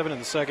half, 7 in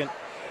the second.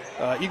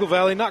 Eagle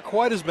Valley, not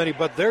quite as many,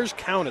 but theirs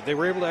counted. They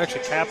were able to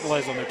actually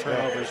capitalize on their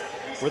turnovers,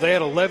 where they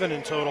had 11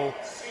 in total,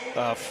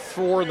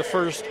 4 in the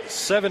first,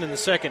 7 in the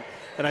second.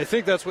 And I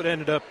think that's what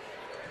ended up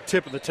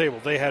tipping the table.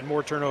 They had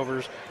more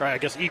turnovers, or I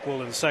guess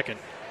equal in the second,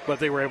 but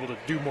they were able to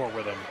do more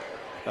with them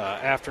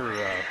after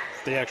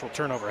the actual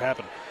turnover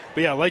happened.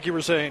 But, yeah, like you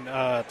were saying,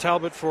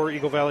 Talbot for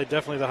Eagle Valley,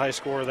 definitely the high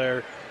scorer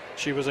there.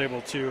 She was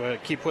able to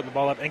keep putting the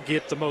ball up and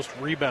get the most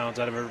rebounds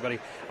out of everybody.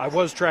 I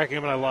was tracking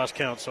them, and I lost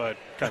count, so I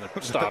kind of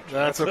stopped.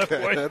 That's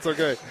okay. That's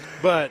okay.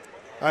 But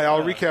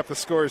I'll recap the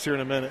scores here in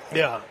a minute.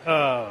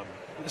 Yeah.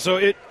 So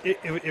it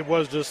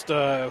was just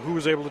who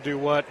was able to do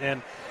what,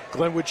 and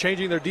Glenwood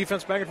changing their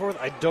defense back and forth.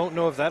 I don't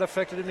know if that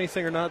affected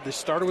anything or not. They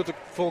started with the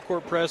full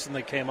court press, and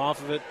they came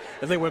off of it,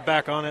 and they went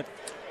back on it.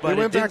 But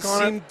it didn't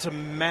seem to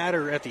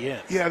matter at the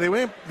end. Yeah, they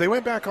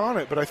went back on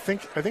it, but I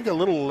think a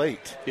little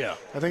late. Yeah.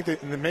 I think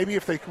that maybe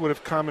if they would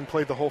have come and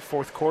played the whole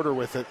fourth quarter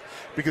with it,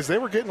 because they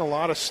were getting a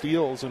lot of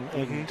steals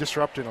and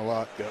disrupting a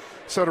lot. Yep.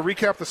 So to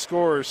recap the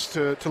scores,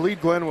 to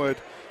lead Glenwood,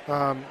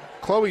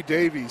 Chloe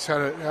Davies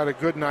had a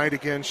good night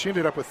again. She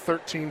ended up with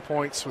 13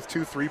 points with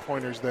 2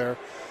 3-pointers there.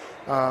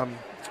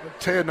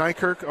 Taya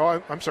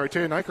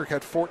Nykirk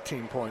had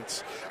 14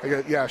 points.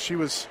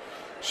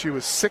 She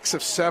was 6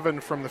 of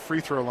 7 from the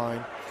free throw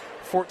line.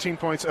 14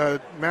 points.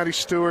 Maddie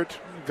Stewart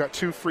got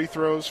 2 free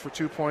throws for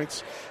 2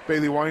 points.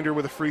 Bailey Winder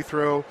with a free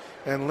throw.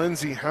 And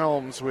Lindsay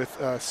Helms with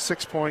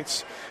 6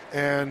 points.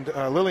 And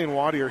Lillian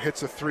Wadier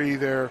hits a 3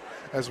 there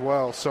as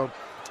well. So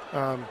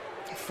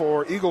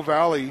for Eagle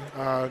Valley,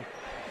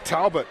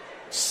 Talbot,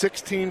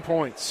 16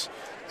 points.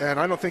 And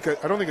I don't think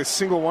a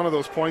single one of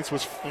those points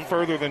was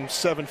further than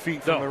 7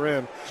 feet from the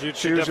rim.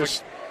 She was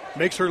just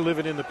makes her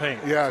living in the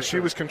paint. Yeah, she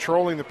was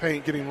controlling the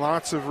paint, getting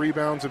lots of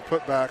rebounds and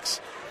putbacks.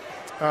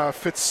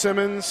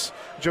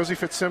 Josie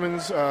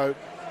Fitzsimmons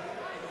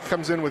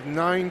comes in with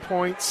 9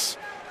 points.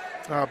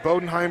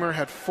 Bodenheimer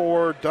had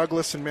 4.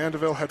 Douglas and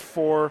Mandeville had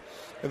 4.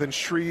 And then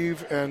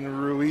Shreve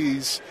and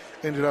Ruiz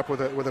ended up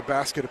with a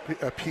basket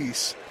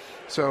apiece.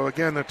 So,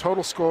 again, the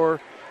total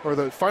score, or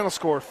the final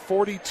score,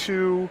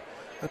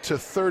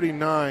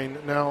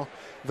 42-39. Now,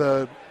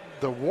 the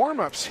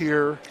warm-ups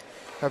here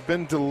have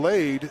been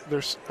delayed.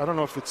 I don't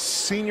know if it's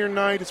senior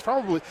night. It's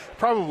probably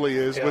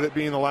is, with it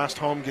being the last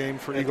home game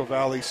for Eagle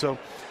Valley. So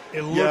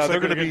it looks like they're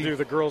going to do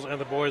the girls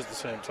and the boys at the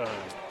same time.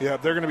 Yeah,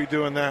 they're going to be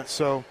doing that.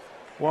 So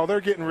while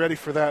they're getting ready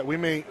for that, we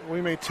may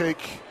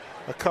take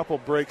a couple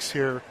breaks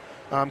here.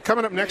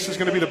 Coming up next is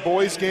going to be the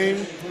boys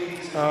game.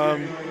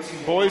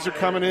 Boys are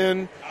coming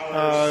in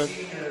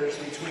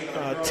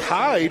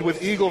tied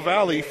with Eagle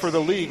Valley for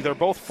the league. They're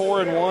both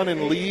 4-1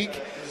 in league.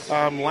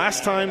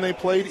 Last time they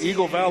played,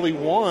 Eagle Valley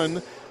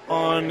won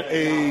on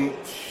a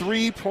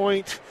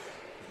 3-point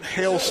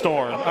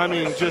hailstorm. I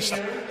mean, just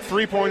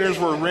 3-pointers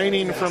were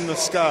raining from the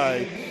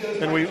sky.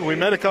 And we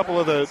met a couple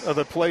of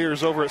the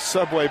players over at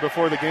Subway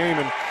before the game,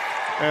 and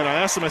I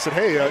asked them, I said,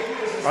 hey,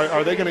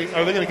 are they going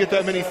to get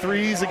that many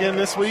threes again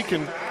this week?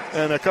 And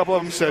a couple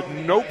of them said,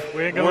 nope,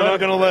 we're not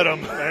going to let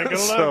them.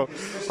 So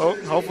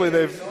hopefully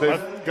they've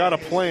got a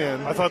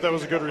plan. I thought that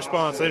was a good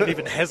response. They didn't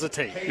even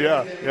hesitate.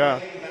 Yeah.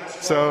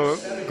 So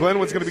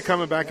Glenwood's going to be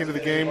coming back into the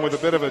game with a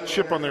bit of a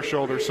chip on their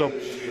shoulder. So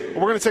we're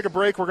going to take a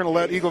break. We're going to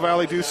let Eagle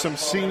Valley do some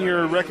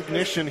senior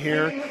recognition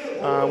here.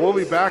 We'll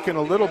be back in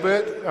a little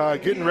bit,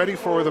 getting ready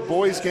for the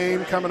boys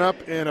game coming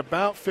up in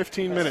about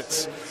 15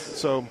 minutes.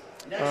 So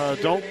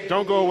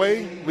don't go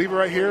away. Leave it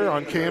right here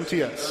on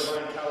KMTS.